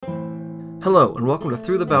Hello, and welcome to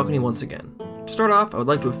Through the Balcony once again. To start off, I would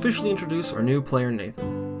like to officially introduce our new player,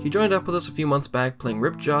 Nathan. He joined up with us a few months back playing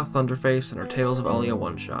Ripjaw Thunderface in our Tales of Alia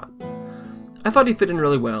one-shot. I thought he fit in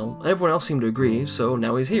really well, and everyone else seemed to agree, so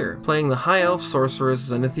now he's here, playing the High Elf Sorceress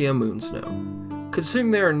Zenithia Moonsnow. Considering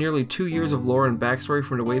there are nearly 2 years of lore and backstory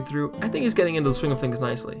for him to wade through, I think he's getting into the swing of things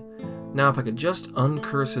nicely. Now if I could just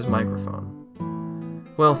uncurse his microphone.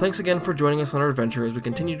 Well, thanks again for joining us on our adventure as we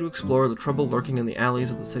continue to explore the trouble lurking in the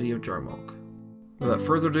alleys of the city of Jarmulk. Without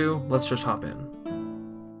further ado, let's just hop in.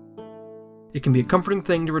 It can be a comforting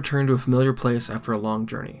thing to return to a familiar place after a long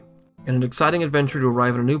journey, and an exciting adventure to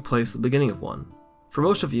arrive at a new place at the beginning of one. For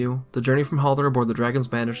most of you, the journey from Halder aboard the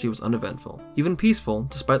Dragon's Majesty was uneventful, even peaceful,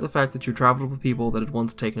 despite the fact that you traveled with people that had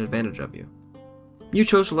once taken advantage of you. You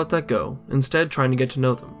chose to let that go, instead trying to get to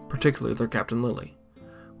know them, particularly their Captain Lily.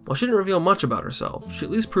 While she didn't reveal much about herself, she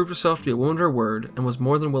at least proved herself to be a woman of her word and was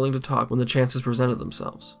more than willing to talk when the chances presented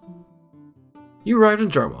themselves. You arrived in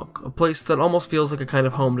Jarmulk, a place that almost feels like a kind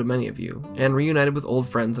of home to many of you, and reunited with old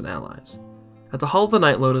friends and allies. At the Hall of the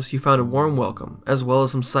Night Lotus, you found a warm welcome, as well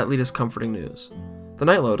as some slightly discomforting news. The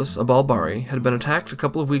Night Lotus, a Balbari, had been attacked a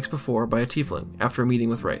couple of weeks before by a tiefling after a meeting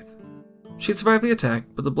with Wraith. She had survived the attack,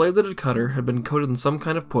 but the blade that had cut her had been coated in some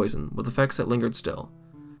kind of poison, with effects that lingered still.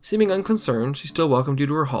 Seeming unconcerned, she still welcomed you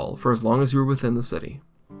to her hall for as long as you were within the city.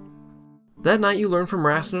 That night you learned from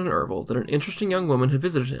Rastin and Ervil that an interesting young woman had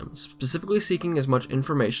visited him, specifically seeking as much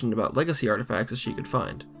information about legacy artifacts as she could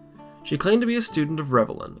find. She claimed to be a student of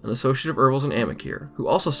Revelin, an associate of Ervil's and Amikir, who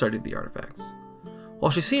also studied the artifacts. While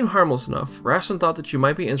she seemed harmless enough, Rastin thought that you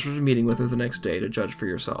might be interested in meeting with her the next day to judge for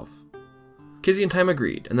yourself. Kizzy and Time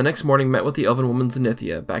agreed, and the next morning met with the elven woman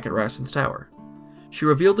Zenithia back at Rastin's tower. She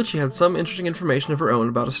revealed that she had some interesting information of her own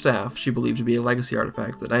about a staff she believed to be a legacy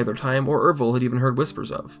artifact that neither Time or Ervil had even heard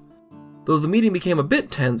whispers of. Though the meeting became a bit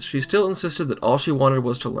tense, she still insisted that all she wanted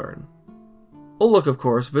was to learn. Oluk, of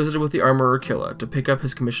course, visited with the armorer Killa to pick up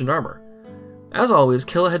his commissioned armor. As always,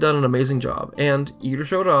 Killa had done an amazing job, and, eager to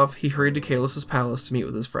show it off, he hurried to Kaelus's palace to meet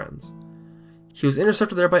with his friends. He was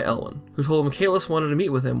intercepted there by Elwyn, who told him Kaelus wanted to meet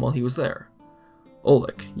with him while he was there.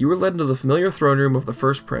 Oleg, you were led into the familiar throne room of the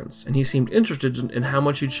First Prince, and he seemed interested in how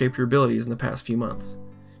much you'd shaped your abilities in the past few months.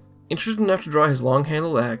 Interested enough to draw his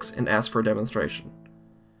long-handled axe and ask for a demonstration.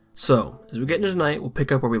 So, as we get into tonight, we'll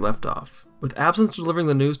pick up where we left off, with Absinthe delivering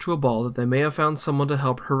the news to Abal that they may have found someone to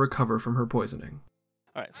help her recover from her poisoning.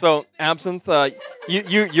 All right, so Absinthe,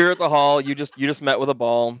 you're at the hall. You just met with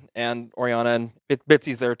Abal and Oriana, and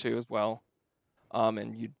Bitsy's there too as well.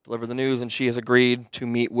 And you deliver the news, and she has agreed to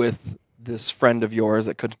meet with this friend of yours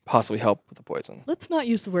that could possibly help with the poison. Let's not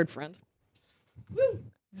use the word friend.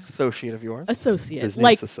 Associate of yours. Associate.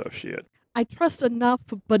 Business associate. I trust enough,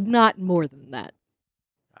 but not more than that.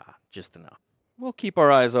 Just enough. We'll keep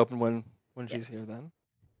our eyes open when she's Yes. here then.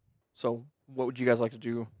 So, what would you guys like to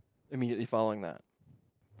do immediately following that?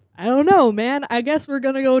 I don't know, man. I guess we're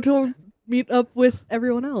gonna go to meet up with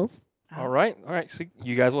everyone else. All right. So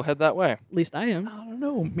you guys will head that way. At least I am. I don't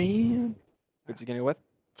know, man. Bitsy getting with?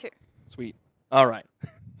 Sure. Sweet. All right.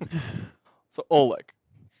 So Oleg,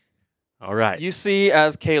 All right. you see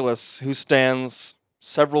as Kaelus, who stands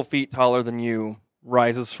several feet taller than you,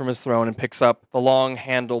 rises from his throne and picks up the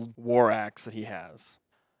long-handled war axe that he has.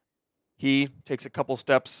 He takes a couple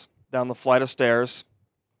steps down the flight of stairs,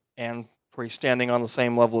 and where he's standing on the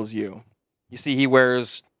same level as you. You see he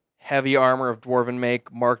wears heavy armor of dwarven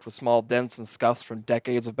make, marked with small dents and scuffs from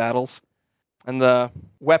decades of battles, and the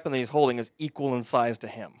weapon that he's holding is equal in size to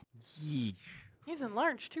him. He's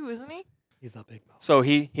enlarged too, isn't he? He's a big mouth. So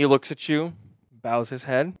he looks at you, bows his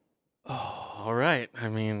head. Oh, all right. I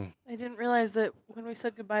mean, I didn't realize that when we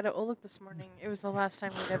said goodbye to Oluk this morning, it was the last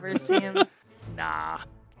time we'd ever see him. nah.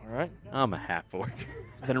 All right. I'm a half orc.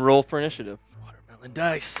 Then roll for initiative. Watermelon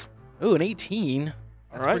dice. Ooh, an 18. That's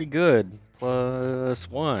All right. pretty good. Plus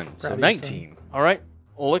 1. So Proud of 19. All right.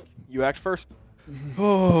 Oleg, you act first.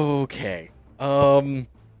 Okay.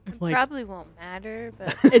 Like, Probably won't matter,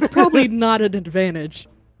 but it's probably not an advantage.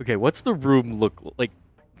 Okay, what's the room look like?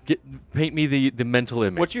 Paint me the mental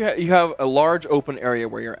image. What you have a large open area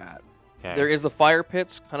where you're at. Okay. There is the fire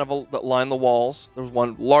pits kind of that line the walls. There's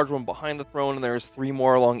one large one behind the throne, and there's 3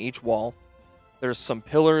 more along each wall. There's some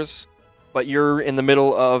pillars, but you're in the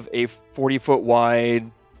middle of a 40-foot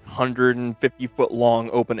wide, 150-foot long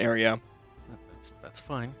open area. That's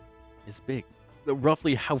fine. It's big.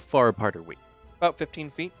 Roughly how far apart are we? About 15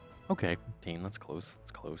 feet. Okay, 15. That's close.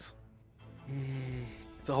 That's close.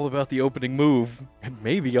 It's all about the opening move, and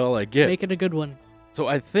maybe all I get. Make it a good one. So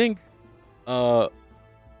I think, to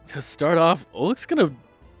start off, Oleg's gonna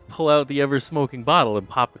pull out the ever-smoking bottle and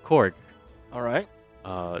pop the cork. All right.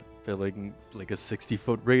 Filling like a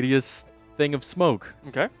 60-foot radius thing of smoke.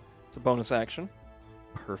 Okay. It's a bonus action.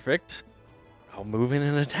 Perfect. I'll move in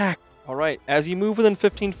and attack. All right. As you move within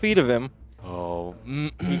 15 feet of him, Oh.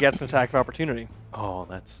 he gets an attack of opportunity. Oh,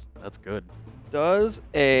 that's good. Does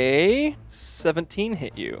a 17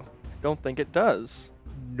 hit you? I don't think it does.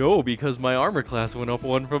 No, because my armor class went up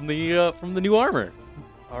 1 from the new armor.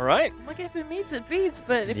 All right. Like if it meets, it beats.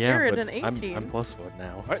 But if yeah, you're at but an 18, I'm +1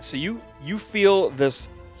 now. All right. So you feel this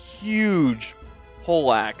huge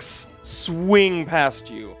pole axe swing past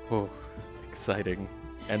you. Oh, exciting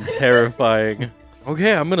and terrifying.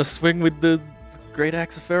 Okay, I'm gonna swing with the Great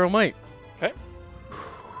Axe of Pharaoh Might. Okay.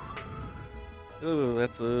 Oh,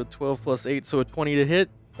 that's a 12 plus 8, so a 20 to hit.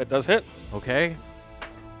 That does hit. Okay.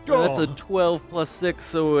 That's a 12 plus 6,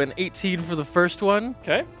 so an 18 for the first one.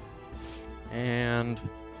 Okay. And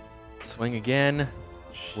swing again.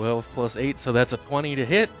 12 plus 8, so that's a 20 to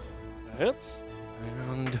hit. That hits.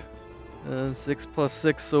 And 6 plus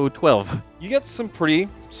 6, so 12. You get some pretty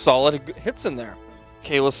solid hits in there.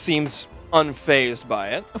 Kalis seems unfazed by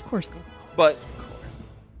it, Of course. but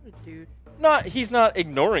dude. he's not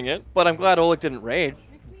ignoring it, but I'm glad Oleg didn't rage.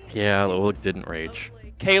 Yeah, Oleg didn't rage.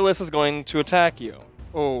 Kalis is going to attack you.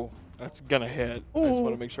 Oh, that's gonna hit. I just want Oh.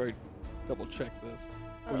 to make sure I double check this.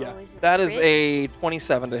 Oh, Uh-oh, yeah. is it That is crit? a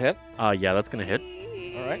 27 to hit. Yeah, that's gonna hit.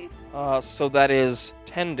 All right. So that is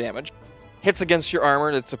 10 damage. Hits against your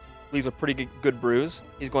armor. Leaves a pretty good bruise.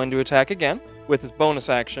 He's going to attack again with his bonus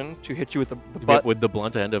action to hit you with the butt. With the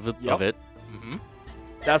blunt end of it. Yep. Mm-hmm.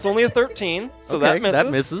 That's only a 13, so Okay, that misses.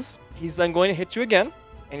 That misses. He's then going to hit you again,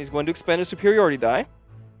 and he's going to expend his superiority die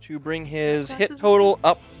to bring his What hit class is total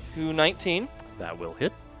up to 19. That will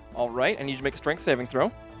hit. All right, I need you to make a strength saving throw.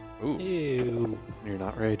 Ooh, Ew. You're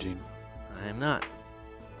not raging. I'm not.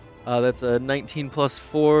 That's a 19 plus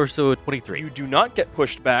 4, so a 23. You do not get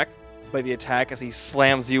pushed back by the attack as he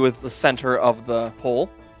slams you with the center of the pole,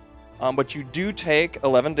 but you do take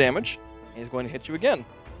 11 damage, and he's going to hit you again.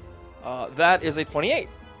 That is a 28,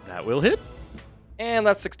 That will hit. and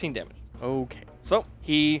that's 16 damage. Okay. So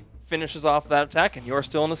he finishes off that attack, and you're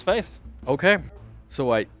still in his face. Okay.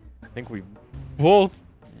 So I think we both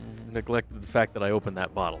neglected the fact that I opened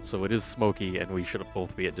that bottle. So it is smoky, and we should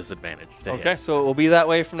both be at disadvantage. to hit. Okay, so it will be that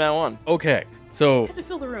way from now on. Okay. So Had to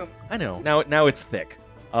fill the room. I know now it's thick.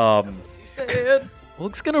 Sad.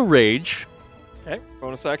 Oleg's gonna rage. Okay,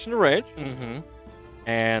 bonus action to rage. Mm-hmm.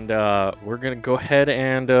 And we're gonna go ahead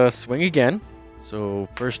and swing again. So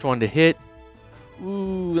first one to hit.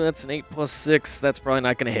 Ooh, that's an 8 plus 6. That's probably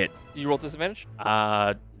not gonna hit. Did you roll disadvantage?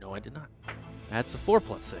 No, I did not. That's a 4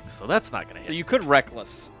 plus 6, so that's not gonna hit. So you could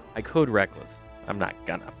reckless. I could reckless. I'm not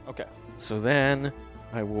gonna. Okay. So then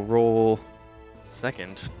I will roll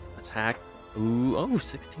second attack. Ooh, oh,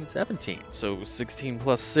 16, 17. So 16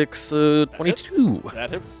 plus 6, 22. That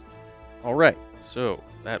hits. All right. So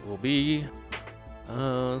that will be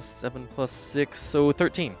 7 plus 6, so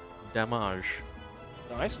 13 damage.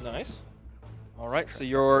 Nice. All right, so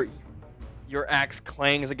your axe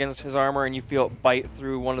clangs against his armor, and you feel it bite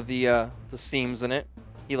through one of the seams in it.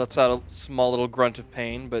 He lets out a small little grunt of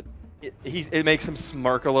pain, but it makes him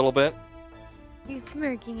smirk a little bit. He's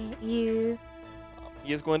smirking at you.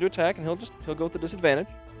 He is going to attack, and he'll go with the disadvantage.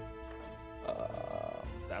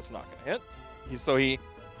 That's not going to hit. So he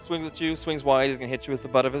swings at you, swings wide. He's going to hit you with the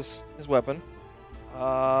butt of his weapon.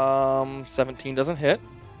 17 doesn't hit.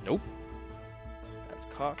 Nope. That's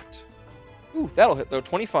cocked. Ooh, that'll hit though.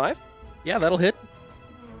 25. Yeah, that'll hit.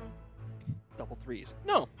 Double threes.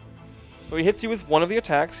 No. So he hits you with one of the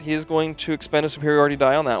attacks. He is going to expend a superiority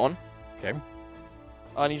die on that one. Okay.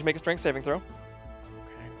 I need you to make a strength saving throw. Okay.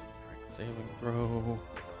 Strength saving throw.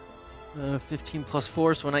 15 plus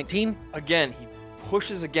 4, so 19. Again, he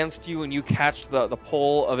pushes against you, and you catch the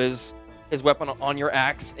pole of his weapon on your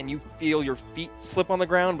axe, and you feel your feet slip on the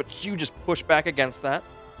ground, but you just push back against that.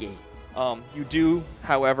 Yeah. You do,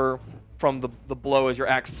 however, from the blow as your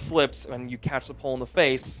axe slips and you catch the pole in the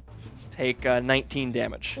face, take 19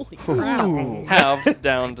 damage. Holy crap. Ooh. Halved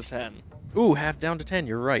down to 10. Ooh, half down to 10.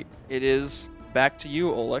 You're right. It is back to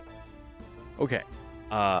you, Oleg. Okay.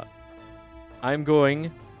 I'm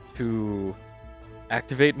going to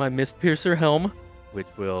activate my Mist Piercer helm, which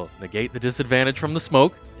will negate the disadvantage from the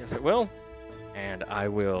smoke. Yes, it will. And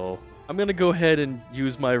I'm going to go ahead and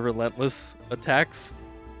use my relentless attacks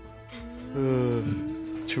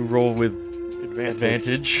to roll with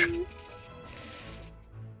advantage.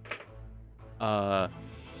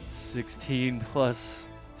 16 plus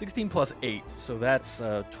 8, so that's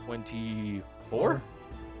 24.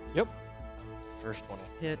 Yep. First one will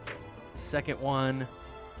hit. Second one,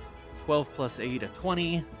 12 plus 8, a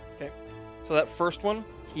 20. So that first one,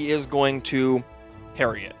 he is going to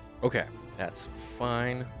parry it. Okay, that's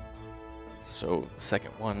fine. So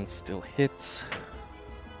second one still hits.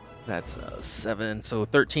 That's 7, so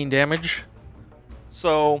 13 damage.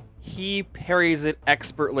 So he parries it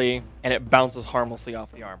expertly, and it bounces harmlessly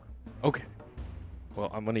off the armor. Okay.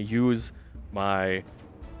 Well, I'm gonna use my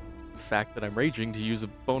fact that I'm raging to use a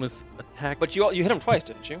bonus attack. But you hit him twice,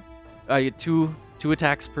 didn't you? I get two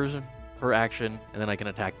attacks per action, and then I can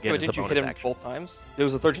attack again Wait, as a didn't you bonus hit him action. both times? There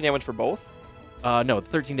was a 13 damage for both? No, the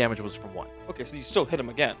 13 damage was from one. Okay, so you still hit him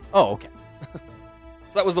again. Oh, okay.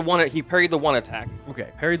 So that was the one, he parried the one attack. Okay,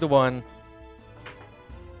 parried the one.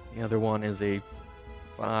 The other one is a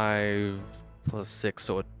 5 plus 6,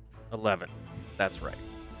 so 11. That's right.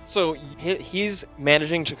 So he's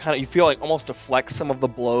managing to kind of, you feel like almost deflect some of the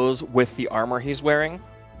blows with the armor he's wearing.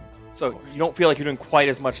 So you don't feel like you're doing quite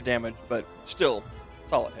as much damage, but still,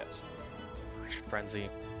 solid hits. I should frenzy.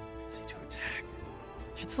 Let's see, to attack.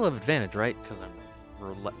 Should still have advantage, right? Because I'm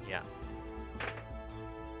yeah.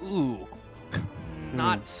 Ooh.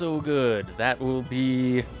 Not so good. That will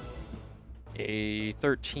be a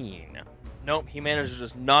 13. Nope, he managed to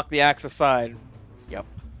just knock the axe aside. Yep.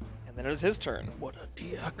 And then it is his turn. What a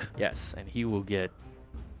dick. Yes, and he will get.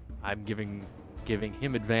 I'm giving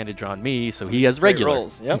him advantage on me, so he has Straight regular.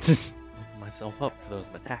 rolls. Yep. Open myself up for those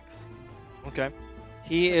attacks. Okay.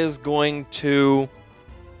 He is going to.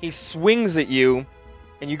 He swings at you,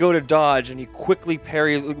 and you go to dodge, and he quickly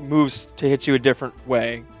moves to hit you a different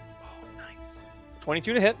way. Oh, nice.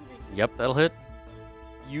 22 to hit. Yep, that'll hit.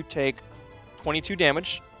 You take 22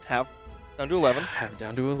 damage, half down to 11. Have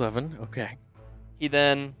down to 11. Okay. He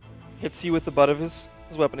then hits you with the butt of his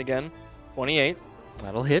weapon again. 28.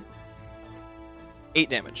 That'll hit. 8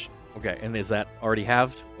 damage. Okay, and is that already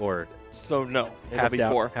halved or So no, it'll half be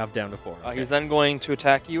down? 4. Half down to 4. Okay. He's then going to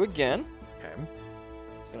attack you again. Okay.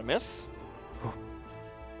 It's going to miss. Ooh.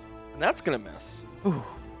 And that's going to miss. Ooh,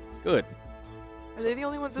 good. Are they the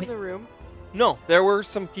only ones in the room? No, there were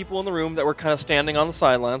some people in the room that were kind of standing on the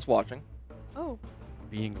sidelines watching. Oh,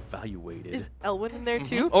 Being evaluated. is Elwyn in there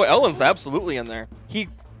too? Oh, Ellen's absolutely in there. He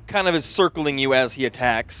kind of is circling you as he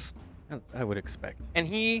attacks, I would expect. and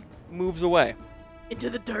he moves away. Into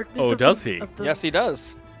the darkness. Oh, of does the- he? of the- Yes, he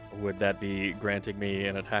does. Would that be granting me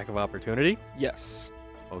an attack of opportunity? Yes.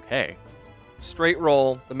 Okay, Straight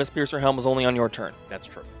roll. The Miss Piercer helm is only on your turn. that's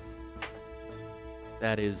true.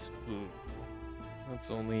 That is. That's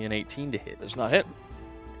only an 18 to hit. Does not hit.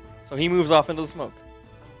 So he moves off into the smoke.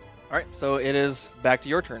 All right, so it is back to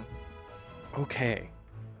your turn. Okay.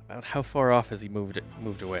 About how far off has he moved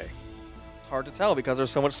away? It's hard to tell because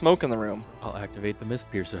there's so much smoke in the room. I'll activate the Mist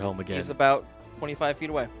Piercer helm again. He's about 25 feet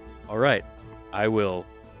away. All right. I will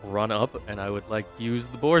run up, and I would like to use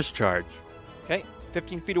the Boar's Charge. Okay,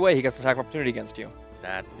 15 feet away, he gets an attack of opportunity against you.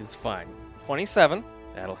 That is fine. 27.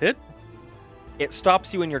 That'll hit. It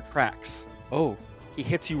stops you in your tracks. Oh. He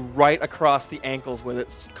hits you right across the ankles with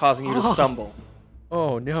it, causing you to Oh. stumble.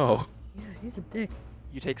 Oh no. Yeah, he's a dick.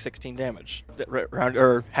 You take 16 damage,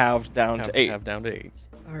 or halved down to 8. Have down to 8.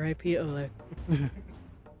 R.I.P. Oleg.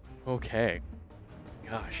 Okay.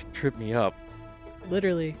 Gosh, trip me up.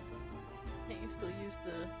 Literally. Can't you still use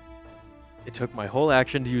the? It took my whole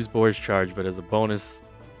action to use Boar's Charge, but as a bonus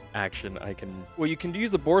action, I can. Well, you can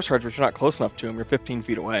use the Boar's Charge, but you're not close enough to him. You're 15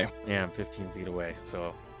 feet away. Yeah, I'm 15 feet away,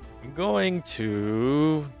 so I'm going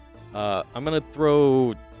to. I'm gonna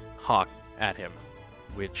throw Hawk at him,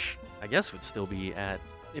 which I guess would still be at.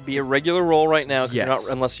 It'd be a regular roll right now, 'cause you're Yes.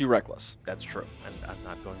 not, unless you reckless. That's true, and I'm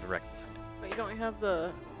not going to wreck this. But you don't have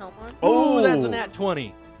the helm on. Oh, that's a Oh. nat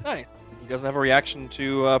 20. Nice. He doesn't have a reaction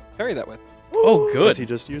to parry that with. Oh, Because he good.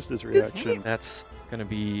 just used his reaction. That's gonna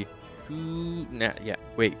be 2. Yeah,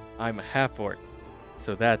 wait, I'm a half orc,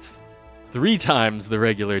 so that's 3 times the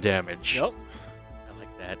regular damage. Yep. I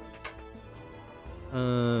like that.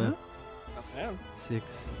 Not bad.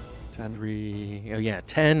 6, 10, 3. Oh yeah,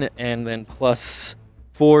 10, and then plus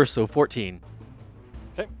 4, so 14.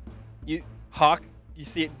 Hawk, you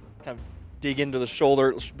see it kind of dig into the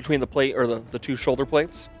shoulder between the plate or the two shoulder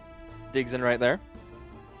plates. Digs in right there.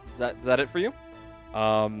 Is that it for you?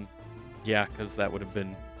 Yeah, because that would have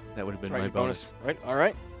been That's right, my your bonus. Right. All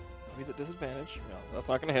right. He's at disadvantage. No, that's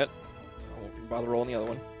not going to hit. I won't bother rolling the other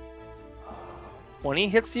one. 20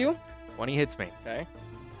 hits you. 20 hits me. Okay.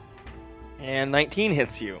 And 19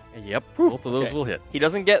 hits you. Yep, both of those Okay. will hit. He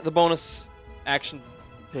doesn't get the bonus action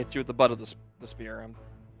to hit you with the butt of the spear.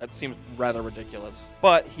 That seems rather ridiculous.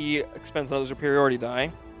 But he expends another superiority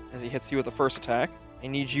die as he hits you with the first attack. I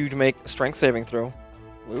need you to make a strength saving throw,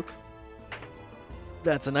 Luke.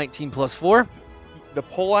 That's a 19 plus 4. The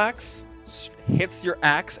poleaxe hits your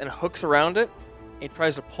axe and hooks around it. He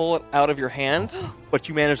tries to pull it out of your hand, but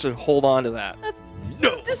you manage to hold on to that.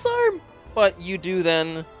 Disarm. But you do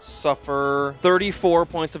then suffer 34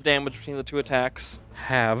 points of damage between the two attacks.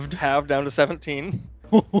 Halved. Half down to 17.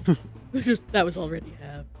 That was already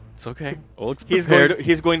half. It's okay. Oleg's He's prepared.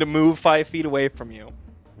 he's going to move 5 feet away from you.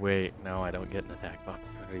 Wait, no, I don't get an attack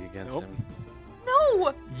opportunity against Nope. him.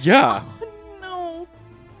 No! Yeah. No!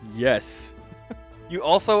 Yes. You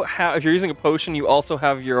also have, if you're using a potion, you also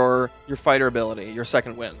have your fighter ability, your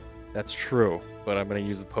second wind. That's true, but I'm gonna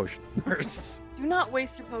use the potion first. Do not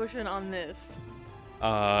waste your potion on this.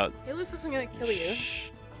 Kalis isn't gonna kill you. Shh.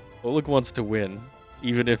 Oleg wants to win,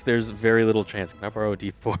 even if there's very little chance. Can I borrow a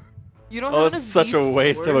D4? You don't Oh, have it's such a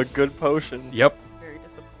waste of a D4s? good potion. Yep. Very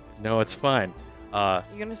disappointing. No, it's fine.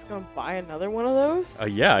 You're just gonna buy another one of those?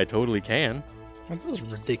 Yeah, I totally can. That was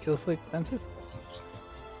ridiculously expensive.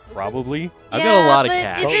 Probably. I've got a lot of but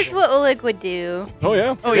cash. If it's what Oleg would do, Oh,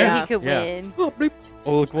 yeah. Oh, then yeah. he could Yeah. win.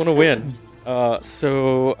 Oleg want to win.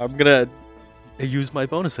 So I'm gonna use my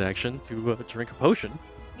bonus action to drink a potion.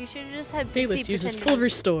 You should have just had Bayless Bitsy uses pretend full to-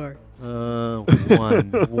 restore. One.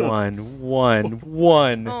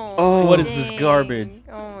 Oh, What is this dang. garbage?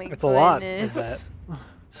 Oh my It's a lot goodness. of that.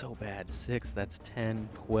 So bad. 6, that's 10,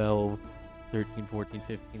 12, 13, 14,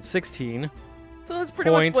 15, 16 So that's pretty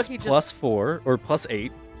much points what he just... plus 4, or plus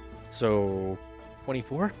 8. So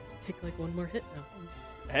 24? Take like one more hit now.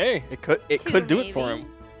 Hey, it could Two, do it for maybe.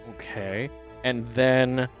 him. Okay. And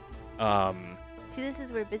then, See, this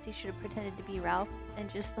is where Bitsy should have pretended to be Ralph and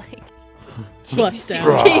just like Bust changed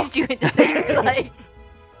down. changed you into things like.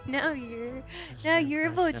 Now you're a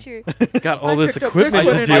vulture. got all I this picked up equipment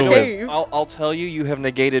this to one deal in my with. cave. I'll tell you, you have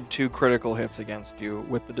negated 2 critical hits against you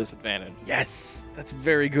with the disadvantage. Yes, that's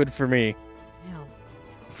very good for me. Now,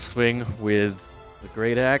 Swing with the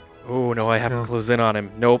great axe. Oh no, I have No. to close in on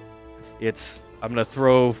him. Nope. I'm gonna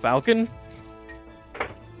throw Falcon.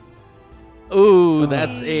 Ooh,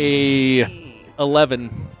 that's a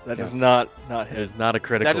 11. That is not It hit. is not a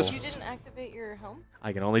critical. is- You didn't activate your helm?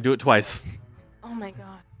 I can only do it twice. Oh my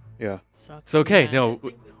god. sucks. It's okay. man. No,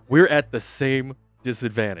 we're at the same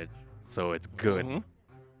disadvantage, so it's good. Mhm.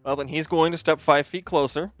 Well, then he's going to step 5 feet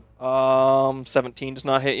closer. 17 does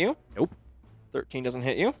not hit you. Nope. 13 doesn't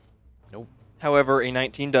hit you. Nope. However, a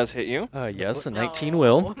 19 does hit you. Yes, a 19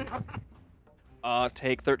 will.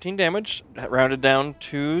 Take 13 damage, rounded down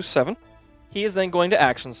to 7. He is then going to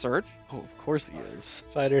action surge Oh, of course he is.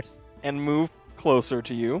 Fighters. and move closer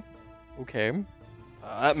to you. Okay.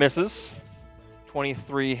 That misses.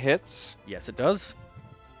 23 hits. Yes, it does.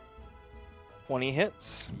 20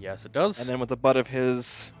 hits. Yes, it does. And then with the butt of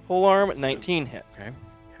his polearm, 19 hits. Okay.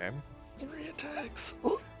 3 attacks.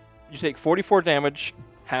 You take 44 damage,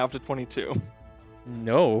 halved to 22.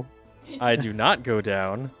 No, I do not go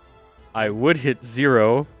down. I would hit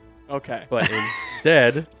 0, Okay. but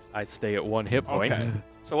instead I stay at 1 hit point. Okay.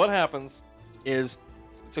 So what happens is,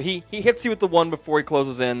 so he hits you with the one before he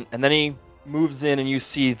closes in, and then he moves in, and you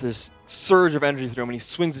see this surge of energy through him, and he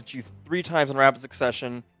swings at you 3 times in rapid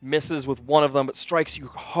succession, misses with one of them, but strikes you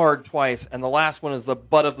hard twice, and the last one is the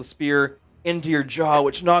butt of the spear into your jaw,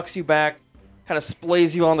 which knocks you back, kind of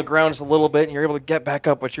splays you on the ground just a little bit, and you're able to get back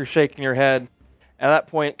up, but you're shaking your head. At that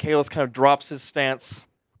point, Kalis kind of drops his stance,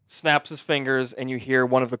 snaps his fingers, and you hear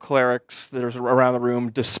one of the clerics that are around the room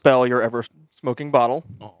dispel your ever-smoking bottle.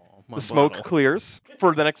 Oh, my The smoke bottle. clears.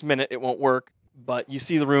 For the next minute, it won't work, but you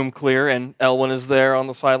see the room clear, and Elwyn is there on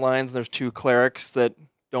the sidelines. There's 2 clerics that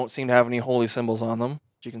don't seem to have any holy symbols on them,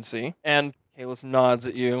 as you can see. And Kalis nods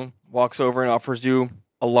at you, walks over, and offers you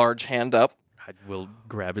a large hand up. I will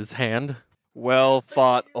grab his hand. Well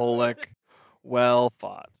fought, Oleg. Well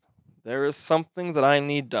fought. There is something that I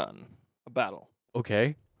need done. A battle.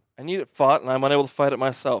 Okay. I need it fought, and I'm unable to fight it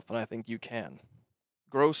myself, and I think you can.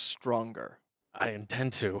 Grow stronger. I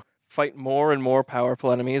intend to. Fight more and more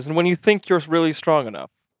powerful enemies, and when you think you're really strong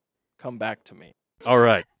enough, come back to me. All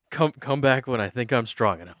right. Come back when I think I'm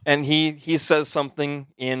strong enough. And he says something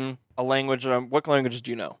in a language. What languages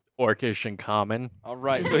do you know? Orcish and common. All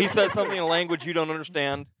right. So he says something in a language you don't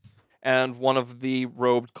understand, and one of the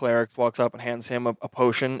robed clerics walks up and hands him a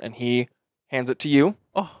potion, and he hands it to you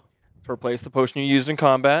Oh, to replace the potion you used in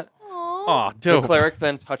combat. oh, The dope. cleric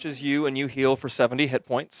then touches you, and you heal for 70 hit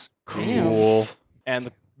points. Cool.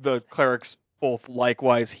 And the clerics both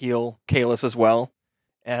likewise heal Kalis as well.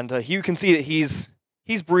 And you can see that he's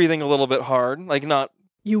breathing a little bit hard, like not.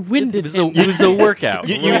 You winded It him. was a workout.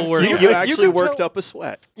 You, a little you, workout. you You actually can worked tell- up a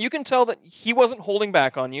sweat. You can tell that he wasn't holding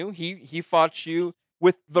back on you. He fought you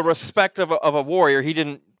with the respect of a warrior. He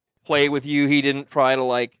didn't play with you. He didn't try to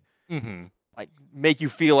like make you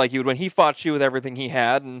feel like you would win. He fought you with everything he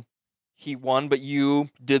had, and he won. But you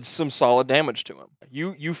did some solid damage to him.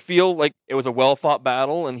 You feel like it was a well fought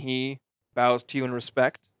battle, and he bows to you in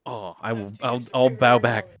respect. Oh, I'll bow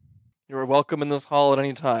back. You're welcome in this hall at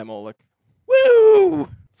any time, Oleg. Woo!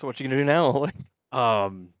 So what you gonna do now, Oleg?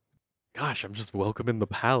 Gosh, I'm just welcome in the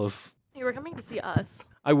palace. You were coming to see us.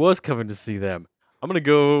 I was coming to see them. I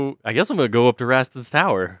guess I'm gonna go up to Raston's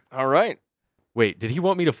tower. All right. Wait, did he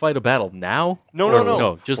want me to fight a battle now? No, Or- no.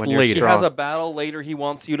 No, just When you're He later. strong. has a battle later he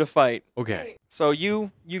wants you to fight. Okay. So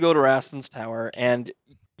you go to Raston's tower and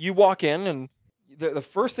you walk in, and the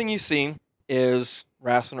first thing you see is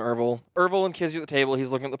Raston and Ervil. Ervil and Kizzy at the table. He's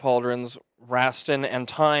looking at the pauldrons. Raston and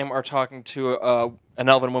Time are talking to an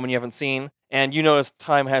elven woman you haven't seen, and you notice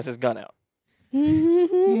Time has his gun out.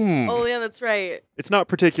 Hmm. Oh yeah, that's right. It's not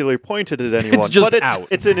particularly pointed at anyone, just but out.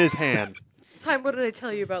 it's in his hand. Time, what did I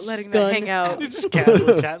tell you about letting Gun that hang out? out. Just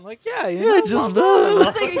casually chatting, like, yeah, you know, just,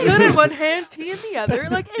 It's like a gun in one hand, tea in the other.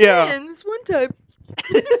 Like, Yeah. and this one time.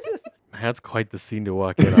 That's quite the scene to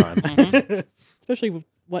walk in on. Especially with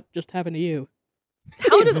what just happened to you.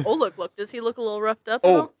 How does Oleg look? Does he look a little roughed up? at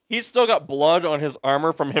Oh, all? he's still got blood on his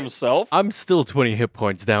armor from himself. I'm still 20 hit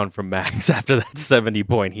points down from max after that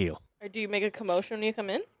 70-point heal. Or do you make a commotion when you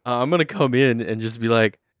come in? I'm gonna come in and just be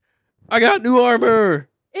like, I got new armor.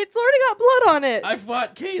 It's already got blood on it. I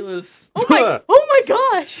fought Kalis. Oh my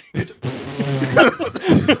gosh!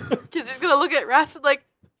 Because he's gonna look at Rasted like,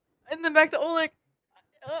 and then back to Oleg.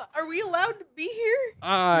 Are we allowed to be here?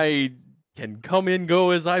 I can come and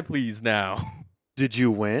go as I please now. Did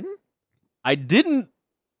you win? I didn't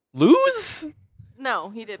lose, No,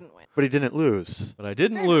 he didn't win. But he didn't lose. but I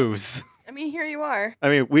didn't lose. I mean, here you are. I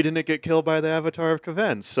mean, we didn't get killed by the Avatar of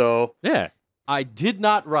Kaven, so. Yeah, I did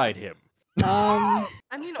not ride him. Um,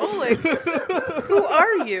 I mean, Oleg, who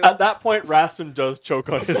are you? At that point, Raston does choke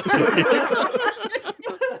on his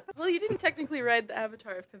Well, you didn't technically ride the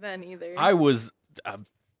Avatar of Kaven either. I was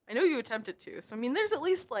I know you attempted to, so I mean, there's at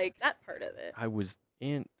least like that part of it. I was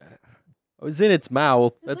in its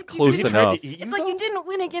mouth. It's That's like you close did- enough. It's like you didn't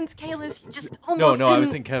win against Kalis. You just No, almost no, didn't. I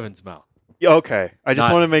was in Kevin's mouth. Yeah, okay. I just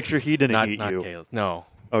Not- want to make sure he didn't Not eat not you. Kalis. No.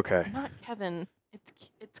 Okay. Not Kevin.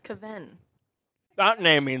 It's Kaven. That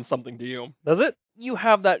name means something to you. Does it? You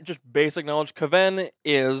have that just basic knowledge. Kaven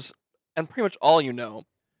is, and pretty much all you know,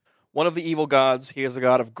 one of the evil gods. He is a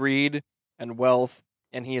god of greed and wealth,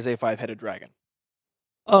 and he is a 5-headed dragon.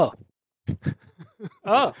 Oh.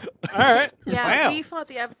 Oh. All right. Yeah, Wow. we fought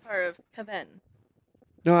the Avatar of Kaven.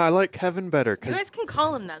 No, I like Kevin better You because guys can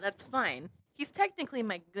call him that. That's fine. He's technically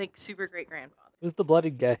my like super great grandfather. Who's the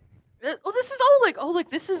bloodied guy? Oh, this is Oleg. Oleg,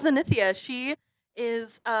 this is Zenithia. She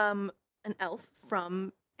is an elf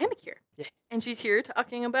from Amicure. Yeah. And she's here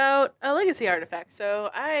talking about a legacy artifact.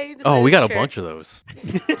 So I decided Oh, we to got a share- bunch of those.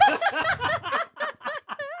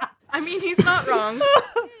 I mean, he's not wrong.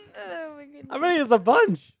 Oh my goodness. How many is a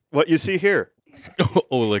bunch? what you see here.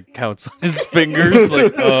 Oleg counts on his fingers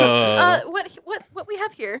like, What we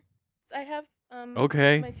have here? I have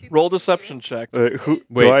Okay. my two Roll pieces here. deception check. Who?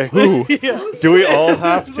 Wait, do I, who? Yeah. Do we all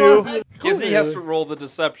have to? Kizzy has to roll the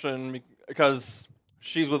deception because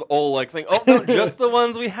she's with Oleg, saying, "Oh no, just the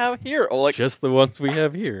ones we have here." Oleg, Just the ones we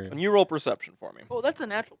have here. and you roll perception for me. Oh, that's a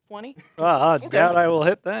natural 20. I Okay. doubt I will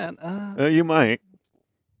hit that. You might.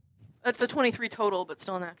 That's a 23 total, but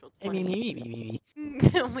still a natural 20.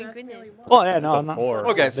 Oh my goodness. Well, yeah, no, That's a I'm not. 4.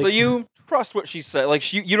 Okay, so you trust what she said.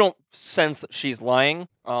 Like you don't sense that she's lying.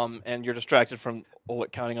 And you're distracted from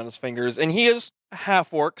Oleg counting on his fingers, and he is a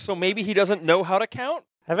half orc, so maybe he doesn't know how to count.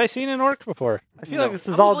 Have I seen an orc before? I feel No. like this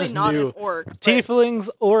is all Probably just not new. an orc. but- Tieflings,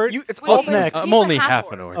 orcs. It's Wait, all what's he's- next? he's I'm a only half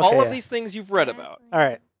half an orc. orc. all Okay, of yeah. these things you've read about. All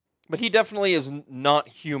right. But he definitely is not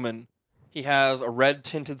human. He has a red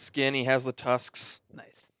tinted skin. He has the tusks,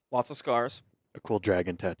 Nice. lots of scars. A cool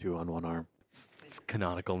dragon tattoo on one arm. It's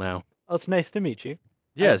canonical now. Well, it's nice to meet you.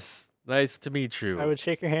 Yes. Nice to meet you. I would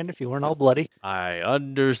shake your hand if you weren't all bloody. I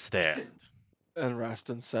understand. And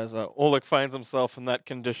Raston says, Oleg finds himself in that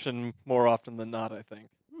condition more often than not, I think.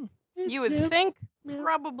 You would think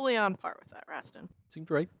probably on par with that, Raston. Seems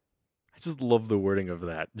right. I just love the wording of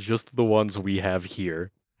that. Just the ones we have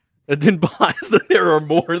here. It implies that there are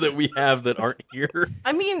more that we have that aren't here.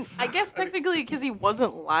 I mean, I guess technically because he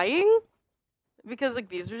wasn't lying. Because, like,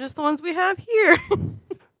 these are just the ones we have here.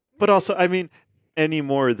 But also, I mean, any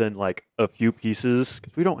more than like a few pieces,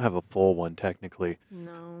 'cause we don't have a full one technically,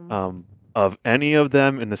 No. of any of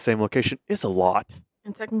them in the same location is a lot.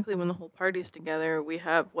 And technically, when the whole party's together, we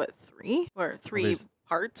have, what, 3? Or 3 there's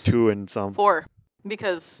parts? 2 and some. 4.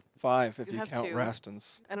 Because 5 if You you have count two.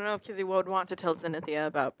 Raston's. I don't know if Kizzy would want to tell Zenithia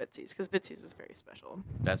about Bitsy's, because Bitsy's is very special.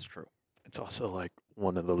 That's true. It's also like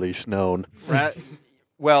one of the least known.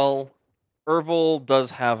 Well, Ervil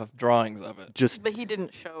does have drawings of it. Just But he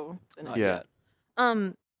didn't show Zenithia. Not Yeah.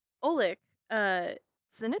 yet. Oleg,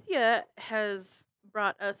 Zenithia has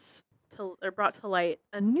brought to light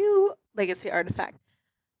a new legacy artifact.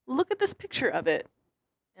 Look at this picture of it,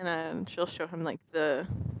 and she'll show him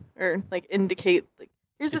indicate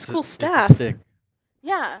here's this cool staff. It's a stick.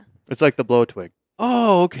 Yeah, It's like the blow twig.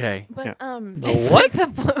 Oh, okay. but Yeah. The It's what? like the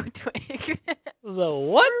blow twig. The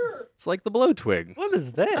what? It's like the blow twig. What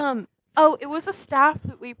is that? Oh, it was a staff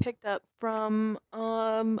that we picked up from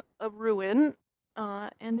a ruin,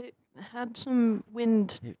 and it had some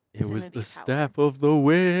wind. It was Divinity the power. staff of the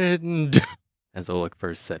wind, as Oleg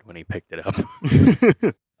first said when he picked it up.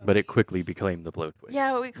 But it quickly became the blow twig.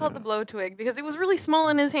 Yeah, we called it the Yeah. blow twig because it was really small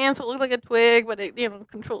in his hand, so it looked like a twig, but it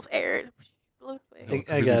controls air. Blow twig. It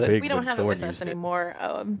was I got it. big We don't when have it Thorn with us used it. anymore.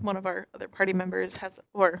 One of our other party members has,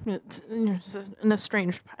 or it's an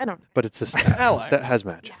estranged. I don't. But it's a staff Ally. that has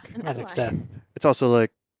magic. Yeah, an Magic ally. staff. It's also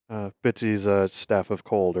like Bitsy's staff of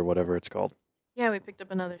cold or whatever it's called. Yeah, we picked up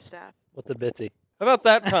another staff. What's a bitsy? About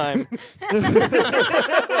that time,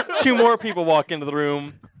 two more people walk into the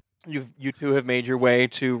room. You two have made your way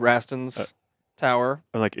to Raston's tower.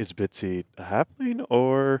 I'm like, is Bitsy a halfling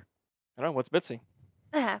or? I don't know, what's Bitsy?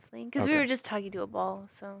 A halfling, because we Okay. were just talking to a ball.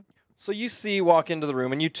 So So you see walk into the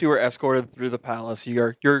room, and you two are escorted through the palace.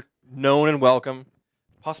 You're known and welcome,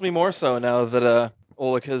 possibly more so now that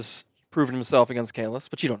Oleg has proven himself against Kalis,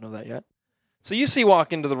 but you don't know that yet. So you see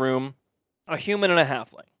walk into the room a human and a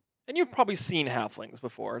halfling, and you've probably seen halflings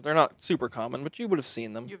before. They're not super common, but you would have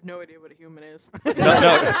seen them. You have no idea what a human is. No,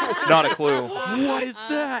 not a clue. What is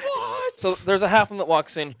that? So there's a halfling that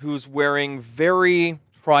walks in who's wearing very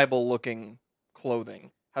tribal-looking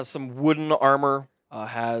clothing. Has some wooden armor.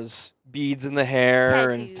 Has beads in the hair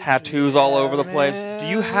and Tattoos. tattoos all over the place. Do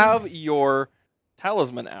you Man. have your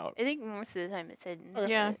talisman out? I think most of the time it's hidden.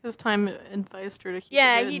 Yeah, this time advised her to keep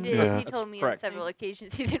Yeah, it he hidden. did. Yeah. He That's told me correct. on several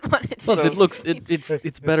occasions he didn't want it. Plus, So- it looks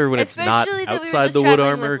it's better when it's not Especially that we were outside just the wood traveling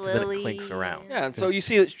armor with because then it Lily. clinks around. Yeah, and so you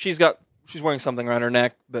see that she's wearing something around her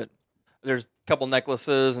neck, but there's a couple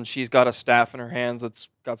necklaces, and she's got a staff in her hands that's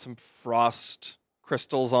got some frost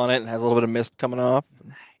crystals on it and has a little bit of mist coming off.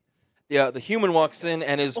 Yeah, the human walks in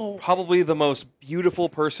and is probably the most beautiful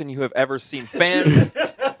person you have ever seen.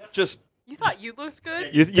 Just You thought you looked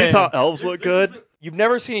good? You thought elves look good? you've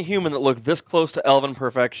never seen a human that looked this close to elven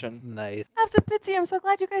perfection. Nice. Absent Bitsy, I'm so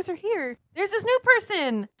glad you guys are here. There's this new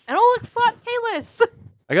person, and Oleg fought Kalis.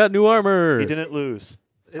 I got new armor. He didn't lose.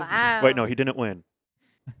 Wow. Wait, no, he didn't win.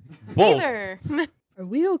 Both. Neither. Are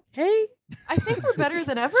we okay? I think we're better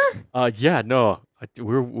than ever. Yeah, no,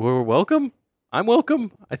 we're welcome. I'm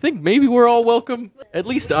welcome. I think maybe we're all welcome. At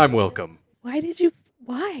least I'm welcome. Why?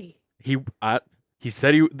 He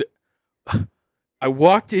said I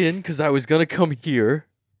walked in because I was gonna come here,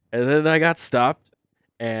 and then I got stopped,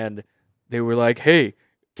 and they were like, "Hey,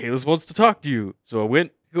 Kalis wants to talk to you." So I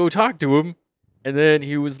went to go talk to him, and then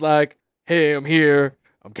he was like, "Hey, I'm here.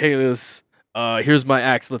 I'm Kalis. Here's my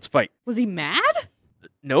axe. Let's fight." Was he mad?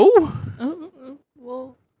 No.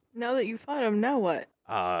 Well, now that you fought him, now what?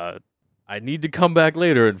 I need to come back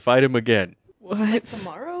later and fight him again. What?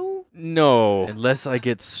 Tomorrow? No, unless I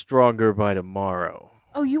get stronger by tomorrow.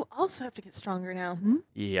 Oh, you also have to get stronger now. Hmm?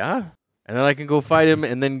 Yeah. And then I can go fight him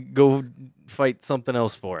and then go fight something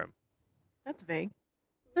else for him. That's vague.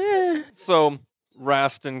 So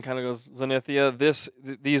Raston kind of goes, Zenithia,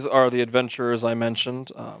 these are the adventurers I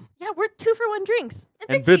mentioned. Yeah, we're 2 for 1 drinks.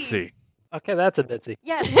 And Bitsy. Okay, that's a bitsy.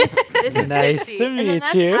 Yes, this is Nice Bitsy. to And then meet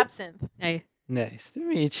that's you. Absinthe. Hey, Nice to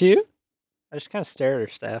meet you. I just kind of stare at her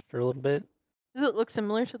staff for a little bit. Does it look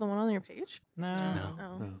similar to the one on your page? No. No.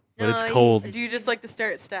 Oh. But it's No, cold. Did you just like to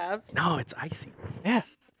stare at stabs? No, it's icy.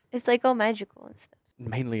 It's like all magical and stuff.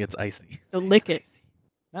 Mainly it's icy. don't lick it.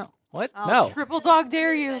 No. What? I'll No. triple dog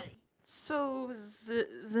dare you. So,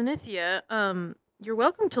 Zenithia, you're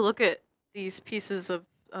welcome to look at these pieces of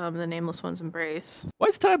the Nameless One's embrace.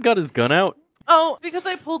 Why's Time got his gun out? Oh, because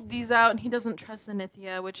I pulled these out and he doesn't trust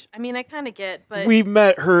Zenithia, which, I mean, I kind of get, but... We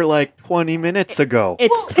met her like 20 minutes ago.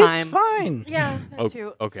 It's Well, time. It's fine. Yeah, that Oh,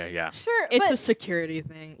 too. okay, yeah. Sure, It's but, a security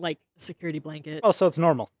thing, like a security blanket. Oh, so it's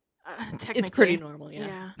normal. technically. It's pretty normal,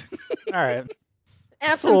 yeah. All right.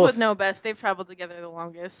 Absinthe Cool. would know best. They've traveled together the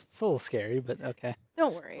longest. It's a little scary, but okay.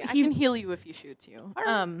 Don't worry. I He- can heal you if he shoots you.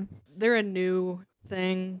 Alright. They're a new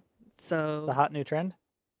thing, so The hot new trend?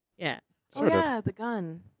 yeah. Oh, Sort of. yeah, the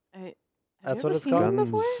gun. Have That's you what ever it's seen called? one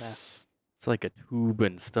before? Guns. It's like a tube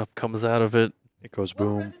and stuff comes out of it. It goes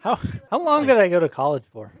boom. How long did I go to college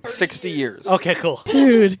for? 60 years. Okay, cool.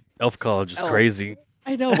 Dude, Elf College is Oh. crazy.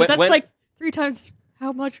 I know. When- But that's when- like 3 times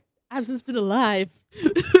how much Absint's been alive.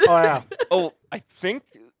 Oh, yeah. Oh, I think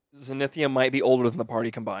Zenithia might be older than the party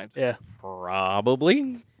combined. Yeah.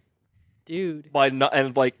 Probably. Dude. By not,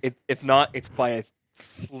 and like, if not, it's by a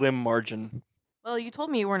slim margin. Well, you told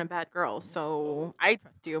me you weren't a bad girl, so I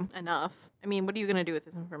trust you enough. I mean, what are you going to do with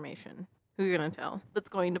this information? Who are you going to tell that's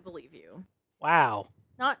going to believe you? Wow.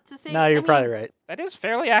 Not to say. No, you're I probably mean, right. That is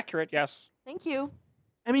fairly accurate, yes. Thank you.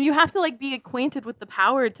 I mean, you have to like be acquainted with the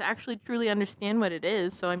power to actually truly understand what it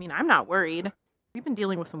is. So, I mean, I'm not worried. We've been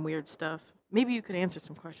dealing with some weird stuff. Maybe you could answer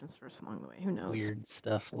some questions for us along the way. Who knows? Weird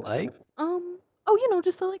stuff like. Oh,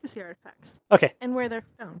 just the legacy artifacts Okay. and where they're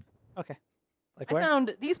found. Okay. Like I where?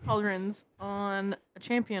 found these pauldrons on a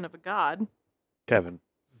champion of a god. Kevin.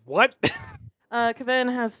 What? Kevin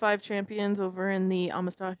has 5 champions over in the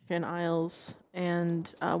Amistasian Isles,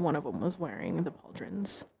 and one of them was wearing the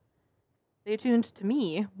pauldrons. They attuned to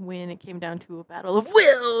me when it came down to a battle of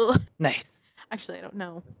will. Nice. Actually, I don't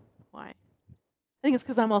know why. I think it's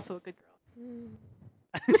because I'm also a good girl.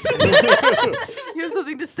 You have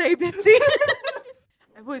something to say, Bitsy?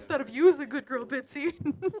 I've always thought of you as a good girl, Bitsy.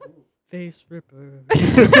 Face ripper.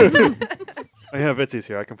 Oh, yeah, Bitsy's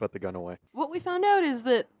here. I can put the gun away. What we found out is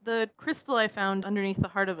that the crystal I found underneath the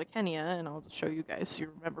heart of Akenia, and I'll just show you guys so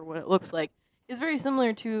you remember what it looks like, is very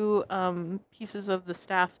similar to pieces of the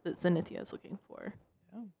staff that Zenithia is looking for.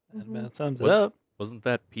 That sums it Was- up. Wasn't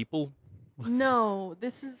that people? No,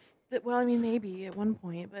 this is well, I mean maybe at one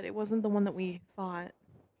point, but it wasn't the one that we fought.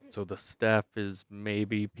 So the staff is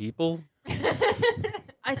maybe people?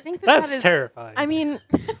 I think That's that is terrifying. I mean,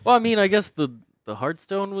 Well, I mean, I guess the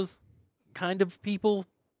Heartstone was kind of people.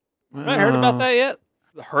 Have I heard about that yet?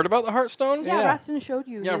 Heard about the Heartstone? yeah, Yeah. Rastin showed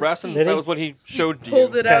you. Yeah, his Rastin, piece. Did that he? was what he showed to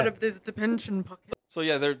pulled you. it out Okay. of this dimension pocket. So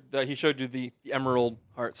yeah, he showed you the Emerald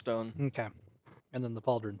Heartstone Okay. And then the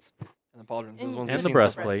pauldrons. and the pauldrons. Those And ones And we've the seen so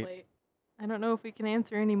far. breastplate. I don't know if we can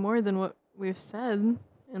answer any more than what we've said,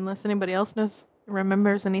 unless anybody else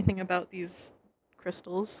remembers anything about these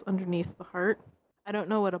crystals underneath the heart. I don't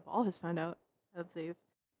know what a ball has found out as they've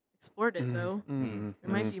explored it, though. Mm,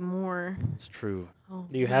 There might be more. It's true. Oh,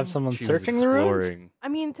 Do you have no. someone She was searching the rooms? exploring. I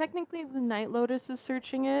mean, technically, the Night Lotus is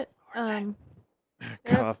searching it. They're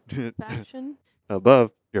Cough. fashion.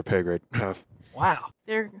 Above your pay grade. Cough. Wow.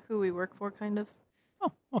 They're who we work for, kind of.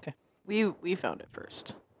 Oh, okay. We found it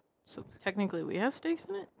first, so technically we have stakes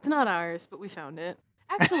in it. It's not ours, but we found it.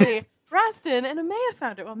 Actually, Rastin and Amaya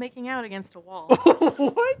found it while making out against a wall.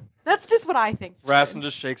 What? That's just what I think. Rastin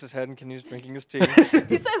just shakes his head and continues drinking his tea.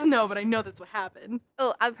 He says no, but I know that's what happened.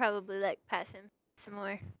 Oh, I'd probably like pass him some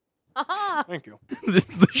more. Aha! Thank you. This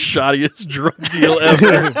is the shoddiest drug deal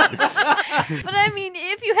ever. But I mean,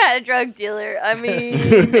 if you had a drug dealer, I mean,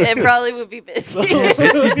 it probably would be busy.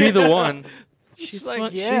 Bitsy be the one. She's like,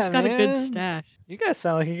 like, "Yeah, she's got a good man." stash. You guys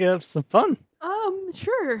sound like you could have some fun.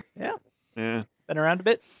 Sure. Yeah. Been around a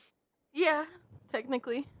bit. Yeah,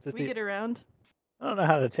 technically, Is it we the- get around. I don't know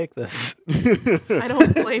how to take this. I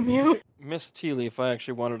don't blame you. Miss Tea Leaf, I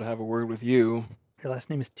actually wanted to have a word with you. Your last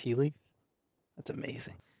name is Tea Leaf? That's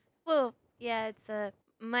amazing. Well, yeah, it's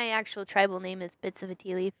my actual tribal name is Bits of a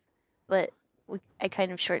Tea Leaf, but I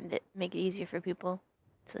kind of shortened it, make it easier for people.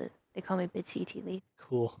 So they call me Bitsy Tea Leaf.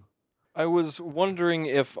 Cool. I was wondering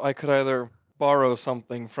if I could either borrow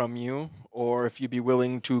something from you, or if you'd be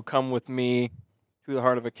willing to come with me to the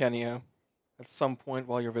heart of Akenia at some point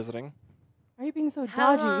while you're visiting. Why are you being so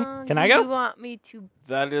How dodgy? long Can do I go? you want me to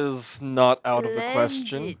That is not out of the lend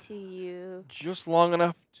question. it to you? Just long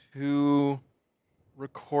enough to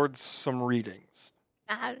record some readings.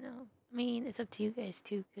 I don't know. I mean, it's up to you guys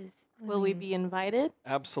too, because Will we be invited?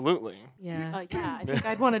 Absolutely. Yeah. Yeah, I think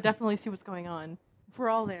I'd want to definitely see what's going on. If we're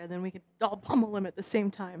all there, then we could all pummel him at the same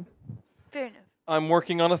time. fair enough? I'm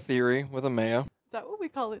working on a theory with Amaya. Is that what we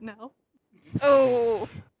call it now? Oh,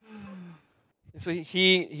 So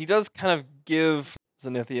he does kind of give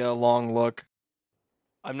Zenithia a long look.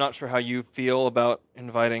 I'm not sure how you feel about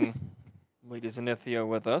inviting Lady Zenithia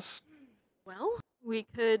with us. Well, we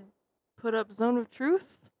could put up Zone of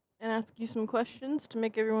Truth and ask you some questions to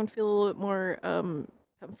make everyone feel a little bit more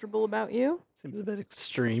comfortable about you. Seems a bit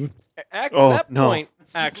extreme. At Oh, that no. point,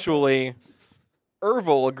 actually,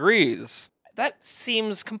 Ervil agrees. That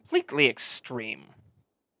seems completely extreme.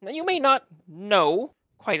 Now, you may not know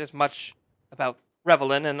quite as much about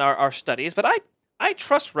Revelin and our studies, but I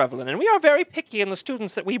trust Revelin, and we are very picky in the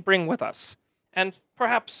students that we bring with us. And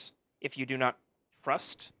perhaps, if you do not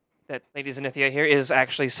trust that Lady Zenithia here is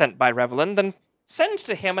actually sent by Revelin, then send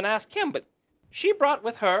to him and ask him. But she brought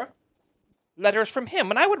with her letters from him,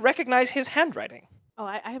 and I would recognize his handwriting. Oh,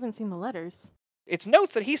 I haven't seen the letters. It's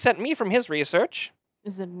notes that he sent me from his research.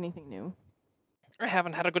 Is it anything new? I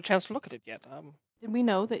haven't had a good chance to look at it yet. Did we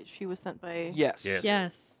know that she was sent by Yes. Yes.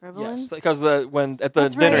 Yes. Revelin? Yes. Because when at the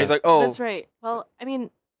That's dinner, right. he's like, "Oh, That's right. Well, I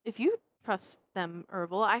mean, if you trust them,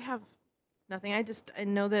 Herbal, I have nothing. I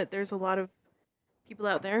know that there's a lot of people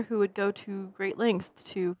out there who would go to great lengths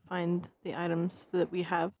to find the items that we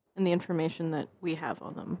have and the information that we have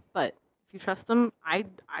on them. But if you trust them, I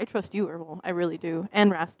trust you, Ervil. I really do. And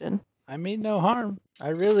Rastin. I mean no harm. I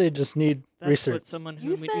really just need That's research. what someone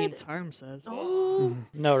You who said- needs harm says. Oh.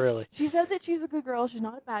 No, really. She said that she's a good girl. She's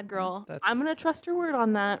not a bad girl. That's- I'm going to trust her word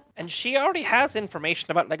on that. And she already has information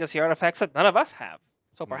about legacy artifacts that none of us have.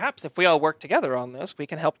 So perhaps if we all work together on this, we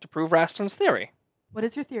can help to prove Rastin's theory. What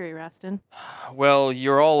is your theory, Rastin? Well,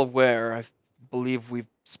 you're all aware, I believe we've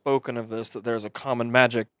spoken of this, that there's a common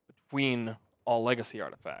magic between all legacy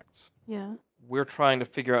artifacts. Yeah. We're trying to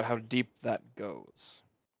figure out how deep that goes,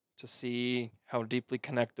 to see how deeply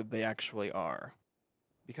connected they actually are.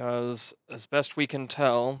 Because, as best we can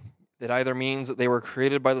tell, it either means that they were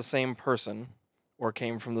created by the same person or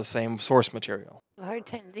came from the same source material. A hard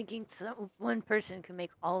time thinking one person could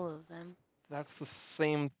make all of them. That's the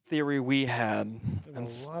same theory we had. They And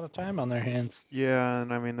have a lot of time on their hands. Yeah,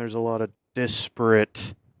 and I mean, there's a lot of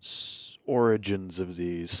disparate origins of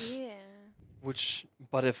these. Yeah.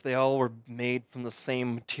 but if they all were made from the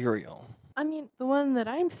same material, I mean, the one that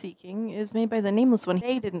I'm seeking is made by the Nameless One.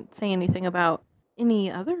 They didn't say anything about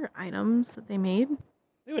any other items that they made.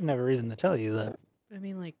 They wouldn't have a reason to tell you that. I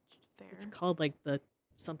mean, like, Fair. it's called, like, the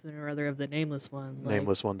something or other of the Nameless One. Like,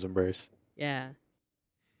 Nameless One's Embrace. Yeah.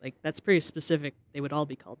 Like, that's pretty specific. They would all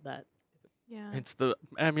be called that. Yeah. It's the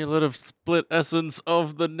amulet of split essence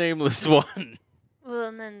of the nameless one. Well,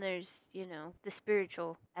 and then there's, the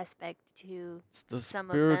spiritual aspect to It's the Some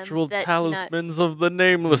of them, spiritual that's not- talismans of the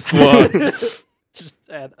nameless one. Just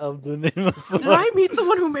add of the nameless Did one. I meet the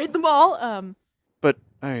one who made them all? But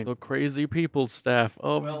I mean, The crazy people staff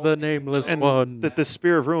of Well, the nameless and one. the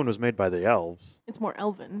Spear of Ruin was made by the elves. It's more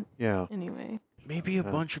elven, Yeah. anyway. Maybe a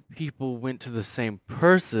Yeah. bunch of people went to the same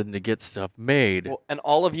person to get stuff made. well, and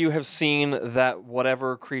all of you have seen that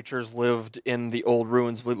whatever creatures lived in the old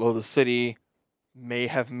ruins below the city may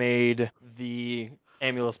have made the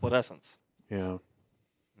amulet split essence. Yeah.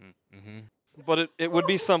 Mm-hmm. But it would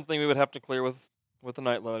be something we would have to clear with the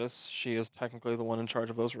Night Lotus. She is technically the one in charge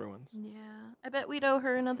of those ruins. Yeah. I bet we'd owe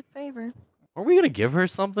her another favor. Are we gonna give her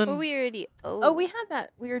something? But we already Oh, we had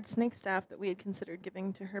that weird snake staff that we had considered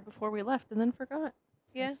giving to her before we left and then forgot.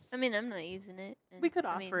 Yeah. I mean, I'm not using it. We and, could I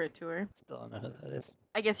offer mean, it to her. Still don't know who that is.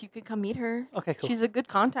 I guess you could come meet her. Okay, cool. She's a good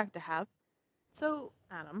contact to have. So,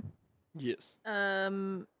 Adam, Yes.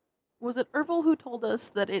 was it Ervil who told us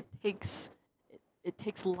that it takes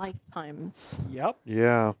lifetimes Yep.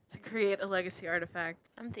 Yeah. to create a legacy artifact?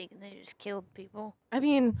 I'm thinking they just killed people. I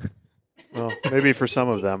mean, Well, maybe for some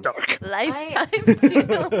of them. Lifetimes.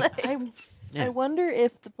 like- I Yeah. wonder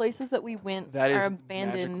if the places that we went That is are magically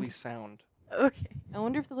abandoned. sound. Okay. I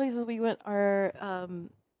wonder if the places we went are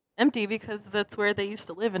empty because that's where they used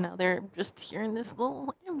to live and now they're just here in this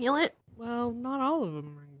little amulet. Well, not all of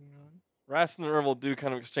them are. Rastin and Ervil do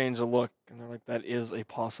kind of exchange a look, and they're like, that is a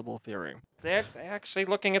possible theory. They're actually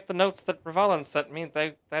looking at the notes that Revalan sent me.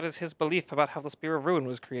 That is his belief about how the Spear of Ruin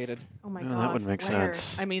was created. Oh my Yeah, god. that would make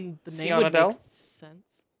sense. I mean, the See name on would Adele? make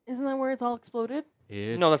sense. Isn't that where it's all exploded?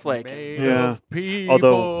 It's that's Lakin. made Yeah. of people.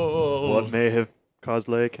 Although, what may have caused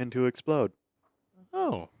Laokin to explode?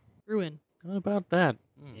 Oh, Ruin. what about that?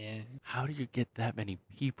 Yeah. How do you get that many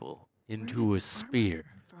people Where into a does this armor spear?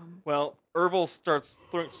 come from? Well, Ervil starts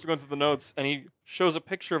going through the notes, and he shows a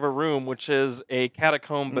picture of a room, which is a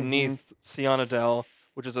catacomb Mhm. beneath Sionadel,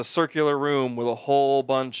 which is a circular room with a whole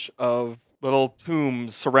bunch of little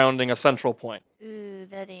tombs surrounding a central point. Ooh,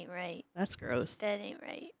 that ain't right. That's gross. That ain't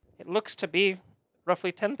right. It looks to be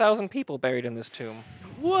roughly 10,000 people buried in this tomb,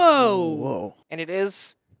 Whoa. Whoa. and it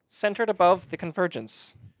is centered above the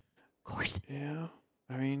convergence. Of course. Yeah.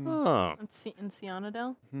 I mean, Oh, Let's see, in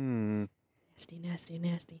Sionadel? Nasty, nasty,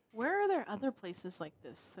 nasty. Where are there other places like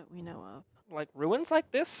this that we know of? Like ruins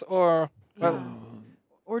like this, or Well- Yeah.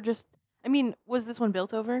 Or just, I mean, was this one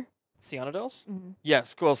built over? Sionadel's? Mm.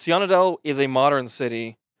 Yes, well, Sionadel is a modern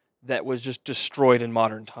city that was just destroyed in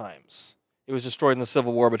modern times. It was destroyed in the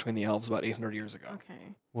Civil War between the elves about 800 years ago.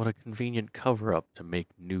 Okay. what a convenient cover-up to make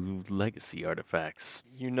new legacy artifacts.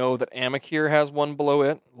 You know that Amakir has one below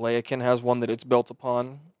it. Laokin has one that it's built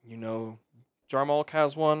upon. You know Jarmalk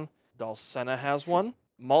has one. Dalsena has one.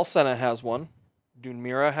 Malsena has one.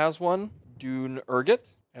 Dunmira has one. Dun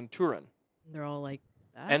Urget and Turin. They're all like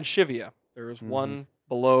that. And Shivia. There is Mhm. one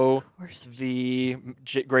below of course. the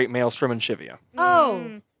Great Maelstrom in Shivia.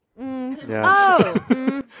 Oh. Mm. Yeah.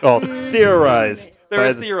 Oh. Oh, theorized. There by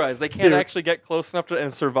is the- theorized. They can't theor- actually get close enough to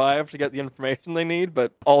and survive to get the information they need,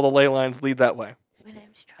 but all the ley lines lead that way. My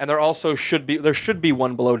name's And there also should be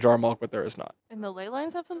one below Jarmalk, but there is not. And the ley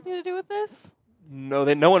lines have something to do with this? No,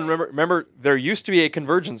 no one remember. There used to be a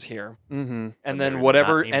convergence here, Mm-hmm. and But then there's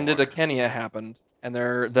whatever not ended anymore. Akenia happened, and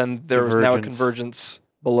there was now a convergence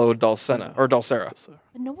below Dulcena or Dulcera.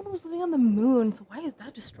 But no one was living on the moon, so why is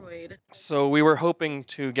that destroyed? So we were hoping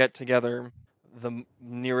to get together the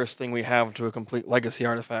nearest thing we have to a complete legacy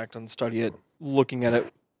artifact and study it, looking at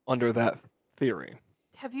it under that theory.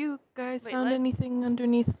 Have you guys Wait, found what? anything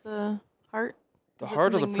underneath the heart? The Is it heart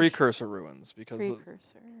of the something we sh- precursor ruins, because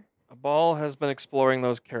Precursor. Abal has been exploring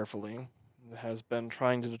those carefully, has been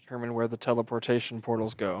trying to determine where the teleportation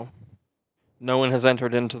portals go. No one has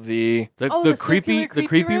entered into the Oh, the the circular creepy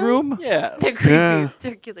creepy room? yes, The creepy, Yeah.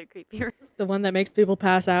 circular creepy room. The one that makes people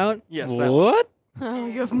pass out. yes. That one. What? Oh,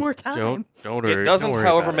 you have more time. Don't worry. It doesn't, don't worry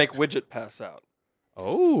however, about make it. Widget pass out.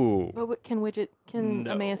 Oh. But can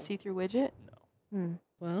No. Amaya see through Widget? Hmm.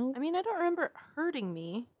 Well, I mean, I don't remember it hurting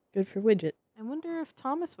me. good for Widget. I wonder if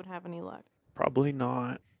Thomas would have any luck. Probably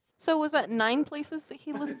not. So was that 9 places that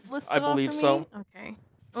he listed? I off believe for so. me? Okay.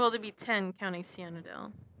 Well, there'd be 10 counting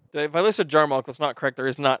Cyanidel. If I listed Jarmalk, that's not correct. There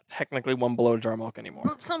is not technically one below Jarmalk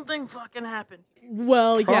anymore. Something fucking happened.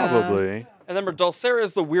 Well, yeah. Probably. And remember, Dulcera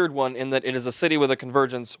is the weird one in that it is a city with a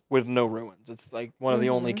convergence with no ruins. It's like one of the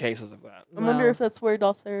only Mhm. cases of that. I wonder Well. if that's where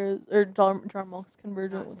Dulcera is, or Jarmalk's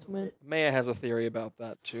convergence went. Maya has a theory about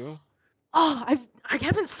that too. Oh, I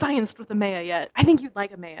haven't scienced with Amaya yet. I think you'd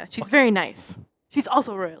like Amaya. She's very nice. She's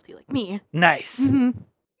also royalty, like me. Nice. Mm-hmm.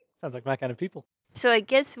 Sounds like my kind of people. So I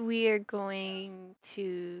guess we're going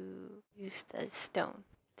to use the stone.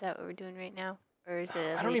 Is that what we're doing right now? Or is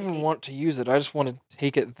it? I don't even want to use it. I just want to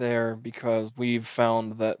take it there because we've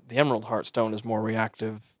found that the Emerald Heartstone is more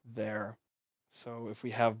reactive there. So if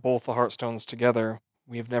we have both the Heartstones together,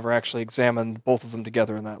 we have never actually examined both of them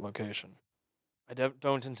together in that location. I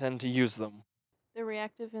don't intend to use them. They're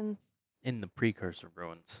reactive in. In the precursor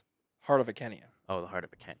ruins. Heart of Akenia, Oh, the heart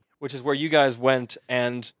of a canyon. which is where you guys went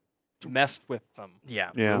and messed with them. Yeah.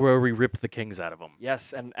 Yeah. Where we ripped the kings out of them.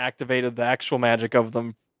 Yes, and activated the actual magic of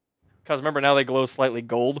them. Because remember, now they glow slightly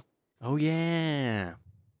gold. Oh yeah.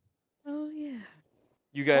 Oh yeah.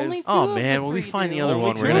 You guys. Only two Oh of the man, when we 3 find the do. other Only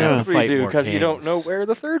one, two we're of gonna the have to three fight do more because you don't know kings. where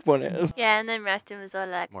the third one is. Yeah, and then Rastin was all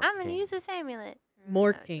like, More I'm going to king. use this amulet. And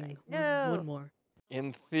More I was king. like, One- no. One more.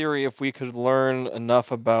 In theory, if we could learn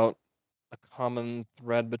enough about a common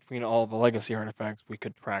thread between all the legacy artifacts, we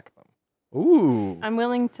could track them. Ooh. I'm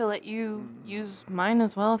willing to let you use mine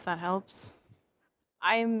as well if that helps.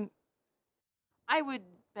 I would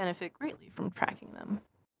benefit greatly from tracking them.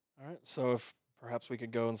 All right. So if perhaps we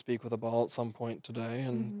could go and speak with a ball at some point today,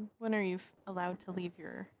 and Mhm. When are you allowed to leave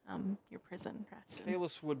your prison, Rastin?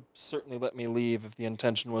 Talus would certainly let me leave if the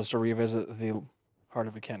intention was to revisit the Heart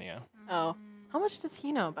of Akenia. Oh. How much does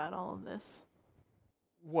he know about all of this?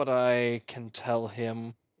 What I can tell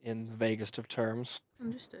him in the vaguest of terms.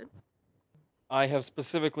 Understood. I have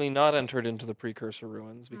specifically not entered into the precursor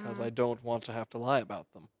ruins because I don't want to have to lie about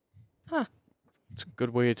them. It's a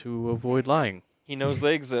good way to avoid lying. He knows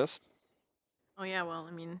they exist, Oh yeah, well,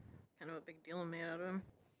 I mean, kind of a big deal made out of him.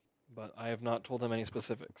 but I have not told him any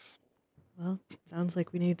specifics. Well, sounds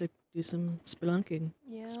like we need to do some spelunking.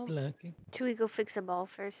 Yeah. Lucky. Should we go fix a ball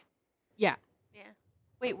first? Yeah.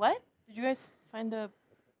 Wait, what? Did you guys find a?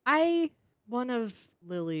 One of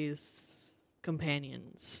Lily's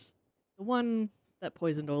companions, the one that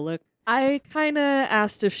poisoned Oleg, I kind of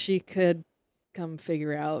asked if she could come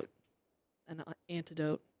figure out an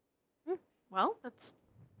antidote. Well, that's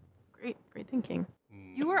great. Great thinking.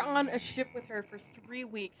 You were on a ship with her for 3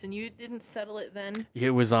 weeks, and you didn't settle it then. It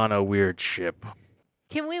was on a weird ship.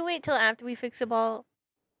 Can we wait till after we fix a ball?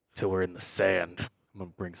 Till we're in the sand. I'm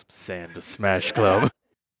gonna bring some sand to Smash Club.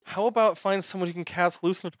 How about find someone who can cast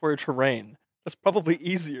hallucinatory terrain? That's probably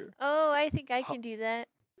easier. Oh, I think I can do that.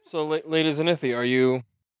 So, Lady Zenithia, are you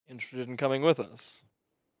interested in coming with us?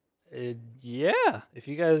 Yeah, if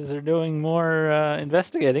you guys are doing more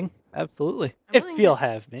investigating, absolutely. I'm If willing you'll to-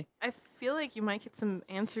 have me. I feel like you might get some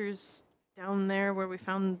answers down there where we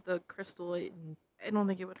found the crystal. I don't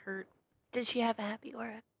think it would hurt. Does she have a happy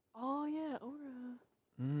aura? Oh yeah,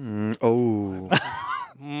 Aura. Oh.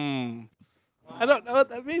 Hmm. I don't know what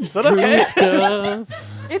that means, but Fruit okay. stuff.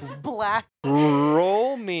 It's black.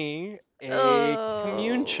 Roll me a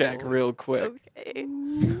commune check Oh, real quick. Okay.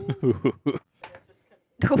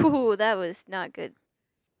 Oh, that was not good.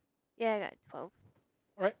 Yeah, I got 12.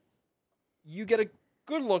 You get a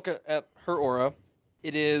good look at her aura.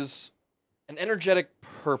 It is an energetic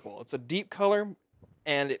purple. It's a deep color,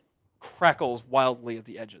 and it crackles wildly at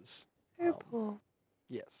the edges. Purple.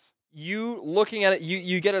 Yes. You looking at it,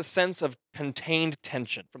 you get a sense of contained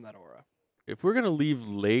tension from that aura. If we're gonna leave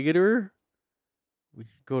later, we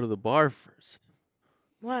should go to the bar first.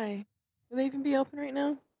 Why? Will they even be open right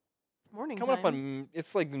now? It's morning Coming up time. on,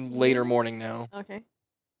 it's like later morning now. Okay.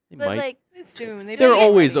 They But might. like, It's soon. They're They're get-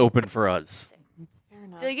 always open for us. Fair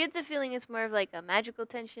enough. do I get the feeling it's more of like a magical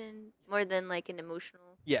tension more than like an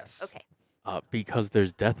emotional? Yes. Okay. Because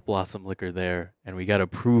there's Death Blossom liquor there, and we gotta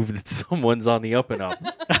prove that someone's on the up and up.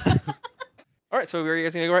 All right, so where are you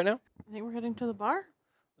guys going to go right now? I think we're heading to the bar.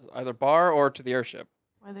 Either bar or to the airship.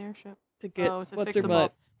 Why the airship? To get Oh, to what's fix her a ball.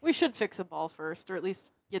 butt. We should fix a ball first, or at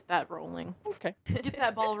least get that rolling. Okay. Get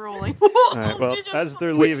that ball rolling. All right. Well, as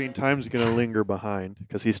they're leaving, Time's gonna linger behind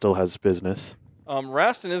because he still has business.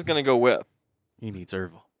 Rastin is going to go with. He needs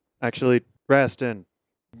Ervil. Actually, Rastin,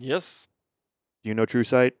 Yes. do you know True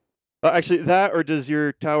Sight? Actually, that or does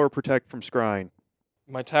your tower protect from scrying?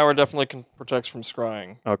 My tower definitely protects from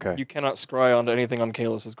scrying. Okay. You cannot scry onto anything on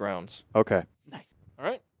Kalis' grounds. Okay. All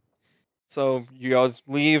right. So you guys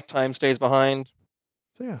leave. Time stays behind.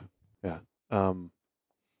 So yeah.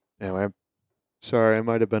 Anyway, I'm sorry, I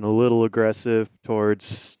might have been a little aggressive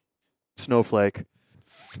towards Snowflake.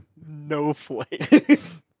 Snowflake.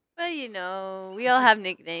 Well, you know, we all have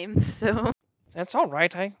nicknames, so. That's all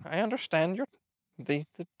right. I understand the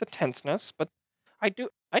tenseness, but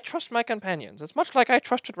I trust my companions. It's much like I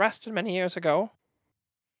trusted Rastin many years ago.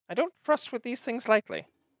 I don't trust with these things lightly.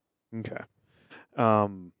 Okay.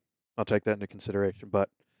 I'll take that into consideration. But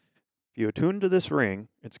if you attune to this ring,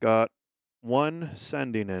 it's got one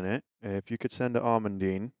sending in it. And if you could send to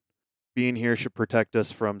Amandine, being here should protect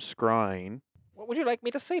us from scrying. What would you like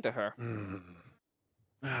me to say to her?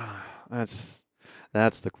 That's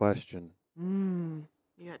the question. You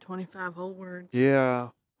got 25 whole words. Yeah.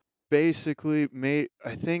 Basically,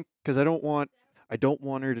 I think because I don't want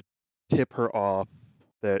her to tip her off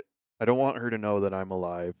that I don't want her to know that I'm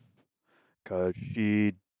alive because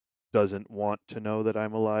she doesn't want to know that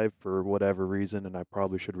I'm alive for whatever reason, and I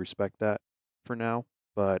probably should respect that for now.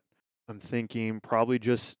 But I'm thinking probably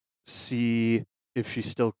just see if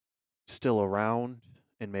she's still around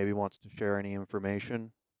and maybe wants to share any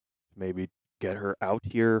information. Maybe get her out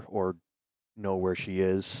here or know where she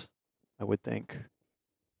is, I would think.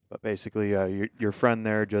 But basically, your friend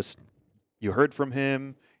there you heard from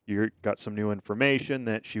him, you got some new information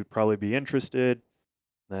that she would probably be interested.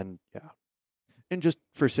 Then, yeah. And just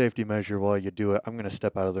for safety measure while you do it, I'm going to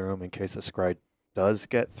step out of the room in case a scry does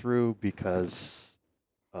get through because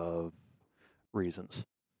of reasons.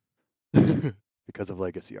 Because of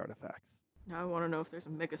legacy artifacts. Now I want to know if there's a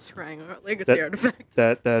mega scrying legacy artifact.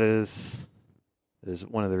 That is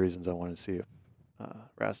one of the reasons I wanted to see if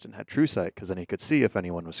Rastin had True Sight, because then he could see if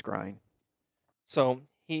anyone was scrying. So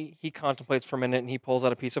he contemplates for a minute and he pulls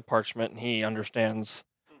out a piece of parchment and he understands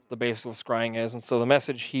the basics of scrying is. And so the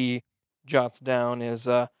message he jots down is,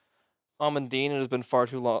 Amandine, it has been far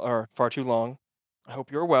too long. I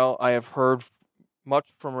hope you're well. I have heard much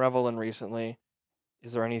from Revelin recently.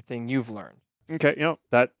 Is there anything you've learned? Okay,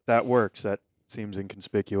 that works. That seems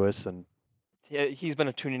inconspicuous, and He's been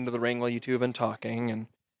attuning to the ring while you two have been talking, and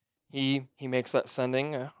he makes that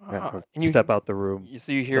sending. and and you step out the room.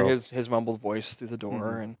 So you hear So- his mumbled voice through the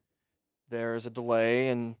door, Mhm. and there's a delay,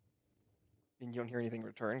 and you don't hear anything in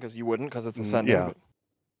return because you wouldn't, because it's a sending. yeah. But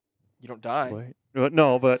you don't die. Wait,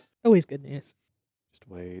 no, but Always good news. just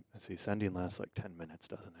wait. Let's see. Sending lasts like 10 minutes,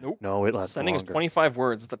 doesn't it? Nope. No, it lasts Sending is longer. 25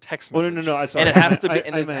 words. It's a text Oh, message. no. I saw And it has to be.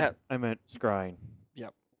 And it I meant scrying.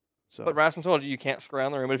 Yep. So. But Rastin told you can't scry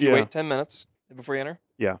in the room. But if you Yeah. wait 10 minutes before you enter,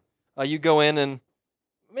 Yeah. You go in and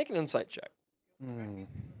make an insight check.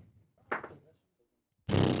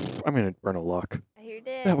 I'm gonna burn a luck. I heard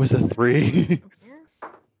it. That was a 3. Over here?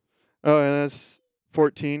 Oh, and that's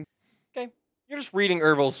 14. You're just reading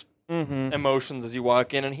Ervil's Mm-hmm. emotions as you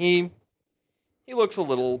walk in, and he looks a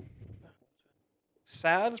little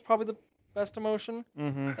sad. Is probably the best emotion.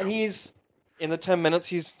 Mm-hmm. And he's in the 10 minutes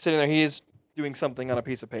he's sitting there. He is doing something on a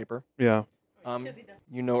piece of paper. Yeah.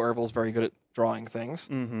 You know Ervil's very good at drawing things.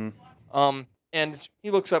 Mm-hmm. And he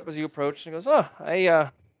looks up as you approach and goes, "Oh,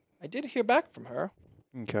 I did hear back from her.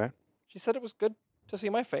 Okay. She said it was good to see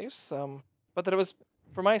my face, but that it was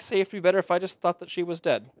for my safety better if I just thought that she was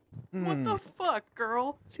dead." What the fuck,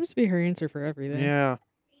 girl? Seems to be her answer for everything. Yeah.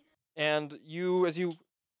 And as you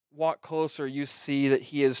walk closer, you see that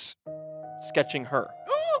he is sketching her.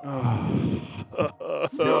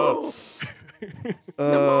 No.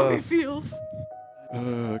 The mommy feels.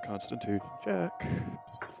 Constitution check.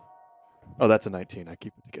 Oh, that's a 19. I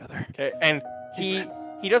keep it together. Okay, and he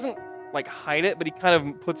doesn't like hide it, but he kind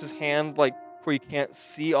of puts his hand like where you can't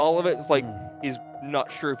see all of it. It's like he's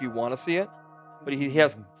not sure if you want to see it, but he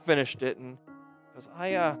has finished it and goes,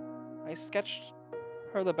 I sketched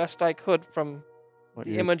her the best I could from What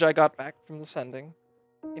the year? image I got back from the sending.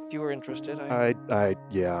 if you were interested.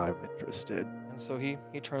 Yeah, I'm interested. And so he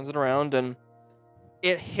turns it around, and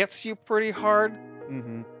it hits you pretty hard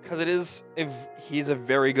Mm-hmm. because he's a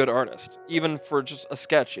very good artist. Even for just a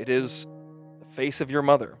sketch, it is the face of your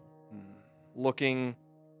mother, looking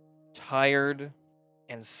tired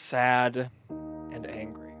and sad and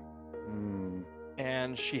angry. Mm.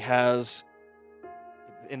 And she has,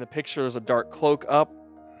 in the picture, there's a dark cloak up.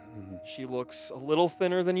 Mhm. She looks a little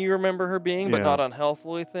thinner than you remember her being, but Yeah. not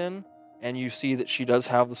unhealthily thin. And you see that she does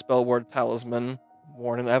have the spell ward talisman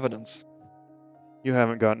worn in evidence. You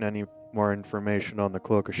haven't gotten any more information on the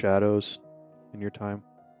Cloak of Shadows in your time?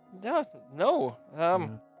 Yeah, no. Yeah.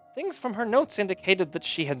 Things from her notes indicated that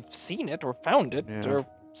she had seen it or found it Yeah. or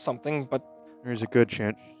something, but There's a good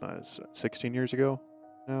chance, 16 years ago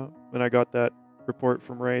now, when I got that report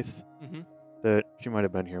from Wraith, Mhm. that she might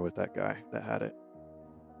have been here with that guy that had it.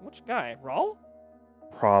 which guy? Rawl?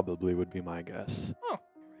 Probably would be my guess. Oh.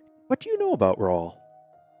 What do you know about Rawl?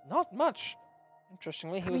 Not much.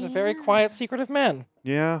 Interestingly, he was a very quiet, secretive man.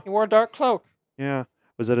 Yeah, He wore a dark cloak. yeah.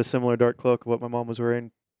 Was that a similar dark cloak of what my mom was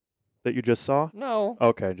wearing that you just saw? No.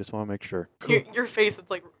 Okay, just want to make sure. Your face, it's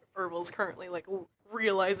like Herbal's currently like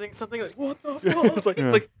realizing something like, what the it's fuck?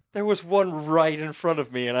 like there was one right in front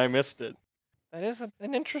of me and I missed it. That is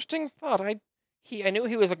an interesting thought. I knew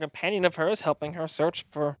he was a companion of hers, helping her search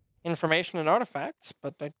for information and artifacts,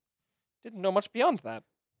 but I didn't know much beyond that.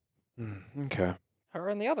 Okay. Her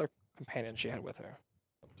and the other companion she had with her.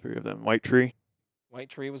 3 of them. White Tree. White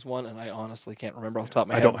Tree was one, and I honestly can't remember off the top of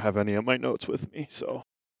my I head. don't have any of my notes with me, so.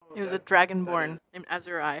 It was a dragonborn named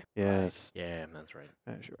Azurai. Yes. Yeah, that's right.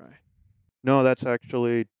 Azurai. No, that's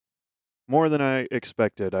actually more than I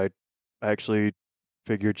expected. I actually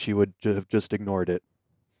figured she would have just ignored it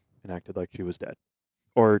and acted like she was dead.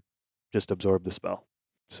 Or just absorbed the spell.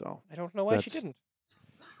 So, I don't know why she That's-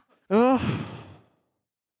 didn't.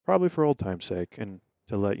 probably for old time's sake and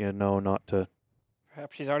to let you know not to.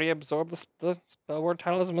 Perhaps she's already absorbed the spell word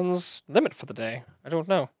talisman's limit for the day. I don't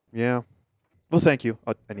know. Yeah. Well, thank you.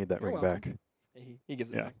 I need that You're ring welcome. back. He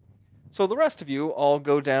gives it Yeah. back. So the rest of you all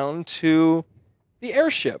go down to the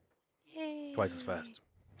airship. Twice as fast.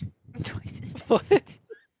 Twice as What? fast.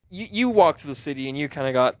 You walk through the city and you kind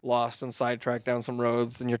of got lost and sidetracked down some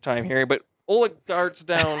roads in your time here, but Oleg darts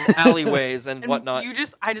down alleyways and whatnot.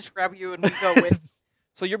 I just grab you and we go with.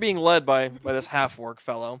 So you're being led by this half-orc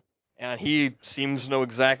fellow, and he seems to know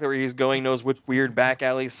exactly where he's going, knows which weird back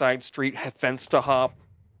alley, side street, fence to hop.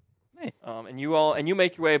 Hey. And you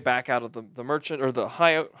make your way back out of the merchant or the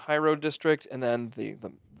high road district, and then the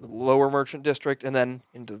lower merchant district, and then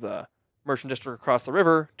into the merchant district across the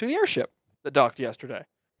river to the airship that docked yesterday.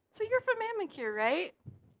 So you're from Amicure, right?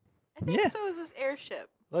 I think Yeah. so is this airship.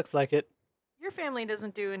 Looks like it. Your family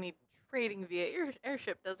doesn't do any trading via your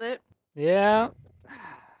airship, does it? Yeah.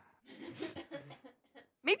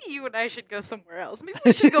 Maybe you and I should go somewhere else. Maybe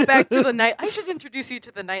we should go back to the night. I should introduce you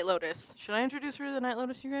to the Night Lotus. Should I introduce her to the Night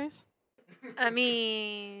Lotus, you guys? I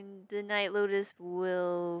mean, the Night Lotus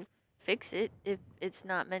will fix it if it's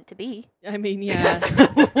not meant to be. I mean, yeah.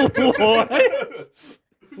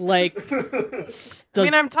 Like, I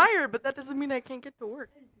mean, I'm tired, but that doesn't mean I can't get to work.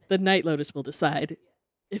 the Night Lotus will decide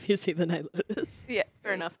if you see the Night Lotus. Yeah,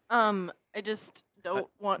 fair enough. I just don't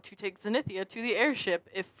want to take Zenithia to the airship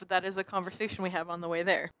if that is a conversation we have on the way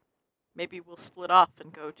there. Maybe we'll split off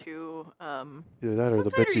and go to Either that or what the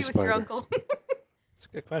side are Bitsy you with your Spider. uncle? That's a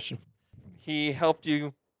good question. He helped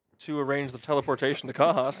you to arrange the teleportation to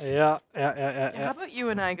Kahas. Yeah. How about you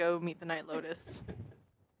and I go meet the Night Lotus?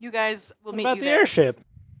 You guys will What meet about you the there. airship?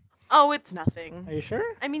 Oh, it's nothing. Are you sure?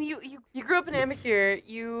 Is I mean, you grew up in Amicure.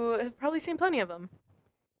 You have probably seen plenty of them.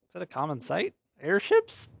 that a common sight?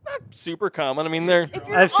 Airships? Super common. I mean, they're If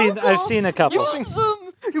your I've seen uncle a couple. You've seen- owns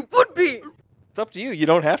them, you would be. it's up to you. You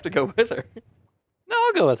don't have to go with her. No,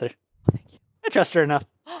 I'll go with her. Thank you. I trust her enough.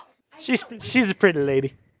 She's a pretty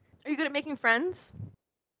lady. Are you good at making friends?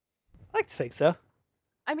 I like to think so.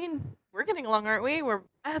 I mean, we're getting along, aren't we?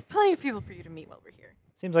 I have plenty of people for you to meet while we're here.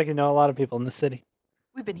 Seems like you know a lot of people in the city.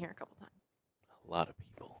 We've been here a couple times. A lot of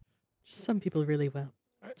people. Some people really well.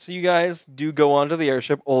 All right, so you guys do go onto the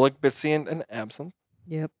airship. Oleg, Bitsy, and Absinthe.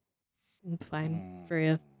 Yep. I'm fine for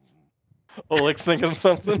you. Oleg's thinking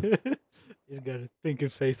something. He's got a thinking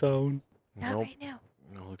face on. Not Nope. right now.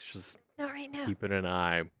 No, let's just Not right now. keep it an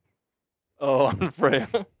eye. Oh, on Freya.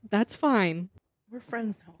 That's fine, We're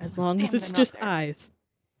friends now. as long Damn, as it's they're not just there. eyes.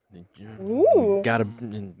 Ooh. Gotta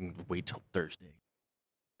wait till Thursday.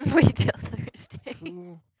 Wait till Thursday.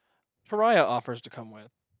 Who Taraya offers to come with.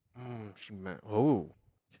 She meant. Oh.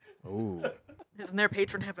 Doesn't their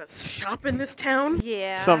patron have a shop in this town?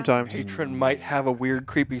 Yeah. Sometimes. Patron might have a weird,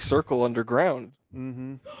 creepy circle underground.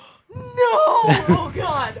 Mm-hmm. No! Oh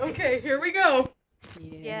God. Okay, here we go.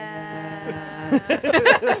 Yeah.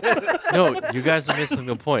 No, you guys are missing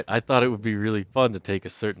the point. I thought it would be really fun to take a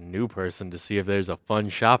certain new person to see if there's a fun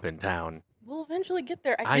shop in town. We'll eventually get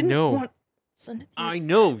there. I didn't know. Want Cynthia. I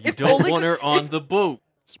know, you If don't Oleg- want her on if- the boat.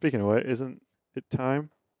 Speaking of what, isn't it time?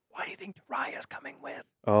 Why do you think Raya's coming with?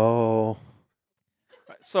 Oh.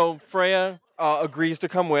 Right, so Freya agrees to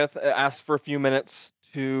come with, asks for a few minutes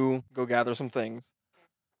to go gather some things.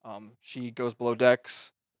 She goes below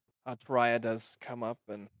decks. Taraya does come up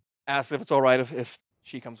and asks if it's all right if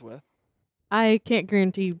she comes with. I can't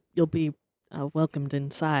guarantee you'll be welcomed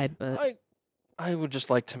inside, but I would just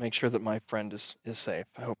like to make sure that my friend is safe.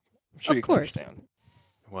 I'm sure Of you course. can understand.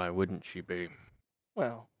 Why wouldn't she be?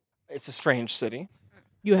 Well, it's a strange city.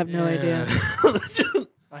 you have no idea.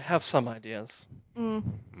 I have some ideas. Oh.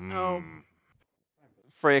 Mm.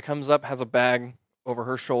 Freya comes up, has a bag over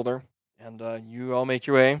her shoulder, and you all make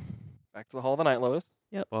your way back to the Hall of the Night Lotus.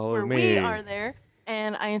 Follow Where me. we are there,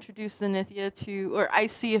 and I introduce Zenithia to, or I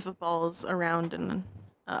see if a ball's around, and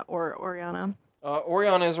or Oriana.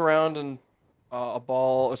 Oriana is around, and a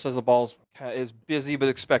ball. It says the ball is busy, but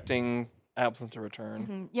expecting Absinthe to return.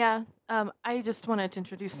 Mhm. Yeah. I just wanted to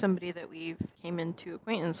introduce somebody that we've came into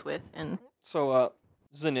acquaintance with, and So,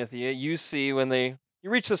 Zenithia, you see when you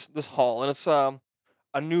reach this hall, and it's a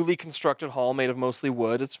newly constructed hall made of mostly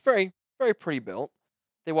wood. It's very very pretty built.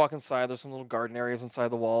 They walk inside. There's some little garden areas inside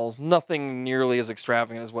the walls. Nothing nearly as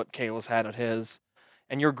extravagant as what Kalis had at his.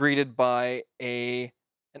 And you're greeted by an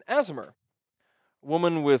Aasimar, a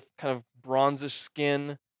woman with kind of bronzish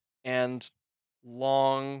skin and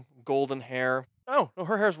long golden hair. Oh no,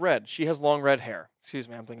 her hair's red. She has long red hair. Excuse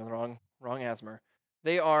me, I'm thinking the wrong Aasimar.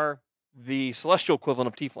 They are the celestial equivalent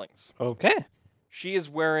of tieflings. Okay. She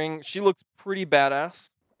looks pretty badass,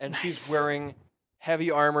 and she's wearing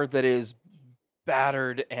heavy armor that is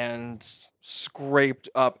battered and scraped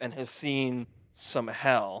up and has seen some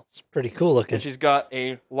hell. It's pretty cool looking. And she's got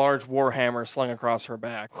a large warhammer slung across her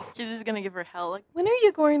back. he's just gonna give her hell. Like, when are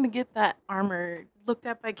you going to get that armor looked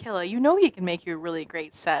at by Killa? You know he can make you a really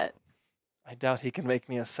great set. I doubt he can make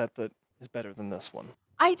me a set that is better than this one.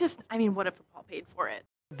 I mean, what if Paul paid for it?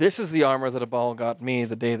 This is the armor that Abal got me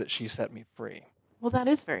the day that she set me free. Well, that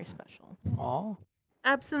is very special. Aw.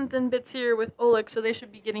 Absinthe and Bits here with Oleg, so they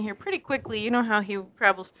should be getting here pretty quickly. You know how he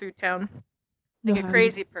travels through town like Know a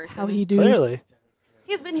crazy person. How he do? Clearly.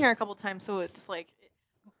 He's been here a couple times, so it's like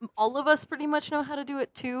all of us pretty much know how to do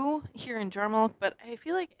it too here in Jarmalk. But I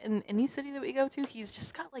feel like in any city that we go to, he's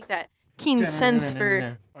just got like that keen sense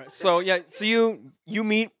for. All right, so you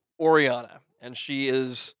meet Oriana, and she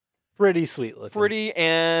is Pretty sweet looking. pretty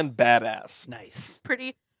and badass. nice.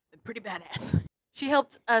 pretty badass. She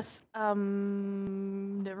helped us.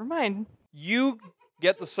 Never mind. You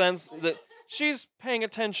get the sense that she's paying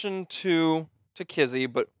attention to Kizzy,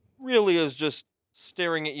 but really is just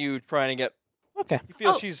staring at you, trying to get. Okay. You feel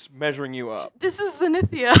Oh. she's measuring you up. This is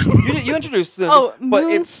Zenithia. You introduced them, Oh, but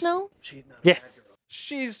Moon it's Snow. Yes.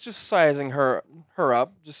 she's just sizing her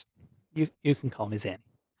up. Just You can call me Zanny.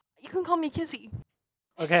 You can call me Kizzy.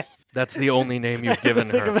 Okay. That's the only name you've given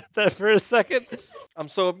Think her. about that for a second.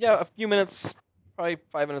 so yeah, a few minutes, probably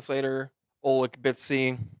 5 minutes later, Oleg,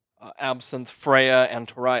 Bitsy, Absinthe, Freya, and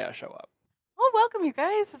Taraya show up. Oh, welcome, you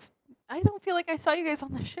guys. I don't feel like I saw you guys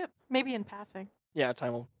on the ship. Maybe in passing. Yeah,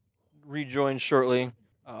 Time will rejoin shortly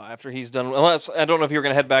after he's done. Unless I don't know if you're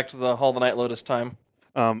going to head back to the Hall of the Night Lotus. Time.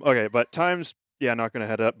 Okay, but Time's not going to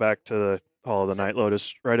head up back to the Hall of the Night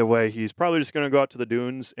Lotus right away. He's probably just going to go out to the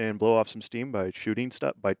dunes and blow off some steam by shooting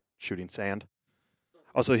sand.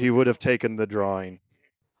 Also, he would have taken the drawing.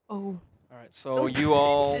 Oh. All right, so you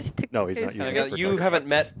all. No, he's not Kinda using kinda it. got- for you target haven't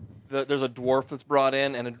met. practice. There's a dwarf that's brought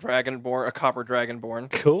in and a copper dragonborn.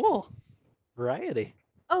 Cool. Variety.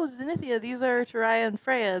 Oh, Zenithia, these are Taraya and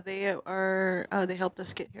Freya. They are. Oh, they helped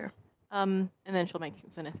us get here. And then she'll make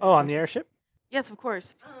Zenithia. Oh, on the airship? Yes, of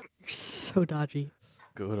course. You're so dodgy.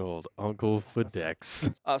 Good old Uncle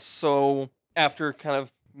Fidex. So after kind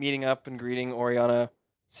of meeting up and greeting Oriana,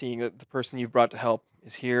 seeing that the person you've brought to help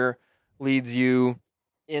is here, leads you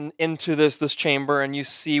into this chamber, and you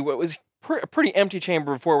see what was a pretty empty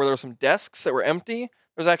chamber before, where there were some desks that were empty.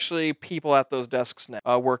 There's actually people at those desks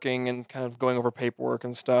now, working and kind of going over paperwork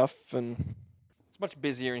and stuff, and it's much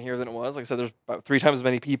busier in here than it was. Like I said, there's about 3 times as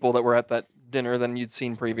many people that were at that dinner than you'd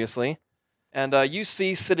seen previously. And you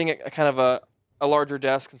see sitting at a kind of a larger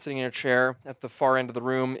desk and sitting in a chair at the far end of the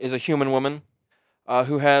room is a human woman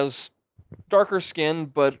who has darker skin,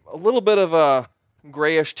 but a little bit of a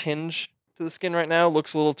grayish tinge to the skin right now.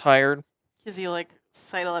 Looks a little tired. Kizzy will like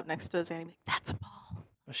sidle up next to Zanny. Like, that's a ball.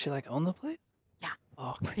 Does she like own the place? Yeah.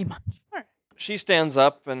 Oh, Pretty much. she stands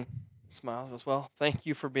up and smiles and goes, well, thank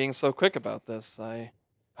you for being so quick about this. I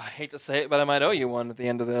hate to say it, but I might owe you one at the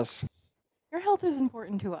end of this. Your health is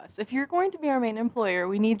important to us. If you're going to be our main employer,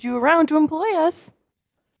 we need you around to employ us.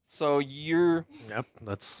 So you're... Yep,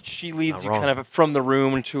 that's She leads not you wrong. kind of from the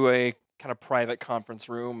room to a kind of private conference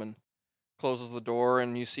room and closes the door,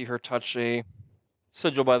 and you see her touch a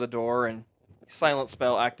sigil by the door, and a silent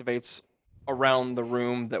spell activates around the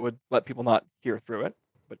room that would let people not hear through it,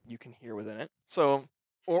 but you can hear within it. So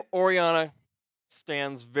Oriana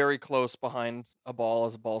stands very close behind a ball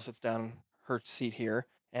as a ball sits down in her seat here,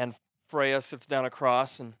 and Freya sits down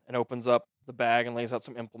across and opens up the bag and lays out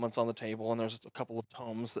some implements on the table, and there's a couple of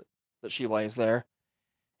tomes that she lays there.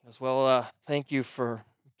 She goes, well, thank you for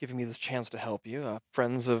giving me this chance to help you.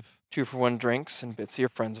 Friends of 2 for 1 Drinks and Bitsy are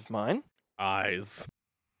friends of mine. eyes.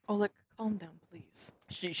 Oleg, calm down, please.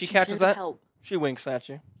 She She's catches here to that. help. She winks at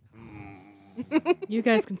you. You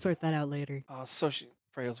guys can sort that out later. So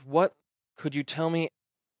Freya goes, what could you tell me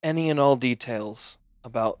any and all details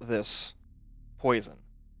about this poison?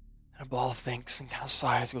 And Ball thinks and kind of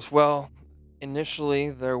sighs. He goes, well, initially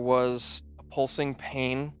there was a pulsing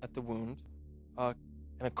pain at the wound,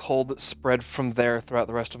 and a cold that spread from there throughout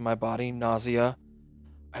the rest of my body, nausea.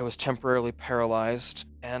 I was temporarily paralyzed,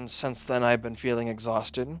 and since then I've been feeling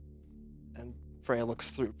exhausted. And Freya looks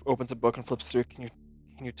through, opens a book and flips through. Can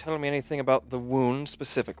you tell me anything about the wound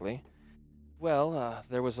specifically? Well,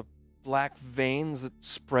 there was a black veins that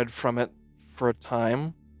spread from it for a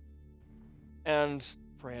time. And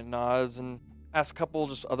Freya nods and asks a couple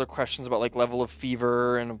just other questions about like level of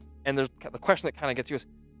fever, and there's the question that kind of gets you is,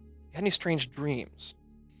 you had any strange dreams?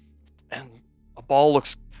 And a ball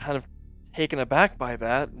looks kind of taken aback by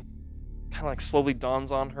that, and kind of like slowly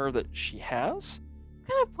dawns on her that she has.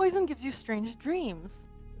 What kind of poison gives you strange dreams?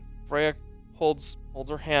 Freya holds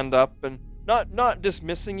her hand up and not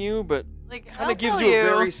dismissing you, but Like, kind I'll of gives tell you a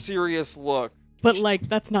very serious look. But like,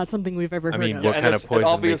 that's not something we've ever I heard mean, of. what kind of and poison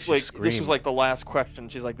obviously, makes you this scream? was like the last question.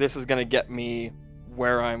 She's like, this is gonna get me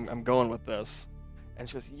where I'm going with this. And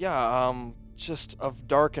she goes, yeah, just of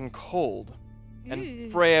dark and cold.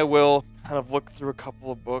 And Freya will kind of look through a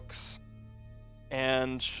couple of books,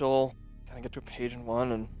 and she'll kind of get to a page in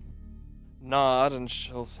one and nod, and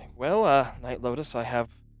she'll say, well, Night Lotus, I have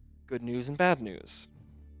good news and bad news.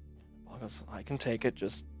 Ball goes, I can take it,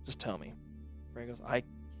 just tell me. Freya goes, I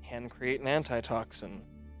can create an antitoxin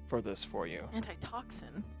for this for you.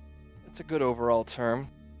 Antitoxin? It's a good overall term.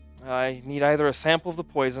 I need either a sample of the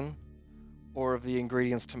poison or of the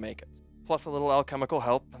ingredients to make it, plus a little alchemical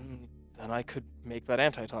help, and then I could make that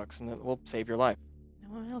antitoxin that will save your life.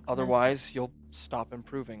 No, an alchemist. Otherwise, you'll stop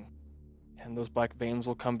improving, and those black veins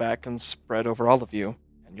will come back and spread over all of you,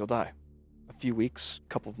 and you'll die. A few weeks,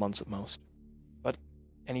 couple of months at most. But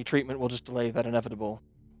any treatment will just delay that inevitable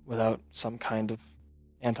without some kind of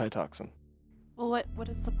antitoxin. Well, what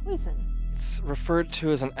is the poison? It's referred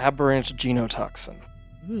to as an aberrant genotoxin.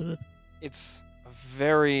 Ugh. It's a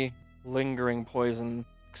very lingering poison.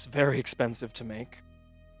 It's very expensive to make.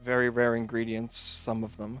 Very rare ingredients, some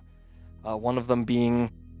of them. One of them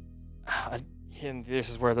being, and this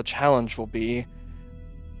is where the challenge will be,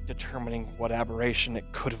 determining what aberration it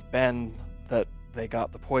could have been that they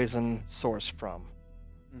got the poison source from.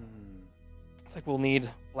 It's like we'll need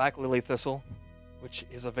black lily thistle, which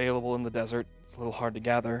is available in the desert. It's a little hard to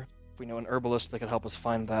gather. If we know an herbalist that could help us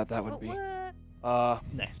find that, that would be.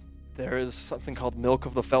 Nice. There is something called milk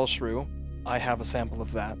of the fell shrew. I have a sample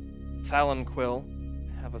of that. Thallon quill.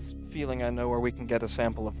 I have a feeling I know where we can get a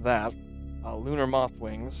sample of that. Lunar moth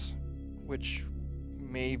wings, which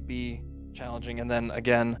may be challenging. And then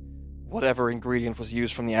again, whatever ingredient was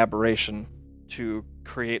used from the aberration to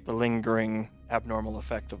create the lingering abnormal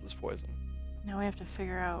effect of this poison. Now we have to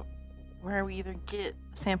figure out where we either get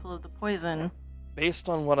a sample of the poison. Based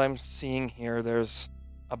on what I'm seeing here, there's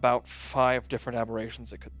about 5 different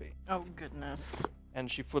aberrations it could be. Oh, goodness. And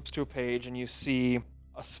she flips to a page, and you see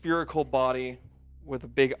a spherical body with a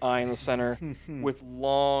big eye in the center, with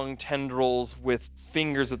long tendrils with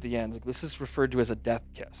fingers at the ends. Like, this is referred to as a death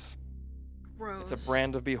kiss. Gross. It's a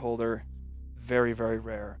brand of beholder, very, very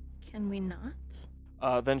rare. Can we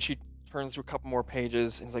not? Then she turns through a couple more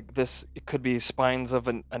pages, and it's like this. It could be spines of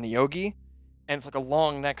an yogi, and it's like a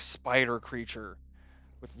long neck spider creature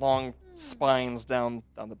with long spines down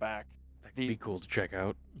the back. That'd be cool to check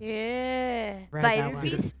out. Yeah. Read that Spider one.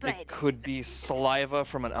 be spider. It could be saliva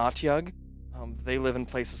from an Atyug. They live in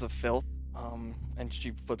places of filth. And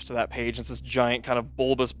she flips to that page, and it's this giant kind of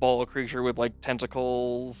bulbous ball creature with like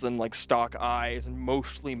tentacles and like stalk eyes and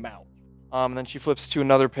mostly mouth. And then she flips to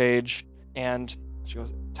another page, and she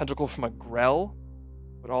goes, tentacle from a grell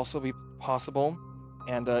would also be possible.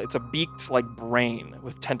 and it's a beaked like brain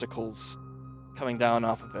with tentacles coming down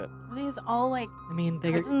off of it. Are these all like I mean,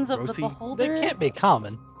 they're cousins of the Rosie. beholder? They can't be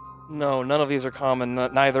common. No, none of these are common.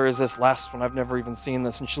 Neither is this last one. I've never even seen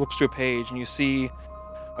this. And she flips to a page, and you see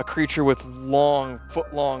a creature with long,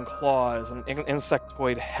 foot-long claws, an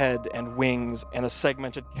insectoid head and wings, and a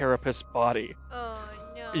segmented carapace body. Oh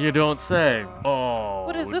no. You don't say. Oh.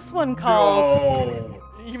 What is this one called? No.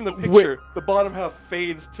 Even the picture, the bottom half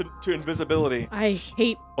fades to invisibility. I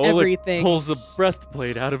hate Oleg everything. pulls a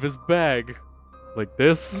breastplate out of his bag, like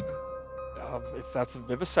this. If that's a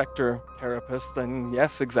vivisector carapace, then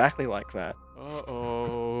yes, exactly like that.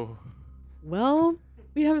 Uh-oh. Well,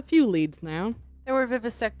 we have a few leads now. There were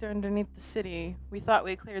vivisector underneath the city. We thought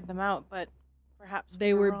we cleared them out, but perhaps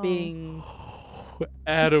They we were wrong. being.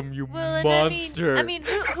 Adam, you Well, and monster. I mean,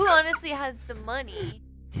 who honestly has the money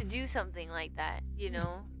to do something like that? You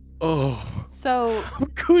know. Oh, So how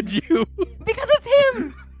could you? because it's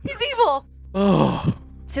him. He's evil. Oh.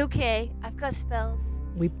 It's okay. I've got spells.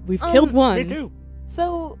 We've killed one. Me too.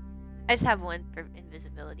 So I just have one for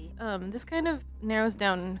invisibility. this kind of narrows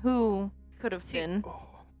down who could have been.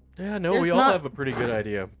 Yeah, no, There's we all not- have a pretty good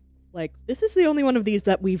idea. Like, this is the only one of these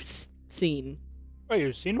that we've seen. Oh,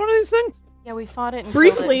 you've seen one of these things? Yeah, we fought it and killed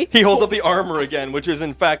Briefly. He holds up the armor again, which is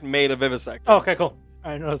in fact made of vivisector. Oh, okay, cool.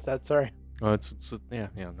 I noticed that. Sorry. Oh, yeah,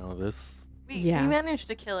 no, this. it. Yeah. We managed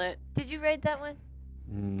to kill it. Did you read that one?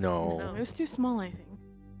 No. It was too small, I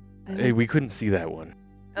think. Hey, we couldn't see that one.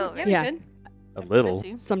 Oh, Yeah, right. Yeah. we could. A little.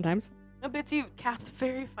 Bitsy. Sometimes. No, Bitsy cast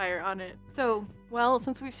fairy fire on it. So, well,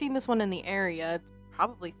 since we've seen this one in the area, it's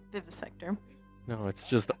probably vivisector. No, it's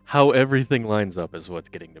just how everything lines up is what's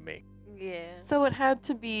getting to me. Yeah. So it had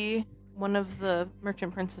to be one of the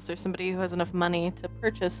merchant princes or somebody who has enough money to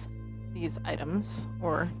purchase these items,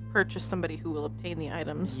 or purchase somebody who will obtain the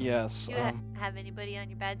items. Yes. Do you have anybody on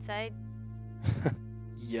your bad side?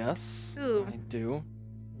 Yes, Who? I do.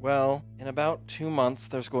 Well, in about 2 months,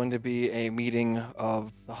 there's going to be a meeting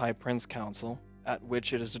of the High Prince Council, at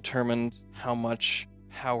which it is determined how much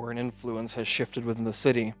power and influence has shifted within the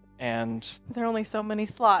city. And There are only so many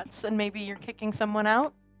slots, and maybe you're kicking someone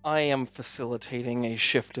out? I am facilitating a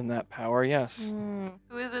shift in that power, yes.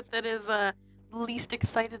 Who is it that is least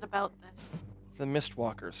excited about this? The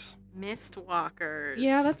Mistwalkers. Mistwalkers.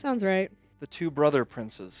 Yeah, that sounds right. The two brother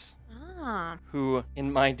princes, Ah, who,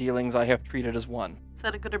 in my dealings, I have treated as one. is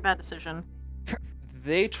that a good or bad decision?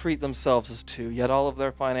 They treat themselves as two, yet all of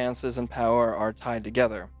their finances and power are tied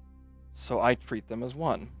together. So I treat them as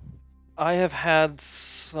one. I have had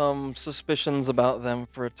some suspicions about them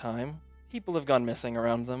for a time. People have gone missing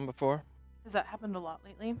around them before. Has that happened a lot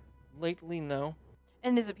lately? Lately, no.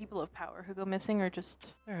 And is it people of power who go missing, or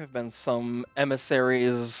just... There have been some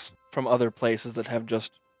emissaries from other places that have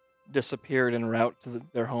just disappeared en route to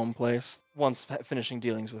their home place, once finishing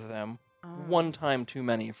dealings with them. One time too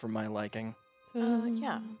many for my liking.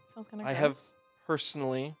 Yeah, sounds kind of I have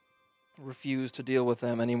personally refused to deal with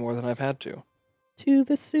them any more than I've had to. To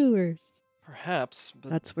the sewers. Perhaps, but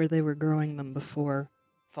That's where they were growing them before.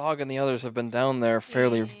 Thog and the others have been down there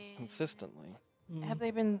fairly consistently. Mm. Have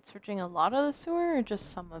they been searching a lot of the sewer, or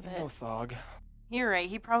just some of You it? know Thog. You're right.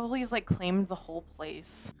 He probably has like claimed the whole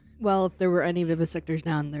place. Well, if there were any vivisectors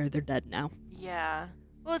down there, they're dead now. Yeah.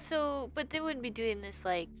 Well, but they wouldn't be doing this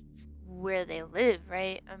like where they live,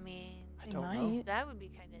 right? I mean, I They don't might. know. that would be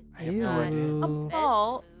kind of. I have no idea. Ew.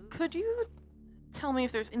 Paul, could you tell me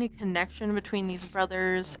if there's any connection between these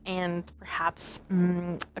brothers and perhaps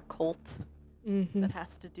a cult Mm-hmm. that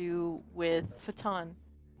has to do with Fatan?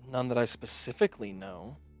 None that I specifically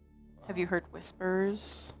know. Have you heard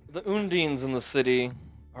whispers? The Undines in the city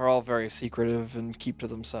are all very secretive and keep to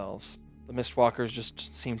themselves. The Mistwalkers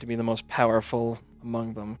just seem to be the most powerful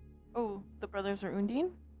among them. Oh, the brothers are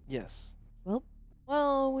Undine? Yes.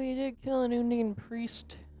 Well, we did kill an Undine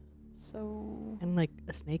priest, so... And like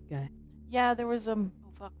a snake guy. Yeah, there was oh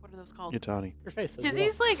fuck, what are those called? Yutani. Your face. says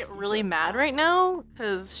Kizzy's like really mad right now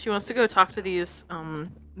because she wants to go talk to these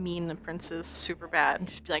mean princes super bad and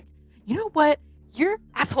just be like, you know what? You're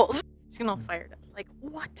assholes. She's gonna all fired up. Like,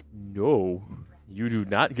 what? No, you do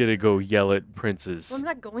not get to go yell at princes. Well, I'm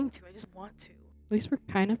not going to. I just want to. At least we're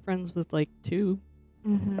kind of friends with like two.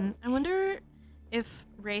 Mm-hmm. I wonder if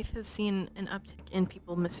Wraith has seen an uptick in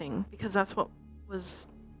people missing because that's what was.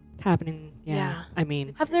 Happening. Yeah. Yeah. I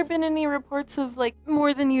mean, Have there been any reports of like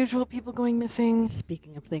more than usual people going missing?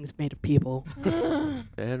 speaking of things made of people.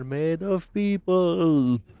 They're made of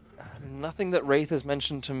people. Nothing that Wraith has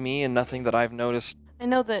mentioned to me and nothing that I've noticed. I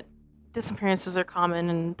know that disappearances are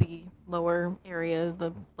common in the lower area,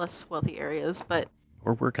 the less wealthy areas, but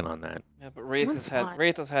We're working on that. Yeah, but Wraith One has had spot.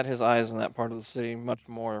 Wraith has had his eyes on that part of the city much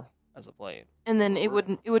more as of late. And then it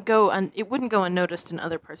wouldn't go unnoticed in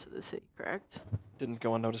other parts of the city, correct? Didn't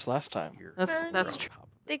go unnoticed last time. That's true.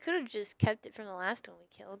 They could have just kept it from the last one we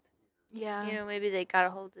killed. Yeah. You know, maybe they got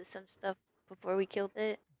a hold of some stuff before we killed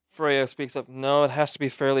it. Freya speaks up. No, it has to be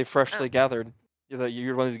fairly freshly gathered. You're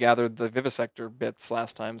the ones who gathered the vivisector bits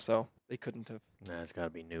last time, so they couldn't have. Nah, it's gotta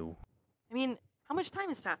be new. I mean, how much time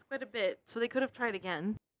has passed? Quite a bit. So they could have tried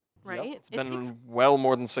again, right? Yep, it's been well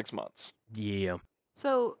more than 6 months. Yeah.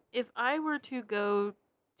 So if I were to go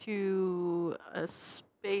to a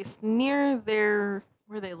space near where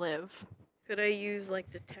they live, could I use like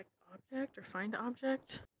detect object or find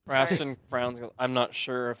object? Raston frowns. And goes, I'm not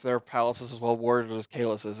sure if their palace is as well warded as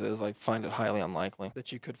Kalis's is. I find it highly unlikely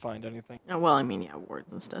that you could find anything. Oh, well, I mean, yeah,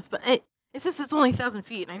 wards and stuff, but it's just it's only 1,000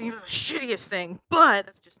 feet, and I think it's the shittiest thing. But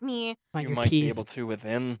that's just me. Find You your might be keys. able to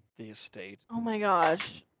within the estate, Oh my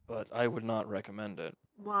gosh, but I would not recommend it.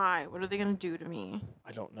 why? What are they gonna do to me?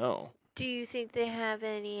 I don't know. Do you think they have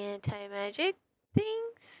any anti-magic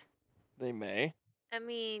things? They may. I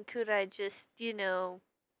mean, could I just, be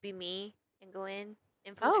me and go in,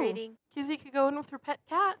 infiltrating? Kizzy could go in with her pet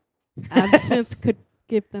cat. Absinthe could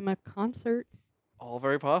give them a concert. All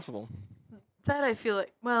very possible. That I feel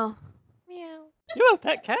like, well, Meow. You have a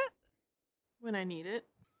pet cat? when I need it.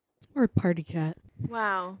 Or a party cat.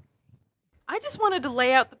 Wow. I just wanted to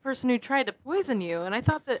lay out the person who tried to poison you, and I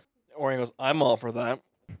thought that. Orion goes, I'm all for that.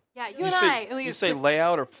 Yeah, you and I. only You it's say just-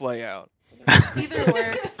 layout or flay out? Either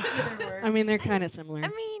works. Either works. I mean, they're kind of similar. I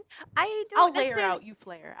mean, I don't I'll layer necessarily- out. You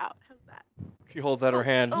flare out. How's that? She holds out her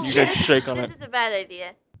hand. Oh, You guys shake on this it. is a bad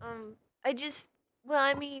idea.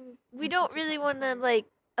 I mean, we don't really want to,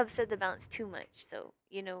 upset the balance too much, so,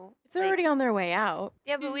 If they're already on their way out.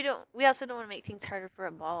 Yeah, but we also don't want to make things harder for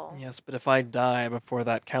a ball. Yes, but if I die before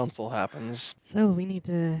that council happens, So we need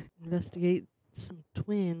to investigate some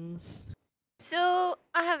twins. So,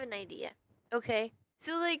 I have an idea. Okay.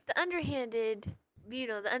 So, the underhanded, the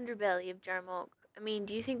underbelly of Jarmulk. I mean,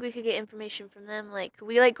 do you think we could get information from them? Could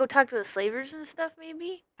we, go talk to the slavers and stuff,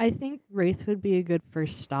 maybe? I think Wraith would be a good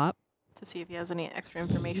first stop. To see if he has any extra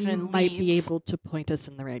information He and might be leads. able to point us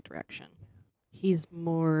in the right direction. He's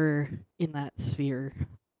more in that sphere.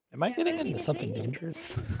 Am I getting into something dangerous?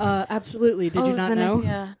 Absolutely. Did you not know?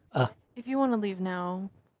 Zenithia, Ah. if you want to leave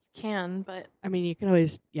now, you can, but I mean, you can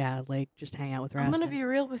always, just hang out with I'm Rastin. going to be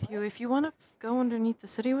real with you. If you want to go underneath the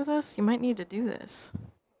city with us, you might need to do this.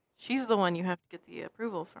 She's the one you have to get the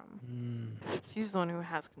approval from. She's the one who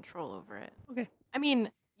has control over it. Okay. I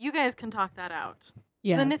mean, you guys can talk that out.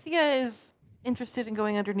 Yeah. Zenithia is interested in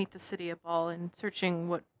going underneath the city of Ball and searching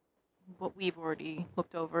what we've already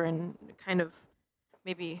looked over and kind of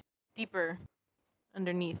maybe deeper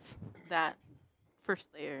underneath that first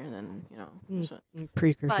layer, and then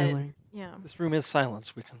Precursor but- layer. yeah. this room is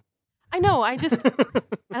silence. We can. I know. I just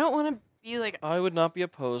I don't want to be like I would not be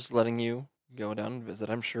opposed to letting you go down and visit.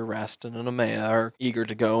 I'm sure Raston and Amaya are eager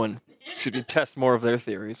to go and should test more of their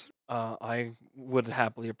theories. I would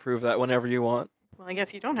happily approve that whenever you want. well, I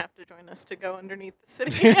guess you don't have to join us to go underneath the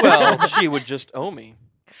city. Well, she would just owe me.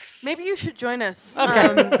 Maybe you should join us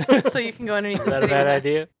Okay. so you can go underneath Is the that a city bad with us.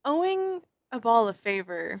 idea? Owing a ball a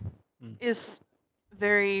favor Mm. is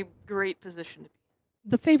very great position to be.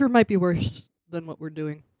 The favor might be worse than what we're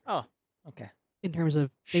doing Oh, okay. in terms of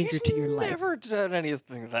danger She's to your life. never done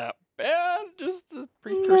anything that bad. Just the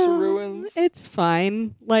precursor No, ruins. It's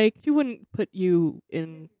fine. She wouldn't put you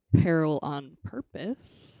in peril on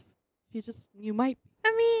purpose. You might.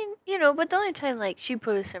 I mean, but the only time, she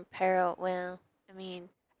put us in peril, well, I mean,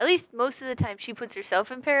 at least most of the time she puts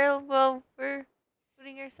herself in peril while we're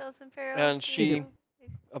putting ourselves in peril. And you she- know?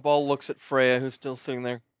 A ball looks at Freya, who's still sitting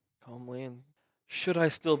there calmly, and should I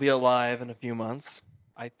still be alive in a few months,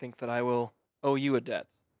 I think that I will owe you a debt.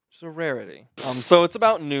 It's a rarity. So it's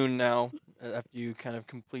about noon now, after you kind of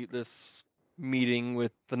complete this meeting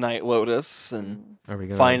with the Night Lotus and Are we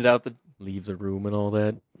gonna find out that leave the room and all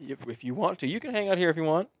that? if you want to, you can hang out here if you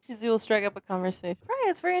want. Kizzy will strike up a conversation. Right,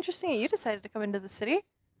 it's very interesting that you decided to come into the city.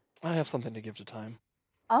 I have something to give to time.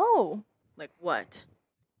 Oh. Like what?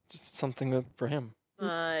 Just something for him.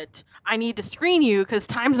 But I need to screen you because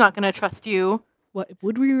time's not going to trust you. What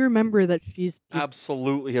would we remember that she's?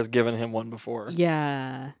 Absolutely has given him one before.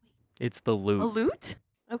 Yeah. It's the A loot. loot?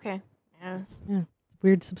 Okay. Yes.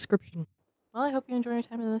 Weird subscription. Well, I hope you enjoy your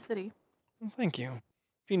time in the city. Well, thank you.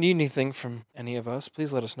 If you need anything from any of us,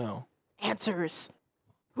 please let us know. Answers.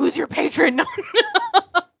 Who's your patron? No.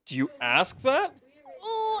 Do you ask that?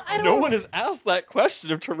 Oh, I don't. No one has asked that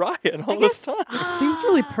question of Taraya in all I this guess- time. It seems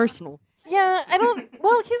really personal. Yeah, I don't.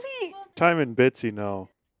 Well, Kizzy. Time and Bitsy know.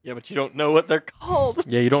 Yeah, but you don't know what they're called.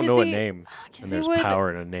 Yeah, you don't know a Kizzy- name, and Kizzy there's would. power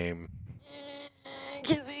in a name.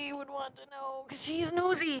 Kizzy would want to know because she's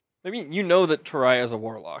nosy. I mean, you know that Taraya is a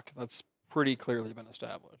warlock. That's pretty clearly been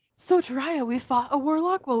established. So, Taraya, we fought a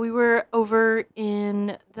warlock while we were over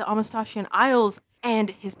in the Amastachian Isles, and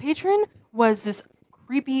his patron was this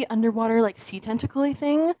creepy underwater, like, sea tentacle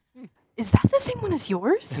thing. Is that the same one as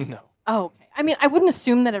yours? No. Oh, okay. I mean, I wouldn't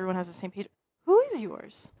assume that everyone has the same patron. Who is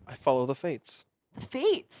yours? I follow the fates. The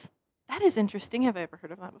Fates. That is interesting. Have I ever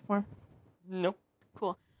heard of that before? Nope.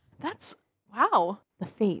 Cool. That's, wow. The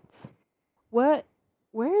Fates. Where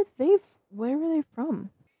were they from?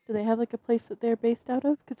 Do they have like a place that they're based out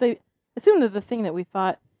of? Because I assume that the thing that we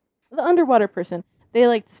fought, the underwater person, they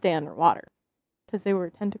like to stay underwater because they were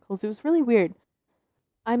tentacles. It was really weird.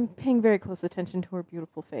 I'm paying very close attention to her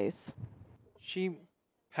beautiful face. She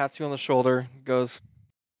pats you on the shoulder, goes,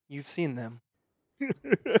 "You've seen them."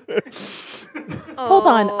 Hold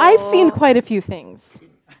on, I've seen Oh. quite a few things.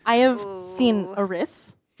 I have seen Ooh.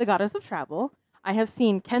 Eris, the goddess of travel. I have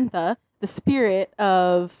seen Kentha, the spirit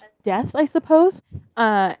of death, I suppose.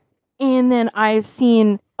 And then I've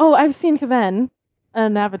seen Kaven,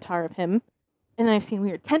 an avatar of him. And then I've seen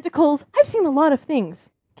weird tentacles. I've seen a lot of things.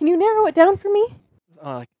 Can you narrow it down for me?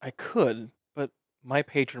 I could, but my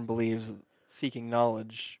patron believes that seeking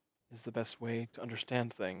knowledge is the best way to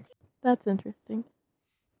understand things. That's interesting.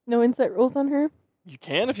 No insight rolls on her? You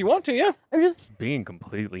can if you want to, yeah. Or just, Being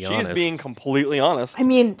completely She's honest. being completely honest. I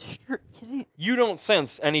mean, sure, You don't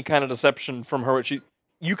sense any kind of deception from her.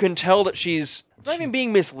 You can tell that she's not even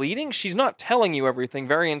being misleading. She's not telling you everything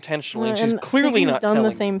very intentionally, and she's clearly Kizzy's not done telling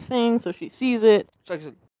the same thing, so she sees it. you. Like I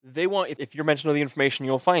said, they want, if you're meant to know the information,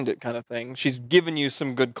 you'll find it kind of thing. She's given you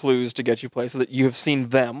some good clues to get you places that you have seen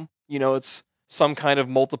them. You know, it's some kind of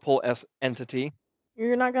multiple entity.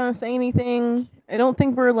 You're not gonna say anything. I don't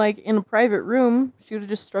think we're like in a private room. She would have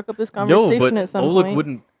just struck up this No, conversation but at some Oleg point.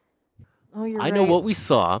 wouldn't. Oh, you're I right. know what we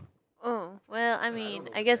saw. Oh, well, I mean,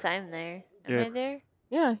 I guess I'm there. Am Yeah. I there?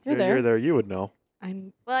 Yeah, you're Yeah, there. You're there. You would know.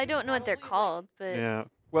 I'm Well, I don't know what they're called, but Yeah,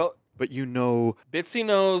 Well, but you know. Bitsy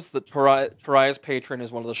knows that Taraya's patron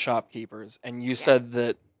is one of the shopkeepers, and you said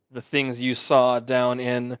that the things you saw down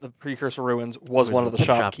in the Precursor Ruins was one of the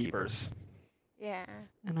shopkeepers. yeah.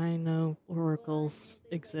 and I know oracles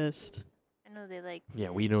exist. I know they like Yeah,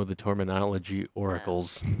 we know the terminology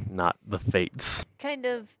oracles, not the fates. kind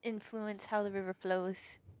of influence how the river flows.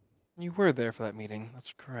 You were there for that meeting.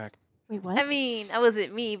 That's correct. Wait, what? I mean, I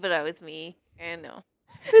wasn't me, but I was me. I know.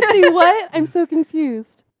 Bitsy, what? I'm so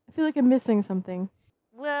confused. I feel like I'm missing something.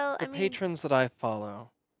 Well, The I mean, patrons that I follow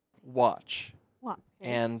watch, What?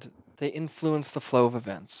 and they influence the flow of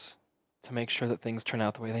events to make sure that things turn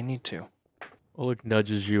out the way they need to. Oleg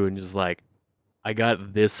nudges you and just like, I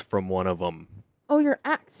got this from one of them. Oh, your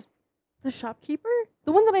axe. The shopkeeper?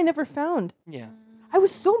 The one that I never found. Yeah. I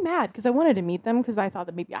was so mad because I wanted to meet them because I thought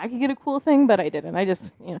that maybe I could get a cool thing, but I didn't. I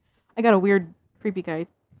just, I got a weird, creepy guy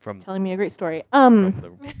From telling me a great story.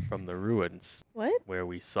 from the ruins What? where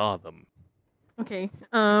we saw them. Okay.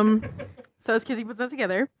 So as Kizzy puts that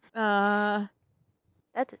together,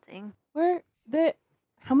 that's a thing.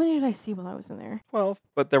 how many did I see while I was in there? 12.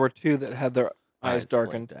 But there were two that had their eyes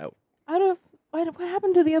darkened. out. Out of what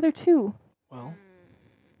happened to the other two? Well,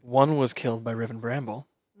 one was killed by Riven Bramble.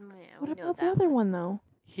 Yeah, What we know about the that. other one though?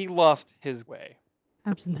 He lost his way.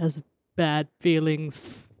 Absinthe has bad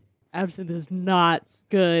feelings. Absinthe is not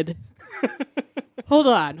good. Hold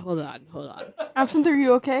on. Absinthe, are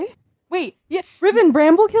you okay? Wait, yeah, Riven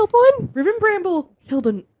Bramble killed one? Riven Bramble killed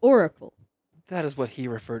an oracle. That is what he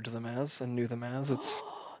referred to them as and knew them as. It's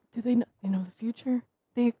Do they know the future?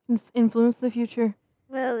 They can influence the future.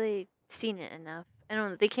 Well, they've seen it enough. I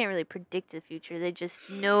don't. They can't really predict the future. They just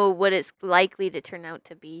know what it's likely to turn out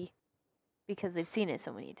to be, because they've seen it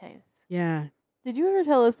so many times. Yeah. Did you ever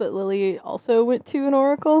tell us that Lily also went to an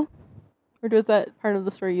oracle? Or was that part of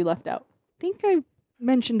the story you left out? I think I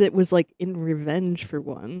mentioned it was like in revenge for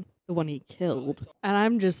the one he killed. And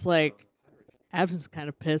I'm just like, Absinthe's kind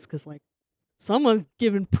of pissed because like someone's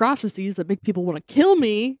giving prophecies that make people want to kill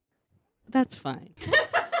me. That's fine.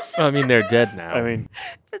 I mean, they're dead now. I mean,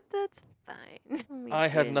 But that's fine. Oh I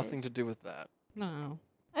had nothing to do with that. No.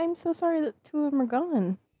 I'm so sorry that two of them are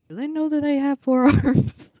gone. Do they know that I have 4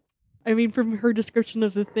 arms? I mean, from her description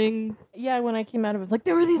of the things. Yeah, when I came out of it, like,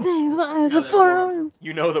 there were these things, the 4 arms.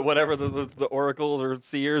 You know that whatever the oracles or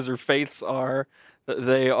seers or fates are, that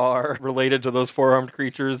they are related to those 4-armed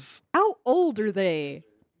creatures. How old are they?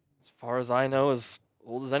 As far as I know, as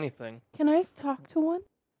old as anything. Can I talk to one?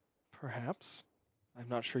 Perhaps. I'm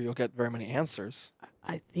not sure you'll get very many answers.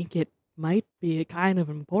 I think it might be kind of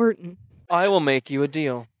important. I will make you a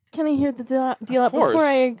deal. Can I hear the deal out course. before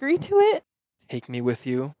I agree to it? Take me with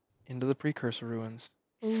you into the Precursor Ruins.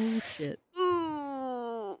 Oh shit.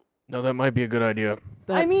 Ooh. No, that might be a good idea.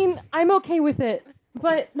 I mean, I'm okay with it,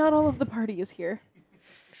 but not all of the party is here.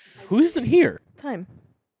 Who isn't here? Time.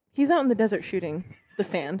 He's out in the desert shooting the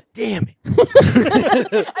sand. Damn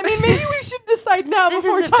it. I mean, maybe we should decide now This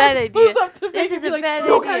before is a bad time idea. moves up to This make it is be a like, bad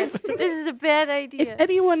 "No, idea. guys." This is a bad idea. If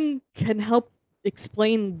anyone can help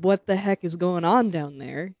explain what the heck is going on down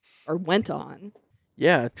there, or went on,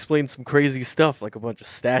 Yeah, explain some crazy stuff like a bunch of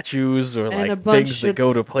statues or And a like bunch things that of-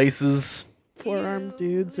 go to places. four-armed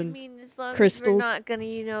dudes I and mean, as long as crystals. we're not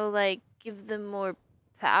gonna, like, give them more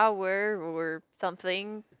power or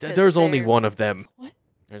something. 'cause There's only they're- one of them. What?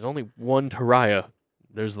 There's only one Taraya.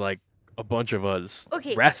 There's like a bunch of us.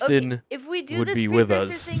 Okay, Rastin okay. If we do would this be with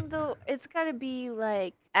precursor us. thing, though, it's gotta be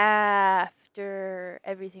like after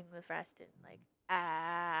everything with Rastin. Like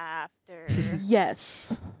after.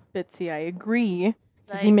 Yes, Bitsy, I agree.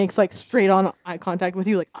 'Cause he Like- makes like straight on eye contact with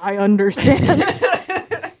you, like, I understand.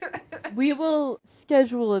 We will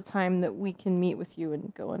schedule a time that we can meet with you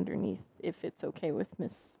and go underneath if it's okay with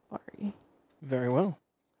Miss Bari. Very well.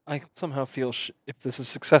 I somehow feel if this is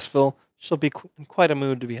successful, she'll be in quite a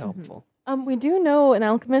mood to be helpful. We do know an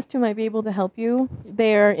alchemist who might be able to help you.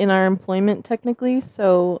 They are in our employment technically,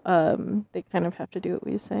 so they kind of have to do what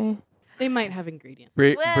we say. they might have ingredients.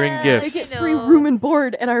 bring Well, They gifts. get you free know, room and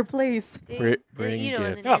board at our place. Bring you know,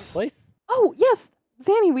 and gifts. then Oh, just- place. Oh yes,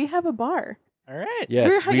 Zanny, we have a bar. All right. Yes,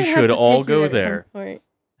 We're we gonna have should to all take you go at some there. point.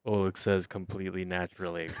 Oleg says completely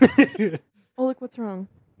naturally. Oleg, what's wrong?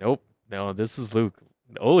 Nope. No, this is Luke.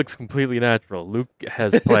 Oleg's completely natural. Luke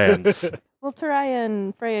has plans. Well, Taraya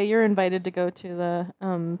and Freya, you're invited to go to the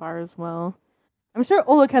bar as well. I'm sure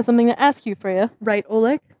Oleg has something to ask you, Freya. Right,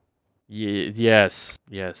 Oleg? Yes.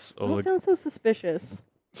 Yes. You don't Oleg. sound so suspicious.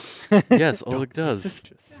 Yes, Oleg does.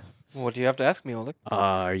 What do you have to ask me, Oleg?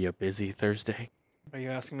 Are you busy Thursday? Are you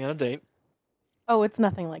asking me on a date? Oh, it's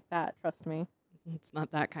nothing like that. Trust me. It's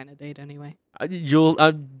not that kind of date anyway. I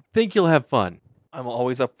think you'll have fun. I'm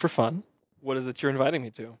always up for fun. What is it you're inviting me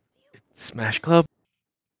to? Smash Club?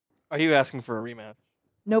 Are you asking for a rematch?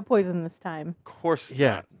 No poison this time. Of course.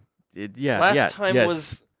 Yeah. not. Yeah. Last yeah, time yes.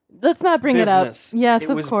 was Let's not bring Business. it up. Yes, It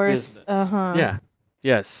of was course. business. Uh-huh. Yeah.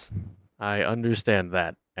 Yes. I understand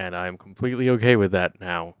that, and I'm completely okay with that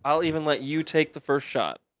now. I'll even let you take the first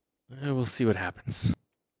shot. We'll see what happens.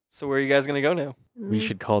 So where are you guys gonna go now? We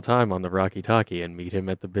should call time on the Rocky Talkie and meet him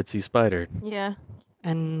at the Bitsy Spider. Yeah.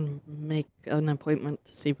 And make an appointment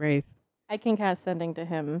to see Wraith. I can cast sending to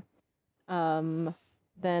him.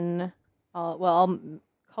 Then I'll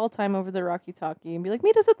call time over the Rocky Talkie and be like,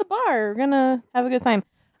 meet us at the bar. We're gonna have a good time.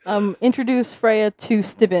 Introduce Freya to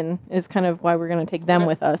Stibin is kind of why we're gonna take them Okay.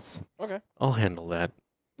 with us. I'll handle that.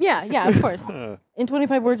 Yeah, of course. In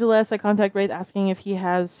 25 words or less, I contact Wraith asking if he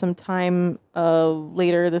has some time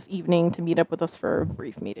later this evening to meet up with us for a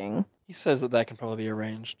brief meeting. He says that can probably be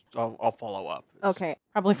arranged. I'll follow up. Okay,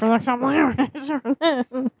 probably for next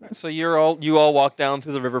time. So you all walk down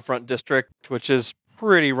through the Riverfront District, which is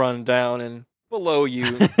pretty run down, and below you,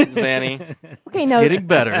 Zanny. Okay, It's now getting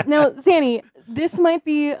better. Now, Zanny, this might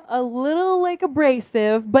be a little like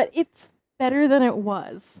abrasive, but it's better than it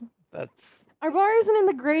was. That's Our bar isn't in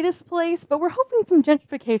the greatest place, but we're hoping some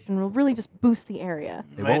gentrification will really just boost the area.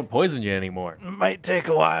 They won't poison you anymore. might take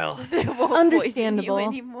a while. They won't poison Understandable. you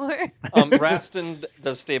anymore. Rastin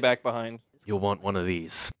does stay back behind. You'll want one of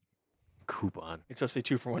these. Coupon. It's just a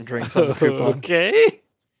 2-for-1 drinks on the coupon. Okay.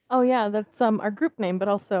 Oh yeah, that's our group name, but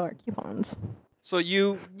also our coupons. So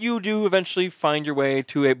you do eventually find your way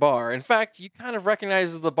to a bar. In fact, you kind of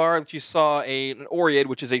recognize the bar that you saw an Oread,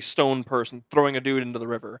 which is a stone person, throwing a dude into the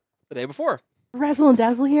river the day before. Razzle and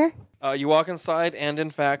Dazzle here. You walk inside, and in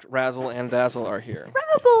fact, Razzle and Dazzle are here.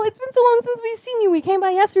 Razzle, it's been so long since we've seen you. We came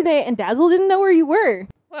by yesterday, and Dazzle didn't know where you were.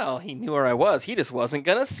 Well, he knew where I was. He just wasn't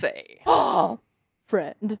gonna say. Oh,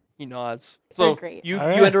 friend. He nods. They're So great. you All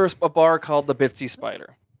right. enter a bar called the Bitsy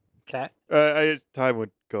Spider. Okay. Time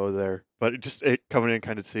would go there, but it coming in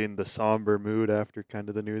kind of seeing the somber mood after kind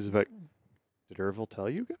of the news of like, did Ervil tell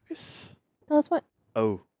you guys? Tell us what.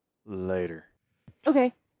 Oh, later.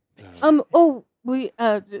 Okay. We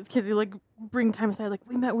because you like bring time aside. Like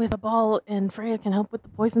we met with a ball, and Freya can help with the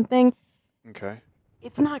poison thing. Okay.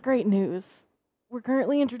 It's not great news. We're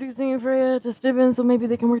currently introducing Freya to Stibin, so maybe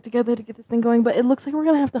they can work together to get this thing going. But it looks like we're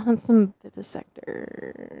gonna have to hunt some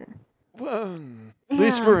vivisector. Well, at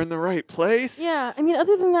least Yeah. we're in the right place. Yeah, I mean,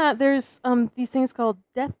 other than that, there's these things called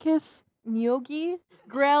Death Kiss, Nyogi,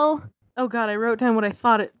 Grell. Oh God, I wrote down what I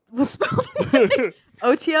thought it was spelled.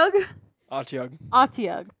 Otiug, Atiug.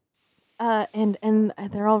 Otiug. And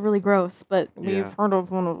they're all really gross, but we've Yeah. heard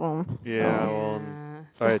of one of them. Yeah, well, Yeah.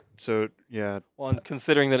 all right. So, yeah. Well, and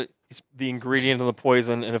considering that It's the ingredient of the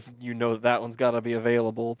poison, and if you know that one's got to be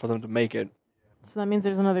available for them to make it. So that means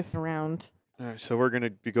there's another round. All right, so we're gonna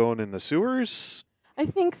be going in the sewers. I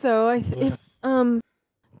think so.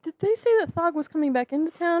 Did they say that Thog was coming back into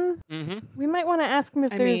town? Mm-hmm. We might want to ask him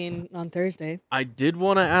if I there's. mean, on Thursday. I did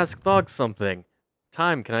want to ask Thog something.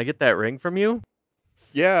 Time, can I get that ring from you?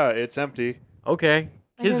 Yeah, it's empty. Okay.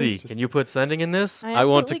 I can Kizzy, just- can you put sending in this? I I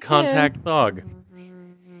want to absolutely contact can. Thog.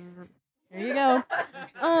 There you go.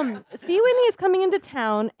 See when he's coming into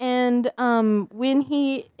town, and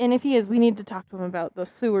if he is, we need to talk to him about those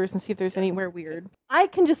sewers and see if there's anywhere weird. I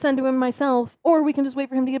can just send to him myself, or we can just wait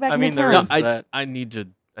for him to get back I into mean, there town. is I that. need to.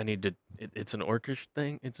 It's an orcish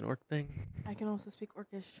thing. It's an orc thing. I can also speak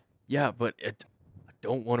Orcish. Yeah, but I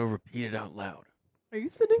don't want to repeat it out loud. Are you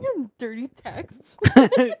sending him dirty texts?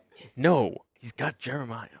 No, he's got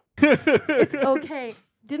Jeremiah. Okay.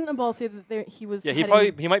 Didn't Abal say that he was? Yeah,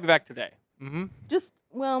 heading- he might be back today. Mm-hmm. just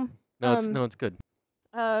well. No, it's good.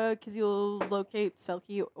 Because you'll locate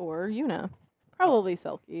Selkie or Yuna. Probably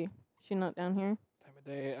Selkie. She not down here. Time of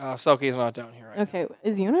day. Selkie is not down here right Okay,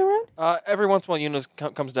 is Yuna around? now. Every once in a while,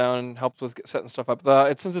 Yuna comes down and helps with setting stuff up.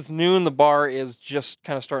 Since it's noon, the bar is just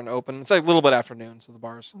kind of starting to open. It's like a little bit after noon, so the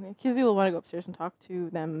bar's. Okay, Kizzy will want to go upstairs and talk to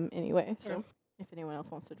them anyway. So Okay. if anyone else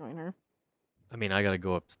wants to join her. I mean, I gotta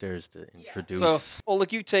go upstairs to introduce. So,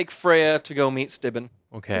 Oleg, you take Freya to go meet Stibben.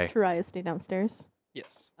 Okay. Does Taraya stay downstairs?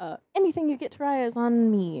 Yes. Anything you get Taraya is on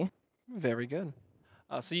me. Very good.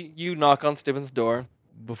 So you knock on Stibben's door.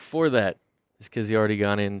 Before that, is Kizzy already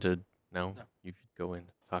gone in to? No, No. you should go in.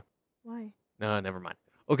 Talk. Why? No, never mind.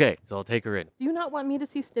 Okay, so I'll take her in. Do you not want me to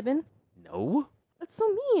see Stibben? No. That's so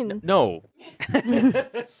mean. No.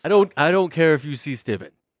 I don't care if you see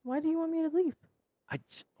Stibben. Why do you want me to leave? I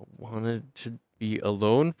just wanted to be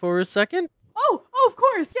alone for a second. Oh, of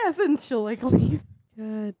course, yes, and she'll like leave.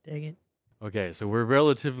 God dang it. Okay, so we're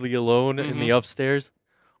relatively alone in the upstairs.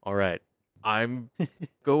 All right. I'm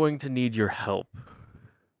going to need your help.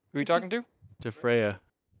 Who are you talking to? To Freya.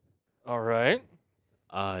 All right.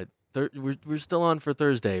 We're still on for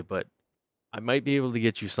Thursday, but I might be able to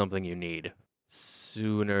get you something you need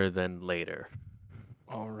sooner than later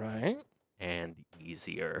All right. and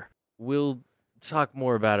easier. We'll talk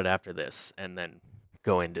more about it after this and then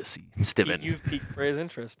go in to see Stibben. You've piqued Freya's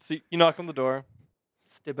interest. So you knock on the door.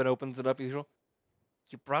 Stibben opens it up usual.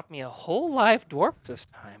 You brought me a whole live dwarf this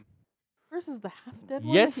time. Versus the half-dead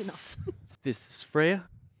one? Yes. This is Freya.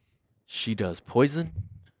 She does poison.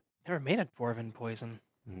 Never made a dwarven poison.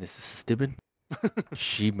 And this is Stibben.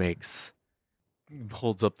 She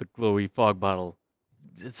holds up the glowy fog bottle.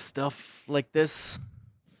 It's stuff like this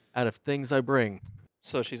out of things I bring.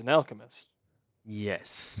 So she's an alchemist.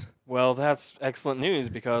 Yes. Well, that's excellent news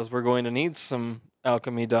because we're going to need some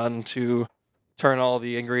alchemy done to turn all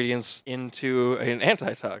the ingredients into an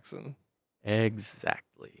antitoxin.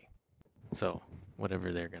 Exactly. So,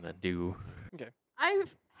 whatever they're going to do. I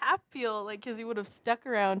half feel like Kizzy would have stuck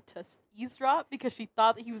around to eavesdrop because she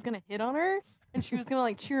thought that he was gonna hit on her and she was gonna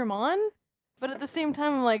like cheer him on. But at the same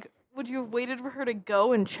time, I'm like, would you have waited for her to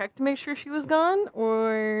go and check to make sure she was gone,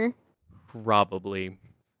 or? Probably.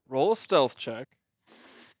 Roll a stealth check.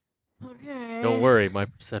 Okay. Don't worry, my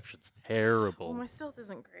perception's Well, terrible. my stealth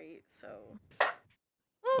isn't great, so.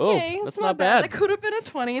 Oh, Okay, that's not not bad. bad. That could have been a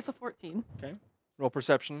 20. It's a 14. Roll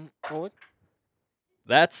perception, Oleg.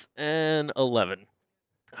 That's an 11.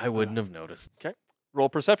 I wouldn't have noticed. Roll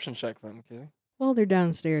perception check then, Kizzy. While they're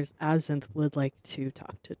downstairs, Absinthe would like to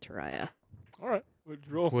talk to Taraya. All right. What'd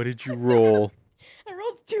you roll? What did you roll? I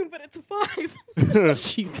rolled a 2, but it's a 5.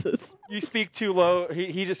 Jesus. You speak too low.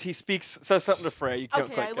 He says something to Freya. You can't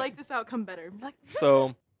Okay, quite I get. like this outcome better. Like,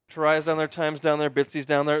 So, Taraya's down there, Time's down there, Bitsy's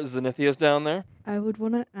down there, Zenithia's down there. I would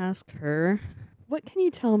want to ask her, what can you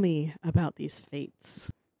tell me about these fates?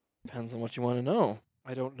 Depends on what you want to know.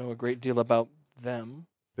 I don't know a great deal about them.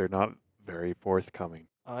 They're not very forthcoming.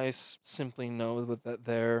 I simply know that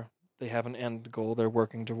they have an end goal they're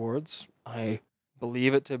working towards. I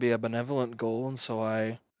believe it to be a benevolent goal, and so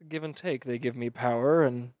I give and take. They give me power,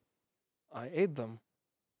 and I aid them.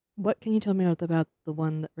 What can you tell me about the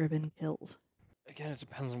one that Ribbon killed? Again, it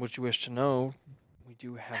depends on what you wish to know. We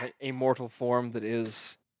do have a mortal form that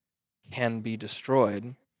can be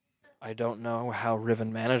destroyed. I don't know how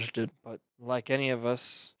Riven managed it, but like any of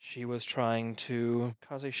us, she was trying to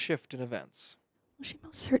cause a shift in events. Well, she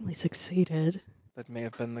most certainly succeeded. That may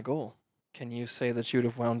have been the goal. Can you say that you'd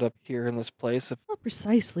have wound up here in this place if Not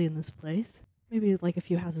precisely in this place. Maybe like a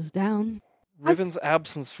few houses down. Riven's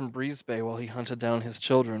absence from Breeze Bay while he hunted down his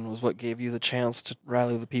children was what gave you the chance to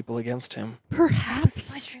rally the people against him?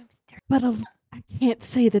 Perhaps. But I can't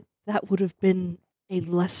say that would have been a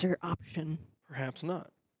lesser option. Perhaps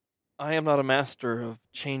not. I am not a master of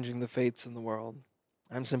changing the fates in the world.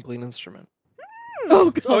 I'm simply an instrument.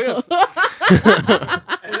 Oh, Oh, yes. God.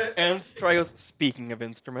 And Troy goes, speaking of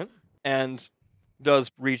instrument, and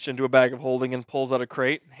does reach into a bag of holding and pulls out a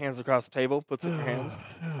crate, hands across the table, puts it in your hands.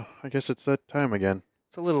 I guess it's that time again.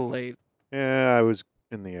 It's a little late. Yeah, I was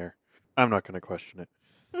in the air. I'm not going to question it.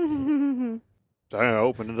 I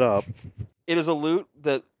open it up. It is a lute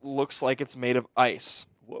that looks like it's made of ice.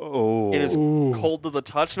 Whoa. It is cold to the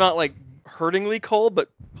touch, not like hurtingly cold, but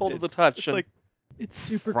cold to the touch. It's and like It's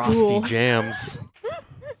super Frosty cool. jams.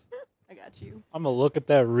 I got you. I'm gonna look at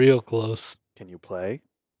that real close. Can you play?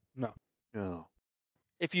 No. No.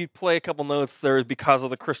 if you play a couple notes, there, because of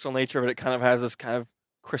the crystal nature of it, it kind of has this kind of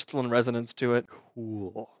crystalline resonance to it.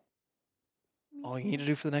 Cool. All you need to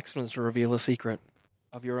do for the next one is to reveal a secret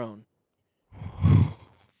of your own.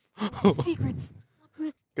 Secrets.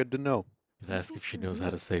 Good to know. Could ask if she knows how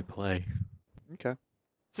to say play. Okay.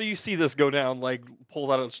 So you see this go down, like pulls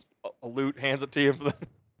out a lute, hands it to you.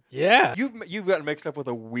 Yeah. You've gotten mixed up with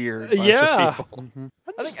a weird bunch Yeah. of people. Mm-hmm.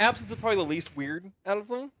 I think Absinthe is probably the least weird out of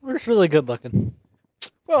them. We're just really good looking.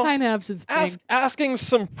 Well, Kind of absence thing. asking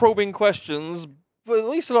some probing questions, but at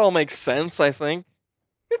least it all makes sense, I think.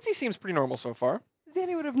 Bitsy seems pretty normal so far.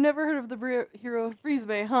 Zanny would have never heard of the hero of Breeze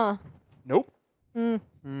Bay, huh? Nope.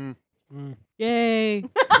 Mm. Yay.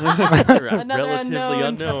 Another Relatively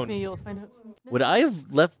unknown. Trust unknown. me, you'll find out soon. Would I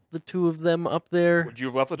have left the two of them up there? Would you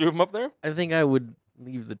have left the two of them up there? I think I would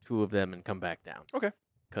leave the two of them and come back down. Okay.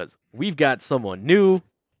 Because we've got someone new,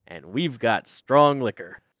 and we've got strong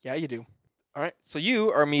liquor. Yeah, you do. All right. So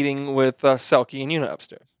you are meeting with Selkie and Yuna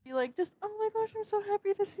upstairs. Be like, just, oh my gosh, I'm so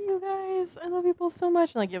happy to see you guys. I love you both so much.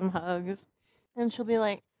 And like, give them hugs. And she'll be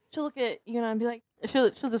like, she'll look at Yuna and be like, she'll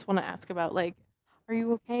just want to ask about, like, are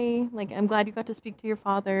you okay? Like, I'm glad you got to speak to your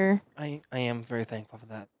father. I am very thankful for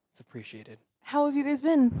that. It's appreciated. How have you guys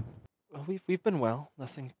been? Well, we've been well.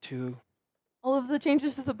 Nothing too. All of the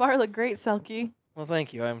changes to the bar look great, Selkie. Well,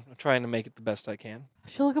 thank you. I'm trying to make it the best I can.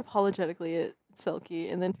 She'll look apologetically at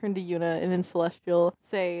Selkie and then turn to Yuna and then Celestial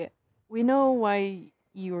say, we know why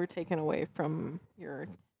you were taken away from your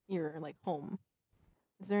like home.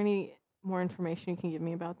 Is there any more information you can give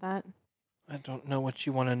me about that? I don't know what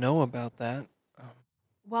you want to know about that.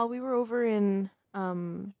 While we were over in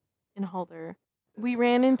Halder, we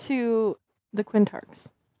ran into the Quintarchs,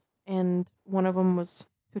 and one of them was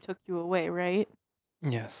who took you away, right?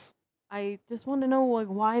 Yes. I just want to know like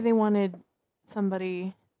why they wanted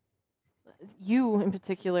somebody, you in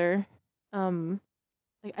particular.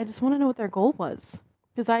 Like I just want to know what their goal was,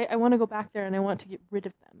 because I want to go back there and I want to get rid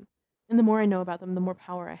of them. And the more I know about them, the more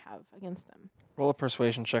power I have against them. Roll a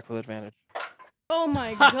persuasion check with advantage. Oh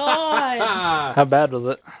my god! How bad was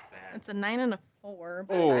it? It's a 9 and a 4,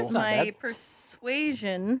 but Oh. that's That's not my bad.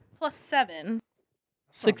 persuasion plus 7.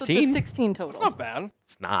 So it's a 16? 16 It's total. not bad.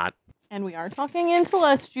 It's not. And we are talking in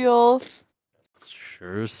Celestial.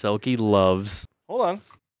 Sure, Selkie loves. Hold on.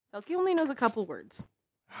 Selkie only knows a couple words.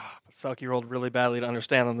 But Selkie rolled really badly to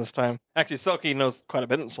understand them this time. Actually, Selkie knows quite a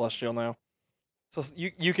bit in Celestial now. So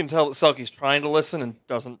you can tell that Selkie's trying to listen and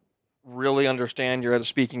doesn't really understand. You're either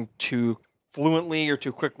speaking too fluently or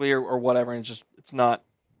too quickly or whatever, and it's not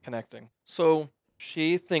connecting. So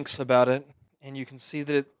she thinks about it, and you can see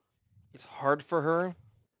that it's hard for her,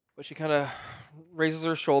 but she kind of raises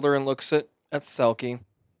her shoulder and looks at Selkie,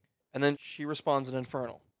 and then she responds in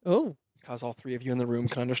Infernal, Oh. because all three of you in the room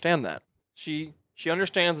can understand that. She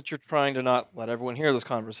understands that you're trying to not let everyone hear this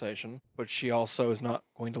conversation, but she also is not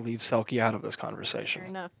going to leave Selkie out of this Fair conversation.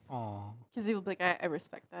 enough. Aw. Because he will be like, I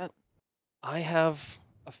respect that. I have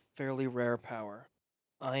a fairly rare power.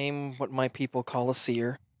 I'm what my people call a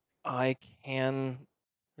seer. I can.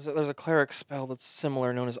 There's a cleric spell that's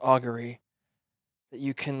similar, known as augury, that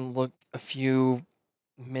you can look a few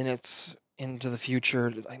minutes into the future,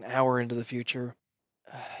 an hour into the future.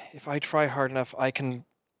 If I try hard enough, I can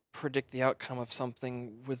predict the outcome of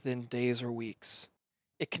something within days or weeks.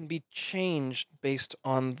 It can be changed based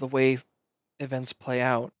on the way events play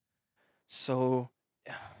out. So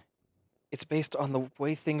it's based on the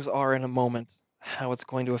way things are in a moment, how it's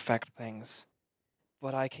going to affect things.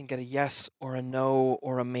 But I can get a yes or a no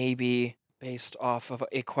or a maybe based off of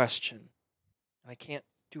a question. I can't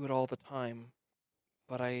do it all the time,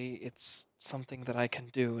 but it's something that I can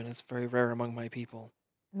do, and it's very rare among my people.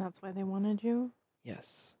 And that's why they wanted you?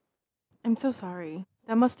 Yes. I'm so sorry.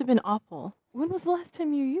 That must have been awful. When was the last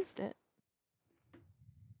time you used it?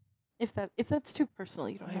 If that's too personal,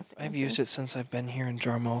 you don't have to I've answer. used it since I've been here in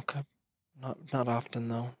Jarmalk. Not often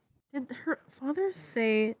though. Did her father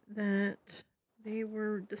say that they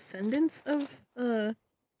were descendants of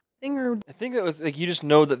thing, or I think that was like you just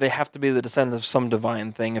know that they have to be the descendant of some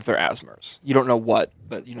divine thing if they're Asmers. You don't know what,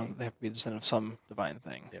 but you know they have to be the descendant of some divine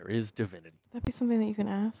thing. There is divinity. that'd be something that you can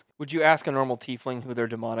ask. Would you ask a normal tiefling who their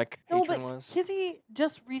demonic No, patron but was? Kizzy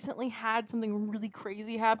just recently had something really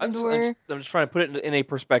crazy happen I'm to just, her. I'm just trying to put it in a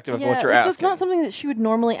perspective of Yeah, what you're like, asking. It's not something that she would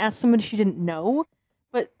normally ask somebody she didn't know,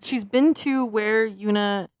 but she's been to where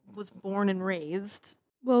Yuna was born and raised.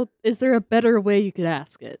 Well, is there a better way you could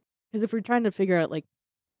ask it? Because if we're trying to figure out, like,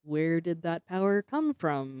 where did that power come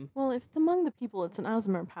from? Well, if it's among the people, it's an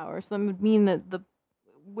Ozmer power, so that would mean that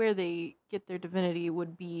where they get their divinity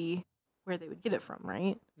would be where they would get it from,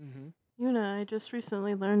 right? Mm-hmm. Yuna, I just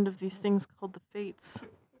recently learned of these things called the Fates.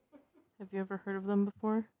 Have you ever heard of them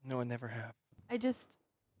before? No, I never have.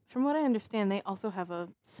 From what I understand, they also have a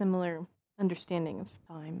similar understanding of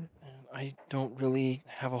time. And I don't really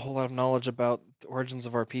have a whole lot of knowledge about the origins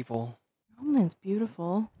of our people. Homeland's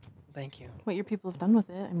beautiful. Thank you. What your people have done with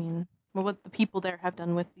it. I mean, well, what the people there have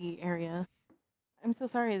done with the area. I'm so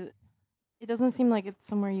sorry. It doesn't seem like it's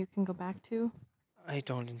somewhere you can go back to. I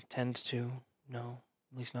don't intend to, no.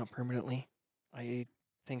 At least not permanently. I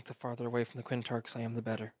think the farther away from the Quintarchs I am, the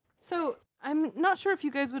better. So, I'm not sure if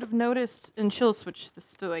you guys would have noticed, and she'll switch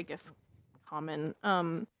this to, I guess, common.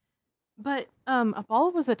 But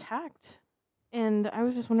Apollo was attacked. And I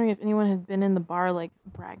was just wondering if anyone had been in the bar, like,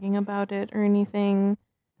 bragging about it or anything.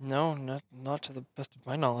 No, not to the best of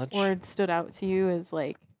my knowledge. Or it stood out to you as,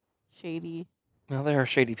 like, shady. Well, there are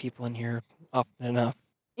shady people in here, often enough.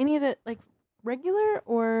 Any that, like, regular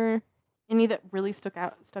or any that really stuck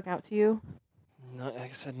out to you? No, like I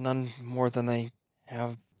said, none more than they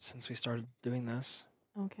have since we started doing this.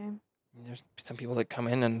 Okay. There's some people that come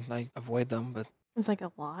in and I avoid them, but It's like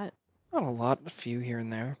a lot. not a lot, a few here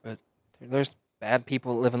and there. But there's bad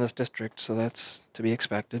people that live in this district, so that's to be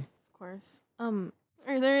expected. Of course.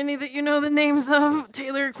 Are there any that you know the names of?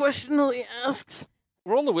 Taylor questionably asks.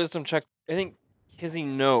 Roll the wisdom check. I think Kizzy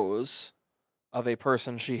knows of a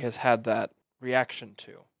person she has had that reaction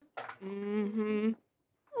to. Mm-hmm.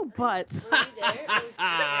 Oh, but.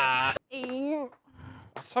 Off the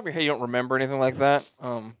top of your head, you don't remember anything like that.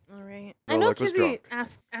 All right. No, I know like was Kizzy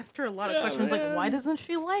drunk. asked her a lot of questions, like, why doesn't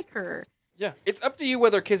she like her? Yeah, it's up to you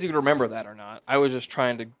whether Kizzy would remember that or not. I was just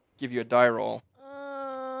trying to give you a die roll.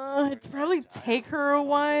 It'd probably take her a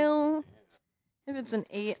while. If it's an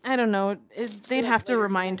 8, I don't know. They'd have to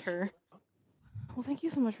remind her. Well, thank you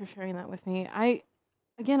so much for sharing that with me.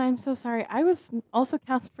 I'm so sorry. I was also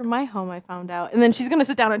cast from my home, I found out. And then she's going to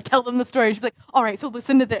sit down and tell them the story. She'd be like, all right, so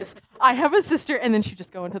listen to this. I have a sister. And then she'd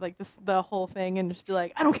just go into like the whole thing and just be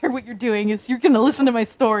like, I don't care what you're doing. You're going to listen to my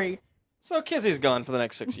story. So Kizzy's gone for the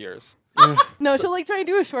next 6 years. No, she'll like try and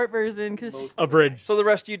do a short version because A bridge. So the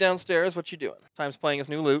rest of you downstairs, what you doing? Time's playing his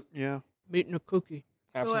new loot. Yeah. Eating a cookie.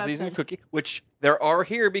 Absence eating a outside. cookie, which there are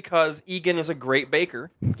here because Egan is a great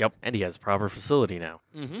baker. Yep, and he has proper facility now.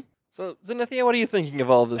 Mm-hmm. So Zenithia, what are you thinking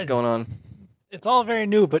of all of this going on? It's all very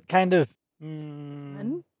new, but kind of.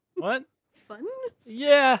 Fun? What? Fun?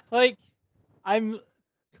 Yeah, like I'm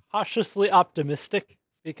cautiously optimistic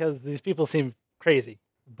because these people seem crazy,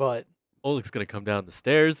 but Oleg's gonna come down the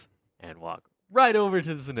stairs and walk right over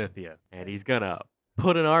to Zenithia, and he's gonna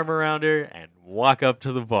put an arm around her and walk up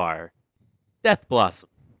to the bar. Death Blossom.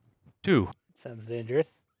 2. sounds dangerous.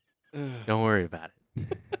 Don't worry about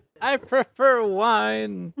it. I prefer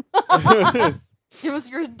wine. Give us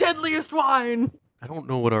your deadliest wine. I don't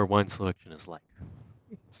know what our wine selection is like.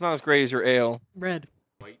 It's not as great as your ale. Red.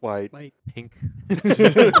 White. White. Pink. Remember,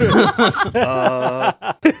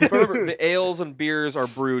 the ales and beers are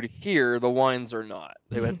brewed here. The wines are not.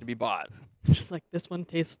 They have to be bought. Just like this one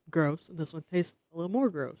tastes gross, and this one tastes a little more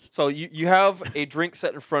gross. So you have a drink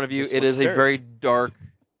set in front of you. This It one's is a dark. very dark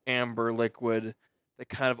amber liquid that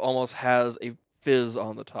kind of almost has a fizz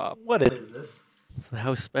on the top. What is this? It's the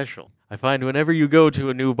house special. I find whenever you go to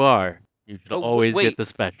a new bar, you should Oh, always wait. get the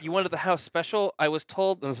special. You wanted the house special? I was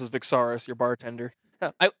told, and this is Vixaris, your bartender.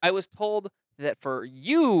 I was told that for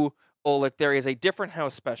you, Oleg, there is a different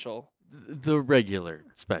house special. The regular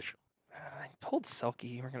special. I told Selkie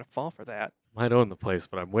you were going to fall for that. Might own the place,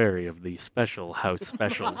 but I'm wary of the special house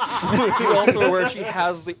specials. You also aware she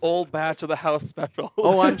has the old batch of the house specials.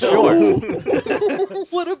 Oh, I'm sure.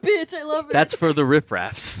 What a bitch! I love it. That's for the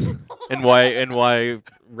riffraffs, and why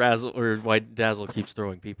Razzle or why Dazzle keeps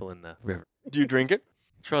throwing people in the river. Do you drink it?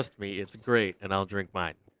 Trust me, it's great, and I'll drink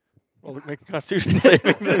mine. Well, make a Constitution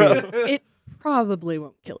saving throw. It probably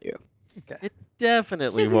won't kill you. It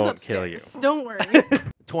definitely Kizzy's won't kill you. upstairs. Don't worry.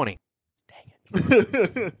 20.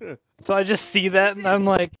 So I just see that and I'm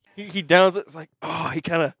like, He downs it. It's like, oh, he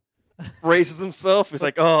kind of braces himself. He's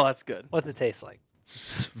like, oh, that's good. what's it taste like?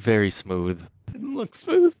 It's very smooth. Didn't look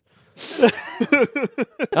smooth.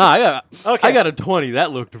 I got a 20.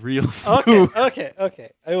 That looked real smooth.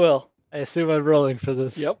 Okay. I will. I assume I'm rolling for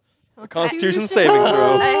this. Yep. Okay. Constitution saving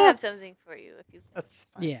throw. I have something for you if you. That's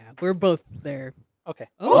fine. Yeah, we're both there. Okay.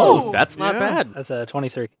 Oh, that's not Yeah. bad. That's a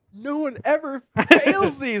 23. No one ever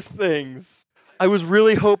fails these things. I was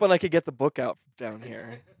really hoping I could get the book out down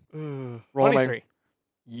here. Roll my 23.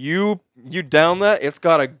 You down that, it's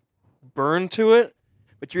got a burn to it,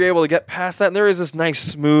 but you're able to get past that, and there is this nice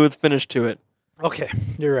smooth finish to it. Okay,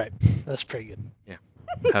 you're right. That's pretty good.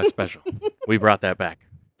 How special. We brought that back.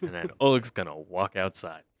 And then Oleg's going to walk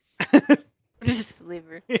outside. Just leave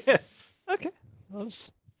her. Yeah. Okay. I'll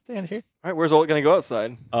just stand here. All right, where's Oleg gonna go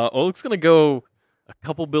outside? Oleg's going to go a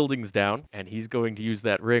couple buildings down, and he's going to use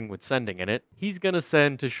that ring with sending in it. He's going to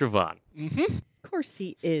send to Siobhan. Mm-hmm. Of course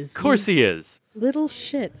he is. Of course he is. Little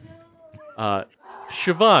shit.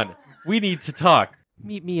 Siobhan, we need to talk.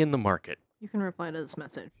 Meet me in the market. You can reply to this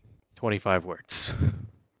message. 25 words.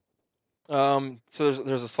 So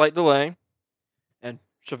there's a slight delay, and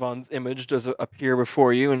Siobhan's image does appear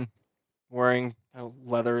before you, and wearing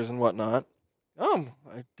leathers and whatnot. Oh,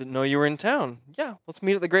 I didn't know you were in town. Yeah, let's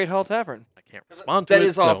meet at the Great Hall Tavern. I can't respond to That it.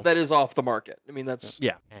 is off. so- That is off the market. I mean, that's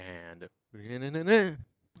Yeah. And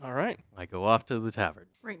all right. I go off to the tavern.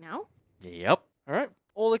 Right now? Yep. All right.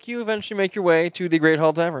 Oleg, you eventually make your way to the Great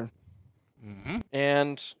Hall Tavern, Mm-hmm.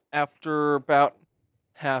 and after about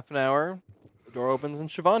half an hour, the door opens and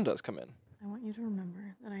Siobhan does come in. I want you to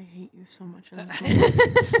remember that I hate you so much in this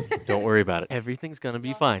moment. Don't worry about it. Everything's gonna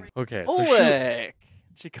be fine. Okay. So Oleg!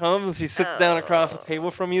 She comes, she sits down across the table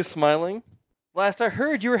from you, smiling. Last I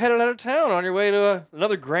heard, you were headed out of town on your way to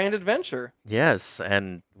another grand adventure. yes,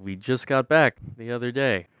 and we just got back the other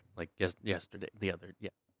day, like yesterday.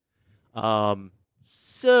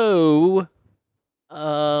 So,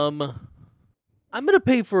 I'm gonna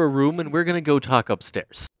pay for a room, and we're gonna go talk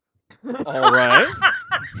upstairs. All right.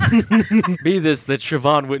 Be this that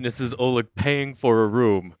Siobhan witnesses Oleg paying for a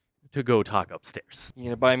room to go talk upstairs. You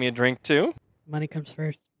gonna buy me a drink too? Money comes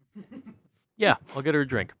first. Yeah, I'll get her a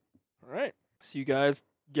drink. All right. So you guys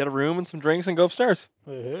get a room and some drinks and go upstairs.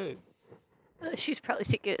 Hey. She's probably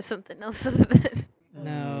thinking of something else other than.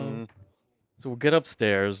 No. So we'll get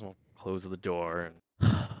upstairs, we'll close the door.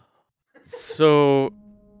 And so,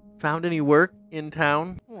 found any work in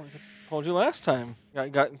town? Oh, I told you last time.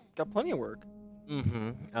 Got plenty of work.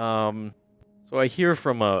 Mm-hmm. So I hear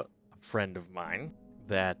from a friend of mine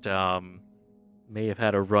that may have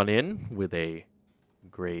had a run-in with a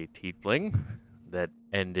gray tiefling that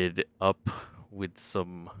ended up with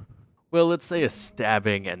some, well, let's say a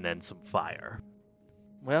stabbing and then some fire.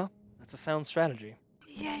 Well, that's a sound strategy.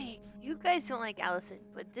 Yay! You guys don't like Allison,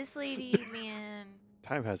 but this lady, man.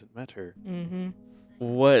 Time hasn't met her. Mm-hmm.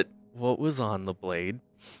 What was on the blade?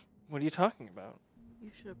 What are you talking about? You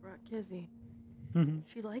should have brought Kizzy.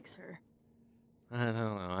 She likes her. I don't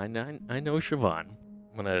know. I know Siobhan.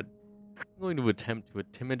 I'm going to attempt to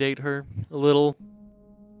intimidate her a little.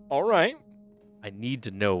 All right. I need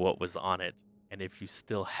to know what was on it, and if you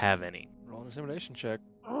still have any. Roll an intimidation check.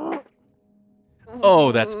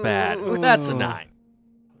 Oh, that's bad. That's a Ooh. 9.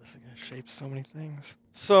 This is gonna shape so many things.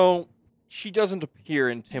 So she doesn't appear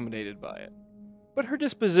intimidated by it, but her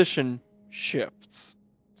disposition shifts.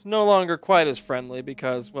 It's no longer quite as friendly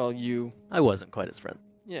because, well, I wasn't quite as friendly.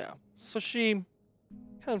 yeah. So she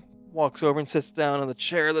kind of walks over and sits down on the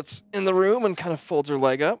chair that's in the room and kind of folds her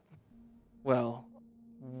leg up. Well,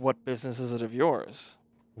 what business is it of yours?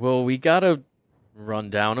 Well, we got a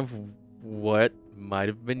rundown of what might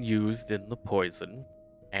have been used in the poison,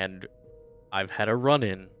 and I've had a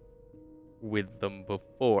run-in with them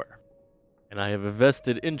before. And I have a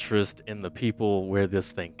vested interest in the people where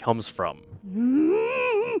this thing comes from.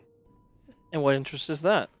 And what interest is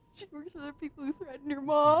that? She works with the people who threatened your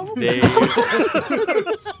mom.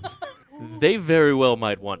 They very well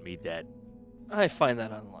might want me dead. I find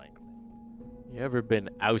that unlikely. You ever been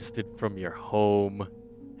ousted from your home,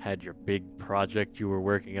 had your big project you were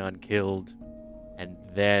working on killed, and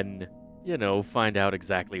then, find out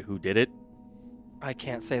exactly who did it? I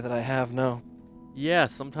can't say that I have, no. Yeah,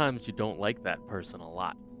 sometimes you don't like that person a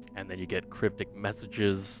lot, and then you get cryptic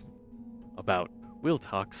messages about, we'll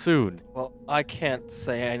talk soon. Well, I can't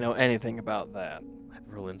say I know anything about that. I'd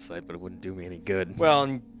roll insight, but it wouldn't do me any good. Well,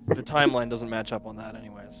 and the timeline doesn't match up on that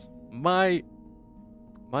anyways. My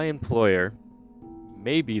employer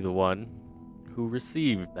may be the one who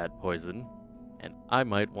received that poison, and I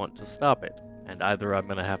might want to stop it. And either I'm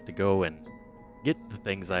gonna have to go and get the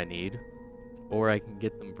things I need, or I can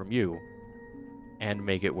get them from you and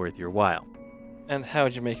make it worth your while. And how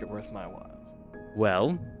would you make it worth my while?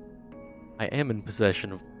 Well, I am in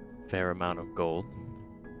possession of a fair amount of gold,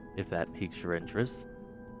 if that piques your interest.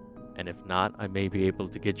 And if not, I may be able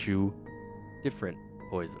to get you different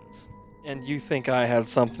poisons. And you think I had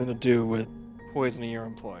something to do with poisoning your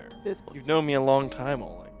employer? You've known me a long time,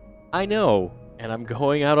 Oleg. I know, and I'm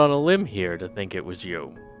going out on a limb here to think it was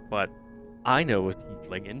you. But I know a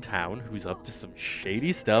tiefling in town who's up to some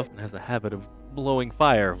shady stuff and has a habit of blowing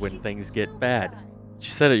fire when things get bad. You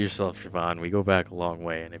said it yourself, Siobhan. We go back a long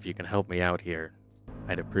way, and if you can help me out here,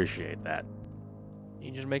 I'd appreciate that.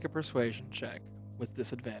 Need you to make a persuasion check with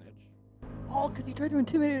disadvantage. Oh, because you tried to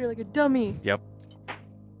intimidate her like a dummy. Yep.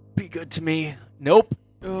 Be good to me. Nope.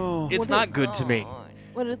 Oh. It's not good to me.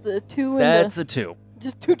 What is it, a 2 and That's a 2.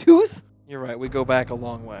 just 2 2s? You're right, we go back a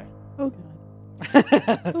long way. Oh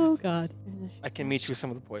god. Oh god. I can meet you with some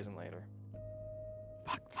of the poison later.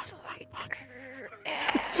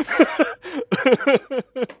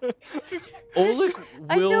 Oleg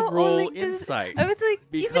I will know roll Oleg does- insight. I was like,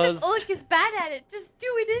 even because- if Oleg is bad at it, just do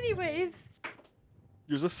it anyways.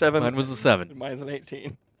 Yours was 7. Mine was a 7. and mine's an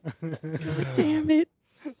 18. Damn it.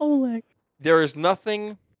 Oleg. There is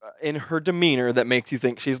nothing in her demeanor that makes you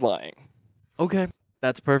think she's lying. Okay,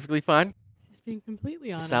 that's perfectly fine. Just being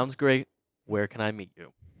completely honest. Sounds great. Where can I meet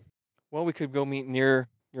you? Well, we could go meet near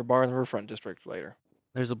your bar in the Riverfront District later.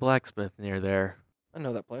 There's a blacksmith near there. I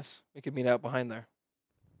know that place. We could meet out behind there.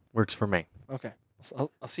 Works for me. Okay.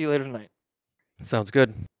 I'll see you later tonight. Sounds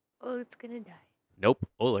good. Oleg's gonna die. Nope.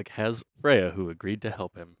 Oleg has Freya who agreed to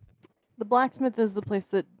help him. The blacksmith is the place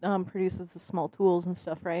that produces the small tools and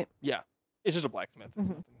stuff, right? It's just a blacksmith. It's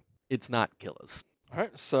Mhm. nothing. It's not Killis. All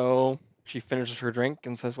right. So she finishes her drink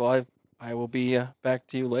and says, "Well, I will be back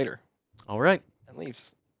to you later," All right. and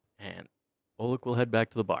leaves. And Oleg will head back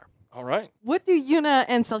to the bar. All right. What do Yuna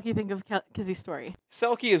and Selkie think of Kizzy's story?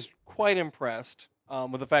 Selkie is quite impressed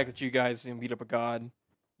with the fact that you guys beat up a god.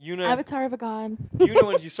 Yuna, Avatar of a god. Yuna,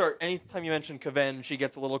 when you start, anytime you mention Kaven, she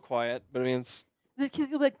gets a little quiet. But I mean, it's Because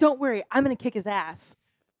you'll be like, don't worry, I'm gonna kick his ass.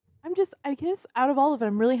 I guess, out of all of it,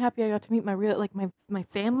 I'm really happy I got to meet my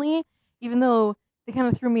family, even though they kind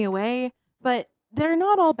of threw me away. But they're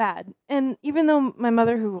not all bad. And even though my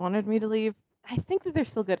mother, who wanted me to leave, I think that they're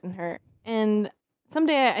still good in her. And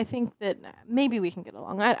someday I think that maybe we can get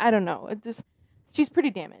along. I don't know. She's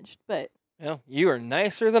pretty damaged, but you are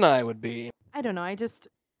nicer than I would be. I don't know.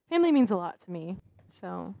 Family means a lot to me.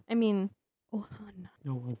 So, I mean, Oh, Hannah.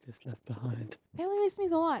 No one is left behind. family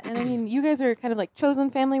means a lot. And I mean, you guys are kind of like chosen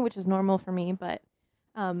family, which is normal for me. But,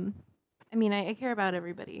 I mean, I care about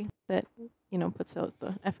everybody that, puts out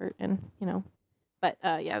the effort and, But,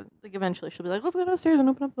 yeah, like eventually she'll be like, let's go downstairs and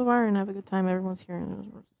open up the bar and have a good time. Everyone's here.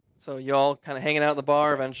 So y'all kind of hanging out at the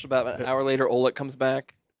bar. Eventually, about an hour later, Oleg comes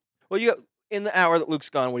back. Well, in the hour that Luke's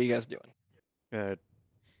gone, what are you guys doing?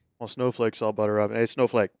 Well, Snowflake's all butter up. Hey,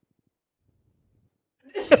 Snowflake.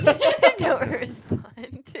 Don't respond.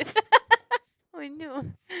 Oh no.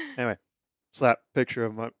 Anyway, slap picture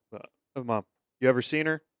of mom. You ever seen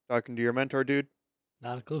her talking to your mentor, dude?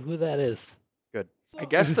 Not a clue who that is. I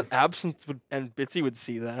guess that Absinthe and Bitsy would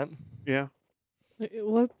see that. Yeah.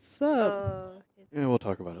 What's up? Oh, Yeah, we'll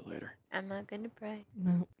talk about it later. I'm not gonna pray.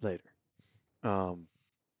 No. Later. So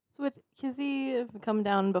would Kizzy have come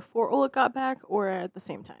down before Oleg got back or at the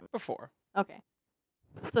same time? Before. Okay.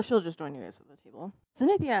 So she'll just join you guys at the table.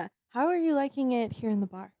 Zenithia, how are you liking it here in the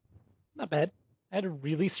bar? Not bad. I had a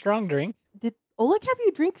really strong drink. Did Oleg have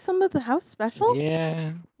you drink some of the house special?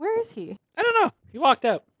 Yeah. Where is he? I don't know. He walked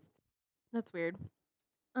out. That's weird.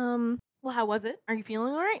 Well, how was it? Are you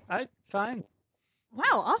feeling all right? Fine.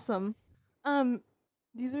 Wow, awesome.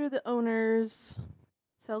 These are the owners,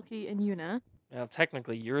 Selkie and Yuna. Now,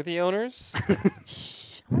 technically, you're the owners.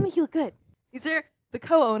 Shh, I want to make you look good. These are the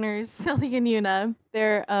co-owners, Selkie and Yuna.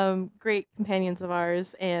 They're great companions of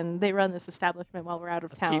ours, and they run this establishment while we're out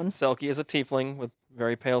of town. Selkie is a tiefling with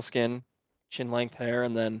very pale skin, chin-length hair,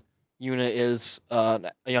 and then Yuna is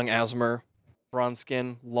a young Asmer, bronze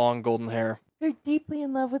skin, long golden hair. They're deeply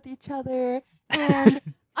in love with each other, and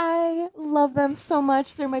I love them so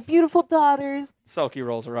much. They're my beautiful daughters. Selkie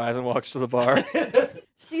rolls her eyes and walks to the bar.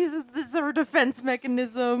 This is our defense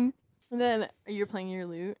mechanism. And then, are you playing your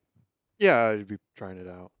lute? Yeah, I'd be trying it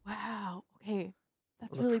out. Wow. Okay,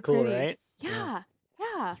 that's Looks really cool, pretty. right? Yeah.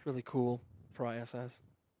 Yeah. It's really cool, Pariah says.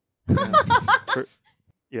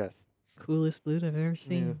 Yes. Coolest loot I've ever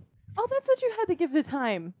seen. Oh, that's what you had to give to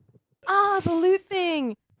time. Ah, the loot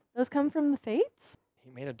thing. Those come from the Fates?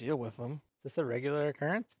 He made a deal with them. Is this a regular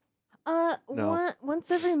occurrence? No.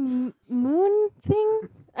 Once every moon thing?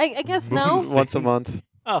 I guess no. Once a month.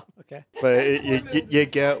 Oh, okay. But you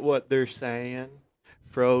get what they're saying.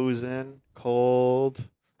 Frozen, cold,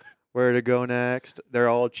 where to go next. They're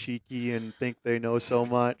all cheeky and think they know so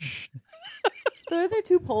much. So are there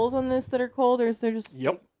 2 poles on this that are cold, or is there just...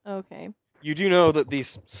 Yep. Okay. You do know that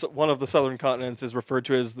one of the southern continents is referred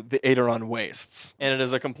to as the Aderon Wastes, and it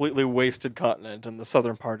is a completely wasted continent, and the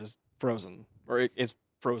southern part is frozen, or it is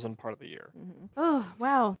frozen part of the year. Oh,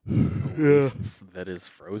 wow. Wastes that is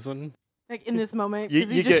frozen. Like in this moment, You- because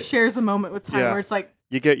he you just get- shares a moment with time Yeah. where it's like,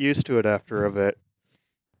 You get used to it after a bit.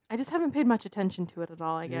 I just haven't paid much attention to it at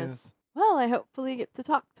all, I Yeah. guess. Well, I hopefully get to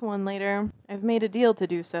talk to one later. I've made a deal to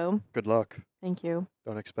do so. Good luck. Thank you.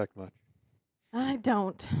 Don't expect much. I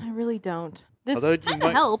don't. I really don't. This Although you kind of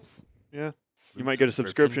might- helps. You might get a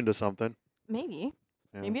subscription to something. Maybe.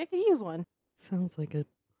 Yeah. Maybe I could use one. Sounds like a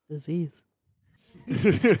disease.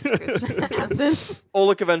 Absence.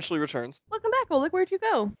 Oleg eventually returns. Welcome back, Oleg. Where'd you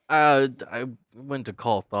go? I went to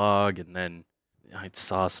Kolthog, and then I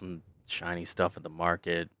saw some shiny stuff at the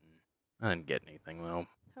market. I didn't get anything though.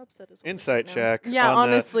 How upset is Oleg Insight right now? check. Yeah, on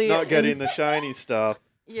the honestly, not getting the shiny stuff.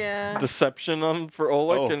 Yeah. Deception for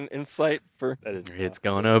Oleg Oh. and insight for. That is It's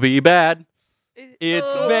gonna be bad.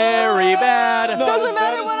 It's very bad. No, Doesn't as bad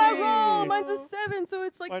matter as what I me. roll. Mine's a 7, so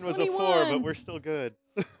it's like Mine was 21. a 4, but we're still good.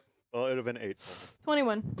 Well, it would have been 8.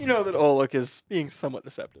 21. You know that Oleg is being somewhat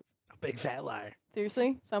deceptive. A big fat lie.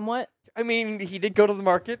 Seriously? Somewhat? I mean, he did go to the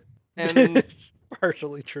market, and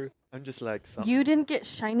Partially true. I'm just like something. You didn't get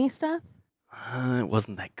shiny stuff? It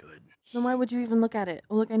wasn't that good. Then why would you even look at it?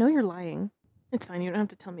 Oh, look, I know you're lying. It's fine. You don't have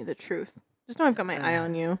to tell me the truth. Just know I've got my eye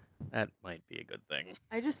on you. That might be a good thing.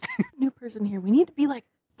 I just new person here. We need to be like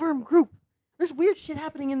firm group. There's weird shit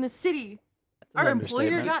happening in this city. Our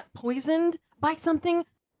employer got poisoned by something.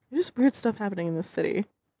 There's just weird stuff happening in this city.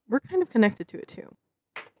 We're kind of connected to it too.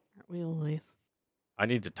 Aren't we always? I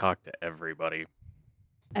need to talk to everybody.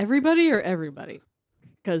 Everybody or everybody?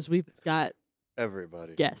 Because we've got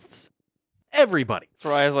Everybody. guests. Everybody.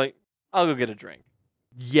 Soraya's like, "I'll go get a drink."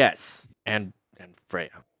 Yes. And Freya.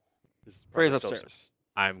 Is Freya's still- upstairs.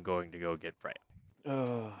 I'm going to go get Freya.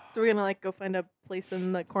 Ugh. So we're gonna like go find a place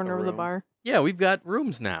in the corner of the room. bar. Yeah, we've got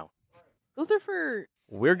rooms now. Those are for.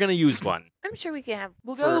 We're gonna use one. I'm sure we can have.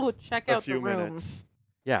 We'll For go check a out the few room. minutes.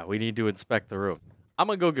 Yeah, we need to inspect the room. I'm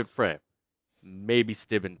gonna go get Freya. Maybe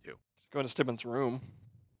Stibben too. Going to Stibben's room.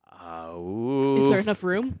 Is there enough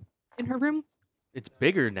room in her room? It's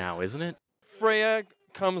bigger now, isn't it? Freya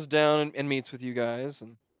comes down and meets with you guys,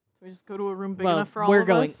 and So we just go to a room big well, enough for all we're of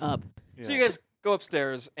going us. up. so you guys go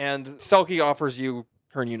upstairs, and Selkie offers you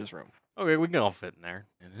her and Yuna's room. Okay, we can all fit in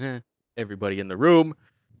there. Everybody in the room.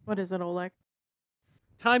 What is it, Oleg?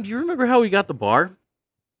 Time, do you remember how we got the bar?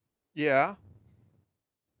 Yeah.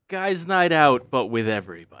 Guys' night out, but with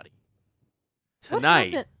everybody. What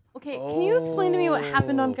Tonight. happened? Okay, can you explain to me what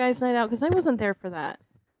happened on Oh. Guys' Night Out? Because I wasn't there for that.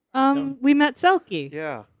 We met Selkie.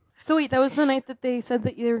 Yeah. So wait, that was the night that they said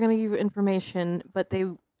that they were going to give you information, but they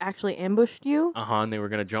actually ambushed you? And they were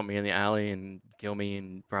gonna jump me in the alley and kill me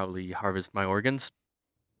and probably harvest my organs.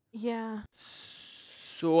 Yeah.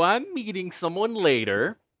 So I'm meeting someone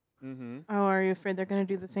later. Mm-hmm. Oh, are you afraid they're going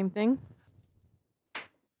to do the same thing?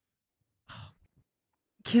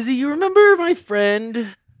 Kizzy, you remember my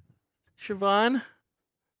friend Siobhan?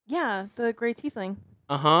 Yeah, the gray tiefling.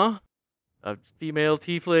 Uh-huh. A female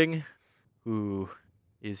tiefling who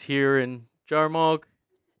is here in Jarmog.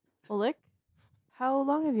 Oleg, how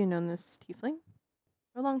long have you known this tiefling?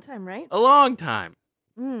 A long time, right? A long time.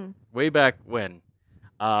 Mm. Way back when.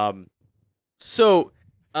 So,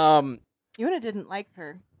 Yuna didn't like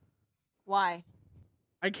her. Why?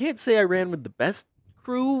 I can't say I ran with the best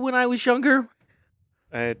crew when I was younger.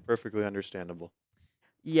 Perfectly understandable.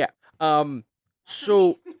 Yeah.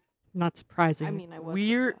 So Not surprising. I mean, I was.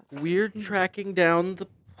 we're tracking down the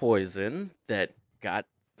poison that got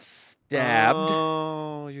stabbed.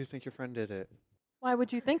 Oh, you think your friend did it? Why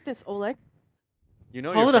would you think this, Oleg? You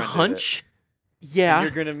know Call your it a friend did it. hunch. And Yeah.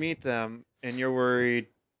 you're gonna meet them, and you're worried.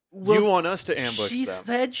 Well, you want us to ambush she them,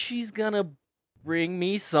 said she's gonna bring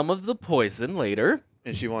me some of the poison later.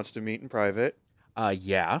 and she wants to meet in private.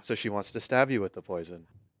 Yeah. So she wants to stab you with the poison.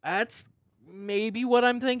 That's maybe what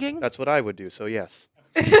I'm thinking. That's what I would do. So yes.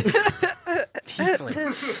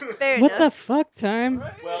 Tieflings. Fair what enough. the fuck, time?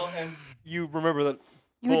 Well, and you remember that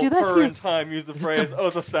You would both do that to her your. and Time use the It's a- phrase, "Oh,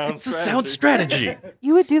 it's a sound it's a strategy." sound strategy.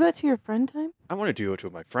 You would do that to your friend, time? I want to do it to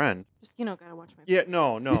my friend. Just gotta watch my. Yeah,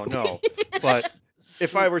 no. But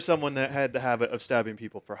if I were someone that had the habit of stabbing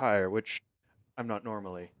people for hire, which I'm not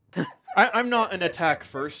normally, I'm not an attack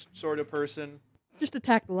first sort of person. Just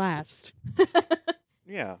attack last.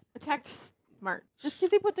 Yeah. Attacked smart. Does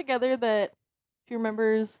Kizzy put together that she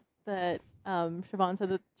remembers that Siobhan said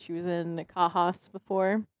that she was in Kahas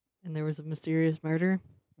before? And there was a mysterious murder.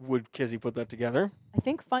 Would Kizzy put that together? I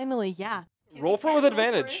think finally, yeah. Roll for with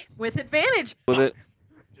advantage. With advantage. With it.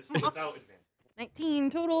 Just without advantage. 19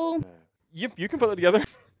 total. Yep, you can put that together.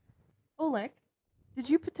 Oleg, did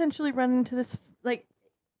you potentially run into this, like,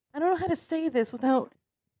 I don't know how to say this without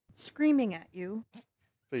screaming at you.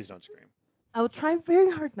 Please don't scream. I will try very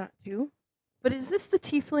hard not to. But is this the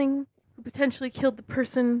tiefling who potentially killed the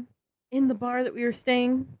person in the bar that we were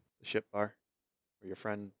staying? The ship bar, where your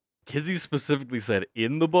friend. Kizzy specifically said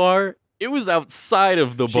in the bar. It was outside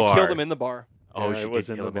of the She bar. killed him in the bar. Oh, Yeah, she it was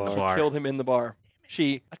did in kill the him in the bar. bar. Killed him in the bar.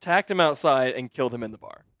 She attacked him outside and killed him in the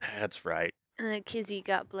bar. That's right. And then Kizzy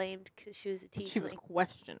got blamed because she was a She was tiefling.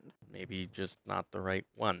 questioned. Maybe just not the right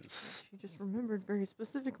ones. She just remembered very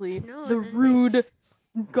specifically No, the and then, like- rude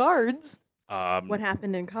guards. Um, What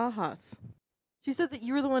happened in Kahas? She said that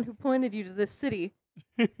you were the one who pointed you to this city.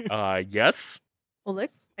 yes, Oleg,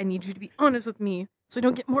 I need you to be honest with me so I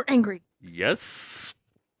don't get more angry. yes.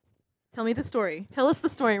 Tell me the story. Tell us the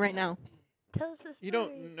story right now. Tell us the story. You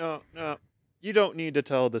don't. No. You don't need to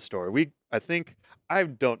tell the story. I think I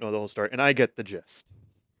don't know the whole story, and I get the gist.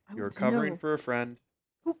 I You were want to covering know. for a friend.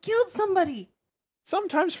 Who killed somebody?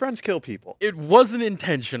 Sometimes friends kill people. It wasn't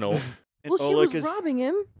intentional. And Well, she Oleg was robbing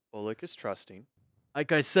him. Oleg is trusting.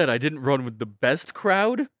 Like I said, I didn't run with the best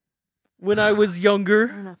crowd when I was younger.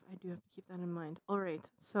 Fair enough. I do have to keep that in mind. All right.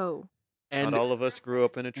 So, And Not all of us grew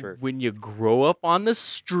up in a church. when you grow up on the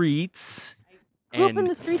streets, grew up and in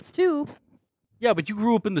the streets too. yeah, but you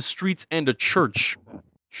grew up in the streets and a church.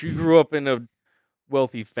 She grew up in a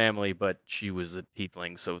wealthy family, but she was a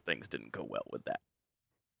tiefling, so things didn't go well with that.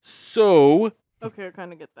 So Okay, I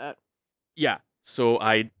kind of get that. yeah, so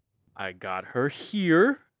I got her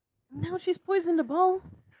here. Now she's poisoned a ball.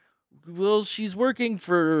 Well, she's working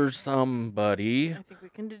for somebody, I think we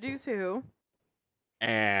can deduce who.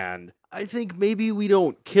 and I think maybe we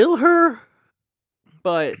don't kill her,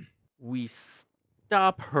 but we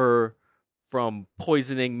stop her from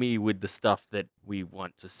poisoning me with the stuff that we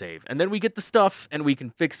want to save. And then we get the stuff and we can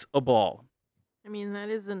fix a ball. I mean, that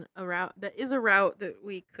isn't a route. That is a route that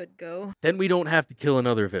we could go. Then we don't have to kill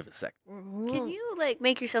another vivisect. Can you like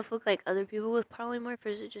make yourself look like other people with polymorph, or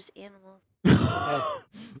is it just animals? Oh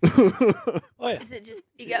yeah. Is it just?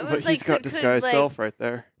 Yeah, it But was like he's got could, disguised like, self right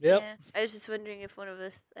there. Yep. Yeah, I was just wondering if one of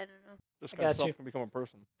us. I don't know. This I guy's got self you. can become a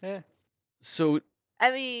person. Yeah. So,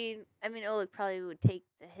 I mean, Oleg probably would take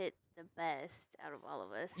the hit the best out of all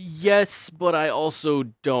of us. yes, but I also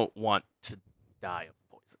don't want to die of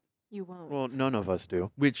poison. You won't. Well, none of us do.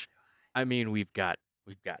 Which, I mean, we've got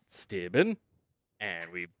Stibben,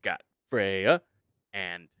 and we've got Freya,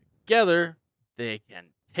 and together they can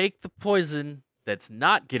take the poison that's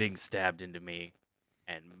not getting stabbed into me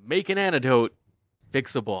and make an antidote,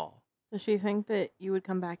 fix a ball. Does she think that you would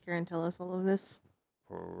come back here and tell us all of this?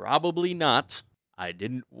 Probably not. I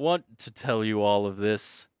didn't want to tell you all of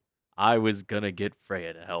this. I was gonna get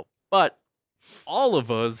Freya to help. But all of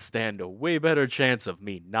us stand a way better chance of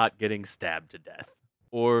me not getting stabbed to death.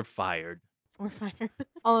 Or fired. Or fired?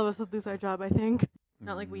 All of us would lose our job, I think.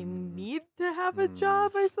 Not like we Mm, need to have a Mm.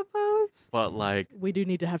 job, I suppose. But like, We do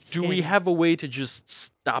need to have do we skin. have a way to just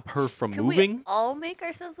stop her from Can moving? we all make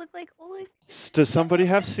ourselves look like Oleg? Does somebody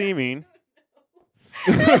have seeming?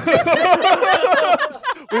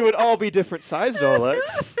 We would all be different sized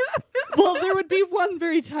Olex. Well, there would be one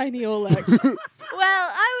very tiny Oleg. Well,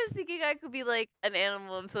 I was thinking I could be like an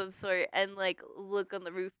animal of some sort and like look on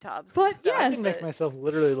the rooftops. But and stuff, I yes. can make myself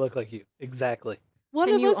literally look like you. Exactly. One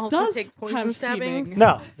Can of you us also does take poison have stabbings? seeming.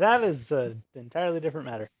 No, that is an entirely different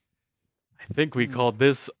matter. I think we called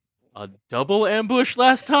this a double ambush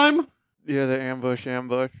last time. Yeah, the ambush.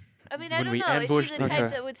 I mean, I When don't we know. Is she ambushed the the- type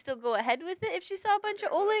Okay. that would still go ahead with it if she saw a bunch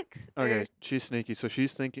of Olegs? Okay, she's sneaky, so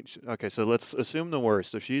she's thinking. Okay, so let's assume the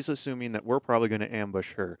worst. So she's assuming that we're probably going to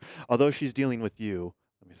ambush her, although she's dealing with you.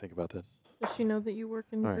 Let me think about this. Does she know that you work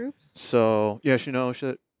in All right. groups? So yeah, she knows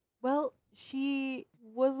that. Well, she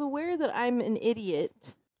was aware that I'm an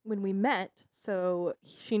idiot when we met, so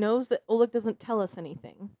she knows that Oleg doesn't tell us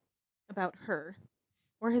anything about her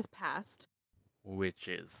or his past. Which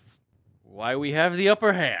is why we have the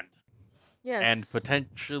upper hand. Yes. And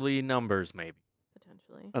potentially numbers, maybe.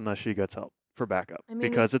 Potentially. Unless she gets help for backup, I mean,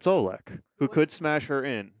 because it's Oleg who what's- could smash her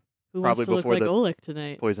in. Who Probably wants to look before like the- Oleg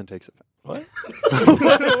tonight? Poison takes effect. What?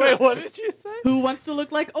 Wait, what did you say? Who wants to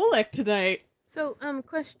look like Oleg tonight? So, I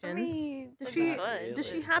question. mean, Does that'd be she fun. does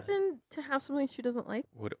she Really? happen to have something she doesn't like?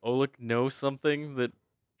 Would Oleg know something that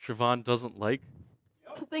Siobhan doesn't like?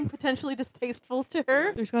 Something potentially distasteful to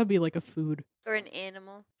her? There's gotta be like a food. Or an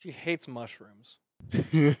animal? She hates mushrooms.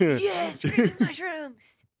 Yes, screaming mushrooms!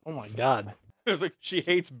 Oh my god. It was like she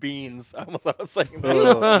hates beans. I almost was saying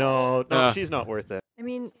that. Oh, no, she's not worth it. I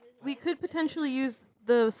mean, we could potentially use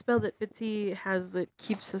the spell that Bitsy has that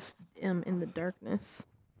keeps us in the darkness.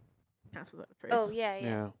 cast without a trace. Oh yeah,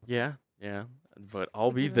 yeah. Yeah. Yeah. But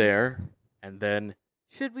I'll be Ridiculous. there, and then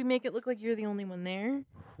Should we make it look like you're the only one there?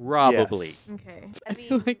 probably. Yes. Okay. I I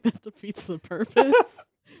feel mean, like that defeats the purpose.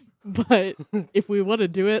 But if we want to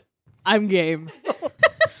do it, I'm game.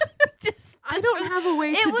 just I don't have a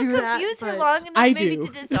way it to would do that. confuse her but- long enough I maybe do.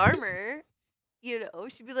 to disarm her. You know,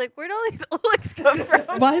 she'd be like, "Where'd all these Olex come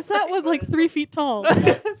from?" Why is that one like 3 feet tall?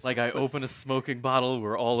 Like I open a smoking bottle,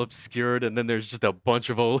 we're all obscured, and then there's just a bunch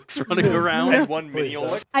of Olix running around. And one mini Please don't.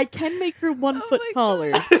 Olex, I can make her 1 Oh foot my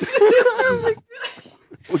taller.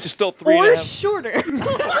 which is still three and Or a half. shorter.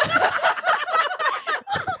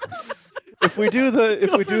 If we do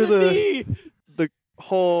the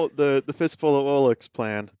whole the fistful of Olix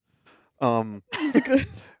plan,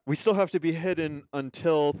 we still have to be hidden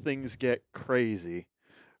until things get crazy,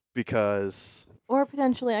 because Or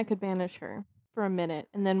potentially I could banish her for a minute,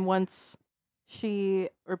 and then once she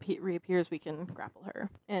reappears, we can grapple her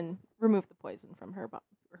and remove the poison from her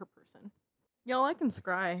her person. Y'all, I can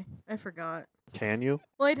scry. I forgot. can you?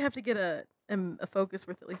 Well, I'd have to get a focus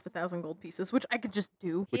worth at least 1,000 gold pieces, which I could just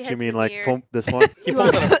do. He Which has you mean the like mirror. this one? He You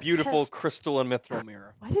pulls want- out a beautiful crystal and mithril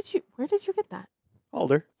mirror. Where did you get that?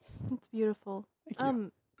 Alder. It's beautiful. Thank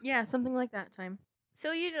you. Yeah, something like that time.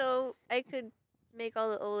 So you know, I could make all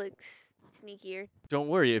the Olex sneakier. Don't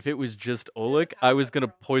worry, if it was just Oleg, I was gonna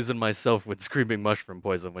poison myself with screaming mushroom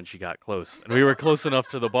poison when she got close. And we were close enough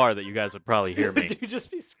to the bar that you guys would probably hear me. Would you just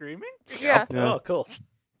be screaming? Yeah. Yeah. Oh, cool.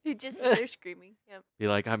 He just they're screaming. Yep. Be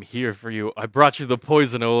like, I'm here for you. I brought you the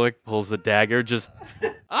poison, Oleg. Pulls the dagger, just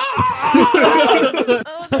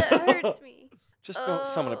Oh, that hurts me. Just don't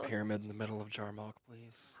summon a Oh. pyramid in the middle of Jarmok,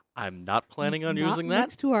 please. I'm not planning on Not using that.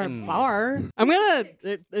 next to our Mm. bar. I'm gonna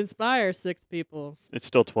inspire 6 people. It's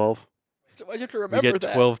still 12. So why'd you have to We remember get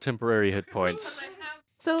that? 12 temporary hit points.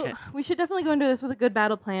 So Okay. we should definitely go into this with a good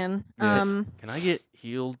battle plan. Yes. Can I get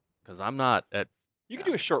healed? Because I'm not at. You can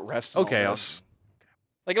do a short rest. In Okay, all I'll- this.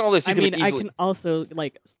 Like in all this, you I could mean, have easily. I can also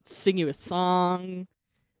like sing you a song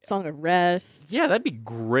of rest. Yeah, that'd be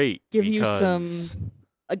great. Give you some- because-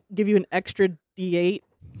 Give you an extra D8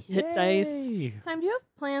 hit dice. Yay. Time, do you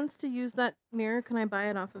have plans to use that mirror? Can I buy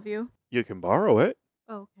it off of you? You can borrow it.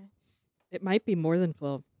 Oh, okay. It might be more than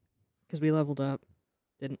 12 because we leveled up,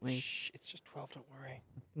 didn't we? Shh, it's just 12. Don't worry.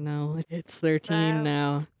 No, it's 13 Wow.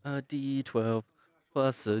 now. A D12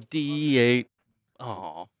 plus a D8.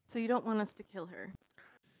 Aw. So you don't want us to kill her?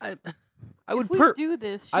 I would If we per- do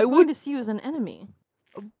this, she's I going would- to see you as an enemy.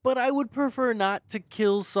 but I would prefer not to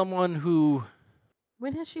kill someone who.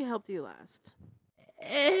 When has she helped you last?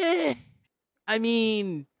 I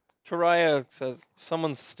mean, Taraya says, if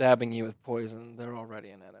someone's stabbing you with poison, they're already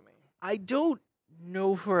an enemy. I don't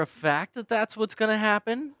know for a fact that that's what's gonna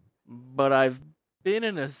happen, but I've been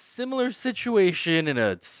in a similar situation in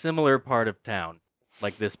a similar part of town,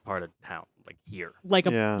 like this part of town, like here. Like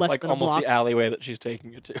a Yeah. less Like than almost a block, the alleyway that she's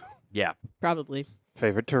taking you to. Yeah. probably.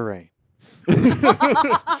 Favorite terrain.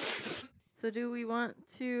 So do we want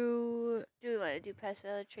to... Do we want to do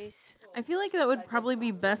Pastel Trace? I feel like that would probably be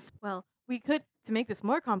best. Well, we could, to make this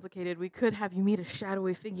more complicated, we could have you meet a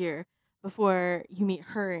shadowy figure before you meet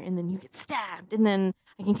her, and then you get stabbed, and then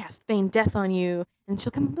I can cast Feign Death on you, and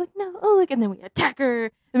she'll come and be like, no, oh, look, and then we attack her,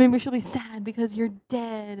 and maybe she'll be sad because you're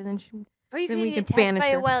dead, and then she... Or you Then could we get can attacked banish by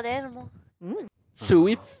her. a wild animal. So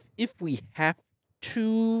if we have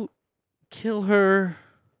to kill her,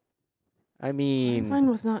 I I'm mean, fine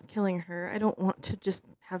with not killing her. I don't want to just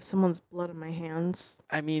have someone's blood on my hands.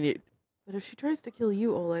 it. But if she tries to kill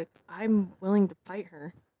you, Oleg, I'm willing to fight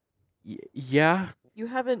her. Yeah. You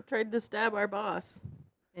haven't tried to stab our boss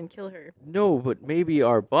and kill her. No, but maybe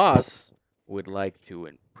our boss would like to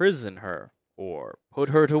imprison her or put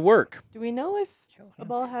her to work. Do we know if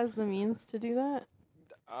Abal has the means to do that?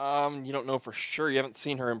 You don't know for sure. You haven't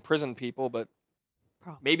seen her imprison people, but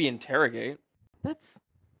Probably. maybe interrogate. That's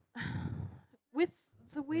with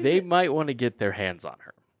the way They that... might want to get their hands on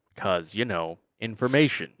her. Because,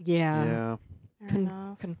 information. Yeah. Yeah. Fair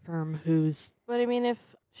enough. Confirm who's. But I mean,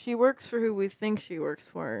 if she works for who we think she works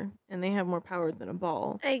for, and they have more power than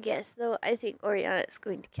Abal, I guess, though, I think Oriana's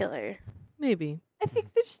going to kill her. Maybe. I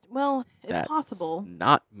think that, well, it's That's possible.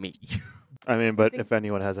 Not me. I mean, but think- if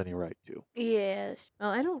anyone has any right to. Yes. Well,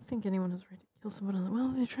 I don't think anyone has right to kill someone else. Well,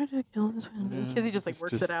 they tried to kill this one. Yeah, Kizzy just like it's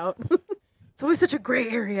works just- it out. It's always such a gray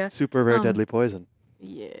area. Super rare Um, deadly poison.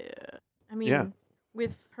 Yeah. I mean, Yeah.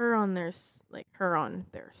 with her on their her on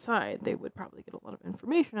their side, they would probably get a lot of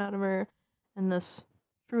information out of her, and thus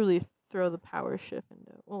truly throw the power shift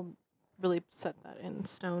into. Well, really set that in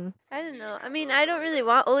stone. I don't know. I mean, I don't really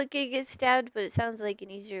want Oleg to get stabbed, but it sounds like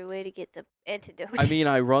an easier way to get the antidote. I mean,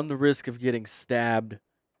 I run the risk of getting stabbed,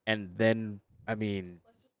 and then,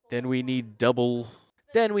 Then we need double.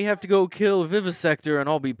 Then we have to go kill Vivisector and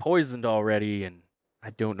I'll be poisoned already, and I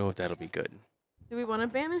don't know if that'll be good. Do we want to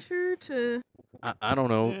banish her to? I don't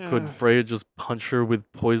know. Could Yeah. Freya just punch her with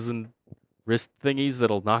poison wrist thingies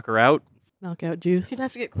that'll knock her out? Knockout juice. She'd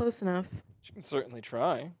have to get close enough. She can certainly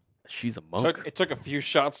try. She's a monk. It took a few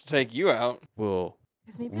shots to take you out. Well,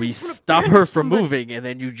 'Cause maybe I we just wanna stop her banish from somebody. moving, and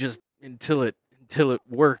then you just until it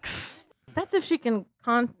works. That's if she can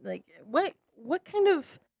what kind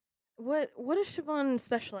of what does Siobhan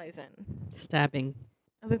specialize in Stabbing.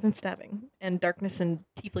 other than stabbing and darkness and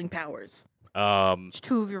tiefling powers, which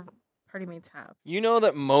two of your party mates have? You know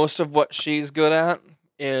that most of what she's good at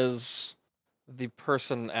is the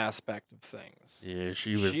person aspect of things. Yeah,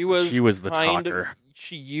 she was was the kind talker. of,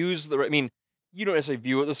 she used the. I mean, you don't necessarily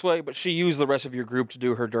view it this way, but she used the rest of your group to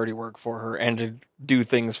do her dirty work for her and to do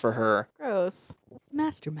things for her. Gross.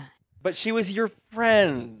 Mastermind. But she was your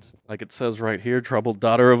friend, Like it says right here, troubled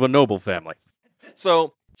daughter of a noble family.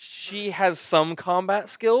 so she has some combat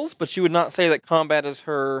skills, but she would not say that combat is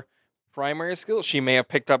her primary skill. She may have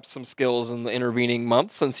picked up some skills in the intervening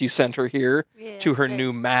months since you sent her here Yeah, to her but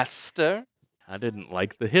new master. I didn't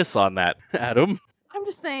like the hiss on that, Adam. I'm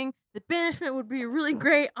just saying that banishment would be a really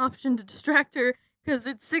great option to distract her because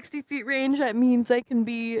it's 60 feet range. That means I can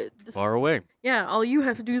be Far away. Yeah, all you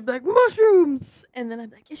have to do is be like mushrooms, and then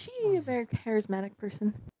I'm like, is she a very charismatic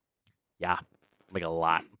person? Yeah, like a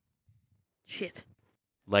lot. Shit.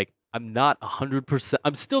 Like I'm not 100%.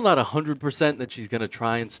 I'm still not 100% that she's gonna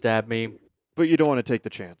try and stab me. But you don't want to take the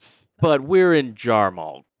chance. But we're in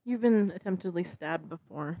Jarmal. You've been attemptedly stabbed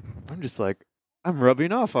before. I'm just like, I'm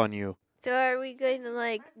rubbing off on you. So are we going to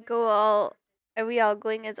like go all? Are we all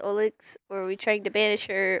going as Olix, or are we trying to banish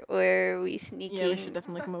her, or are we sneaking? Yeah, we should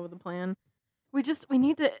definitely come up with a plan. We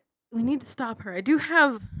need to stop her. I do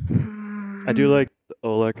have. I do like the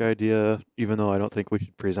Oleg idea, even though I don't think we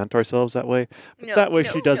should present ourselves that way. But No, that way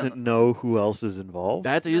no, she doesn't know who else is involved.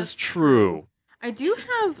 That is That's true. I do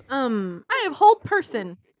have I have hold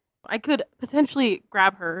person. I could potentially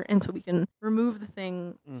grab her, and so we can remove the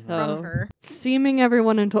thing Mhm. So- from her. Seaming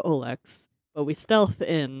everyone into Olex, but we stealth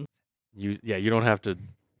in. You don't have to.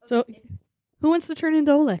 So, who wants to turn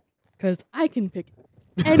into Oleg? Because I can pick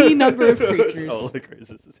any number of creatures. Oleg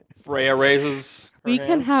raises his hand. Freya raises. Her We can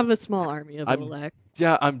hand. have a small army of I'm- Oleg.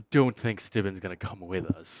 Yeah, I don't think Stibbin's gonna come with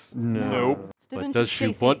us. Nope. Steven But does should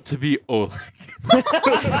she stay want to be Oleg? safe.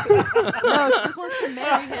 No, she just wants to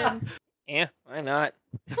marry him. Yeah, why not?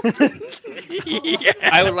 Yeah.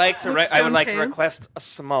 I would like to. With I would stone like to pants? request a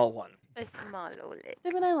small one. A small Oleg.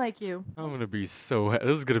 Steven, I like you. I'm gonna be so.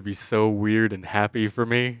 This is gonna be so weird and happy for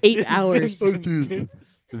me. 8 hours.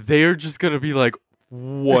 They're just gonna be like,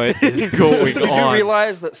 "What is going Did you on?"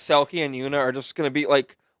 realize that Selkie and Yuna are just going to be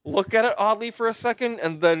like, look at it oddly for a second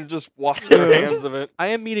and then just wash their hands of it? I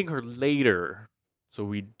am meeting her later, so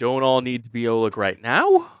we don't all need to be Oleg right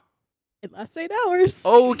now. It lasts 8 hours.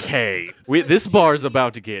 Okay, this bar's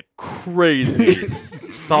about to get crazy.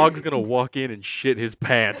 Thog's gonna walk in and shit his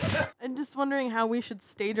pants. I'm just wondering how we should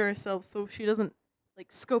stage ourselves so she doesn't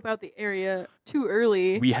like scope out the area too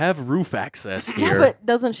early. We have roof access Yeah, here. but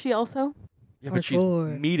doesn't she also? Yeah, but she's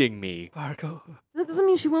Parkour. meeting me. That doesn't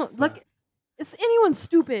mean she won't. Like, it's anyone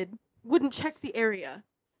stupid wouldn't check the area.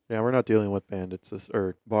 Yeah, we're not dealing with bandits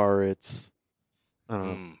or bar. It's I don't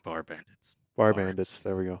know, Bar bandits. bar bards. bandits.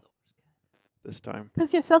 There we go. This time.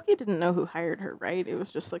 Because yeah, Selkie didn't know who hired her, right? It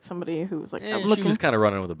was just like somebody who was like, I'm She looking. was kind of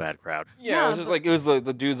running with a bad crowd. Yeah, Yeah, it was just but- like, it was the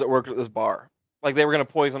dudes that worked at this bar. Like, they were going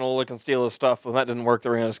to poison Oleg and steal his stuff. When that didn't work, they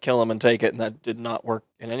were going to just kill him and take it, and that did not work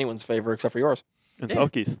in anyone's favor except for yours. And Yeah.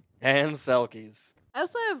 Selkies. And Selkie's. I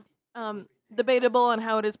also have debatable on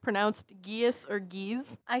how it is pronounced Gies or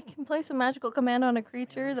Geese. I can place a magical command on a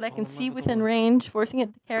creature that I can see within range, forcing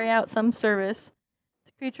it to carry out some service.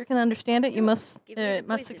 If the creature can understand it, you must Give me the it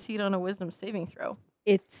must poison. succeed on a wisdom saving throw.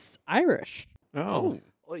 It's Irish. Oh,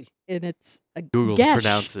 And it's a Google gesh.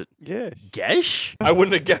 pronounce it. yeah. Gesh? I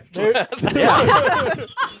wouldn't have guessed that.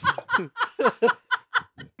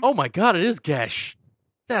 Oh my god, it is Gesh.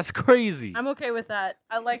 That's crazy. I'm okay with that.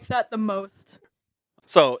 I like that the most.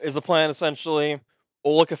 So, is the plan essentially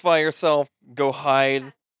Olikify yourself, go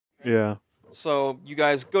hide? Yeah. So, you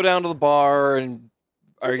guys go down to the bar and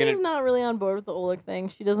are you She's going to. not really on board with the Oleg thing.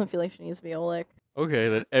 She doesn't feel like she needs to be Oleg. Okay,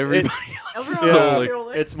 then everybody else is Everyone so else like, is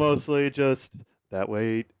Oleg. It's mostly just that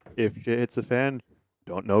way. If shit hits the fan,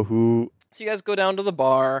 don't know who. So, you guys go down to the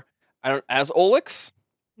bar. As Olix?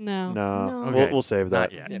 No. No, No. Okay. we'll save not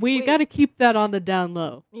that. yet. We Wait. got to keep that on the down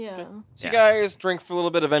low. Yeah. So, you Yeah. guys drink for a little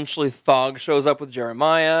bit. Eventually, Thog shows up with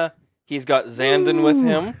Jeremiah. He's got Xandon with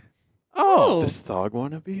him. Oh. Does Thog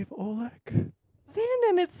want to be Oleg?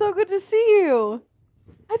 Xandon, it's so good to see you.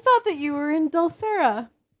 I thought that you were in Dulcera.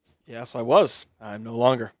 Yes, I was. I'm no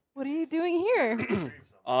longer. What are you doing here?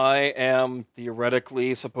 I am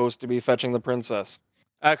theoretically supposed to be fetching the princess.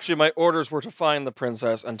 Actually, my orders were to find the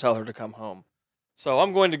princess and tell her to come home. So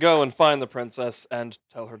I'm going to go and find the princess and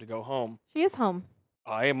tell her to go home. She is home.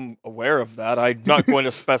 I am aware of that. I'm not going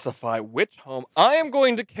to specify which home. I am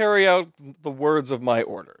going to carry out the words of my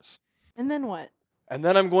orders. And then what? And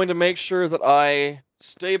then I'm going to make sure that I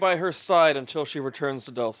stay by her side until she returns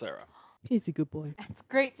to Dulcera. He's a good boy. It's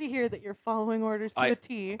great to hear that you're following orders to a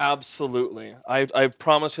T. Absolutely. I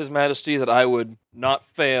promised His Majesty that I would not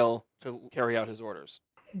fail to carry out his orders.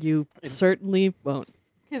 You certainly won't.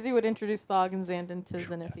 Because he would introduce Thog and Xandon to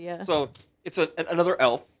Zenithia. So it's another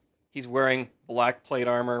elf. He's wearing black plate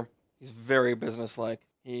armor. He's very businesslike.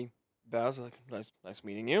 He bows like, nice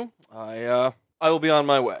meeting you. I will be on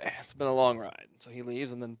my way. It's been a long ride. So he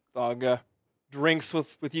leaves, and then Thog drinks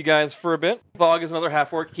with you guys for a bit. Thog is another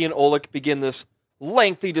half-orc. He and Oleg begin this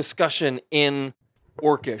lengthy discussion in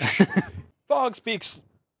Orcish. Thog speaks,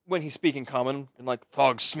 when he's speaking common, and like,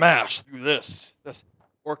 Thog smash through this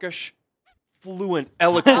Orcish, fluent,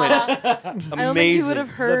 eloquent, amazing. I don't think you would have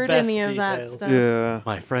heard best any of that details. stuff. Yeah.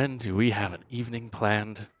 My friend, we have an evening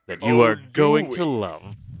planned that you are do going we? to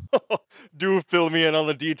love. Do fill me in on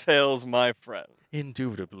the details, my friend.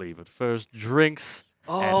 Indubitably, but first, drinks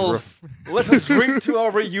Oh, and let us drink to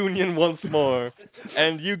our reunion once more.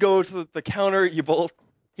 And you go to the counter.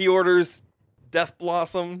 He orders Death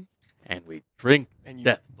Blossom, and we drink and you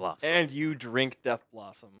Death Blossom. and you drink Death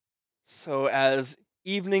Blossom. So as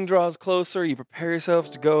evening draws closer, you prepare yourselves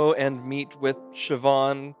to go and meet with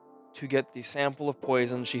Siobhan to get the sample of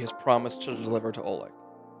poison she has promised to deliver to Oleg.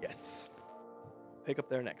 Yes. Pick up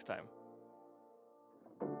there next time.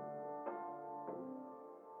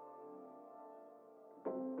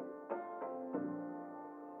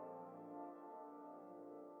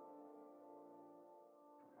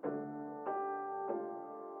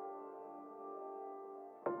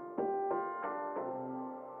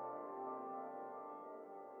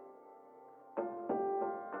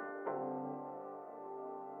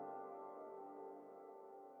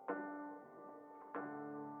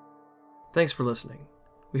 Thanks for listening.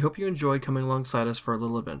 We hope you enjoyed coming alongside us for our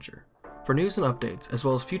little adventure. For news and updates, as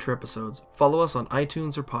well as future episodes, follow us on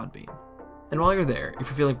iTunes or Podbean. And while you're there, if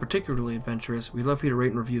you're feeling particularly adventurous, we'd love for you to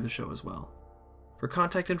rate and review the show as well. For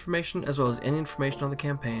contact information, as well as any information on the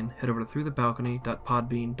campaign, head over to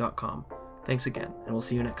throughthebalcony.podbean.com. Thanks again, and we'll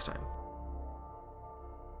see you next time.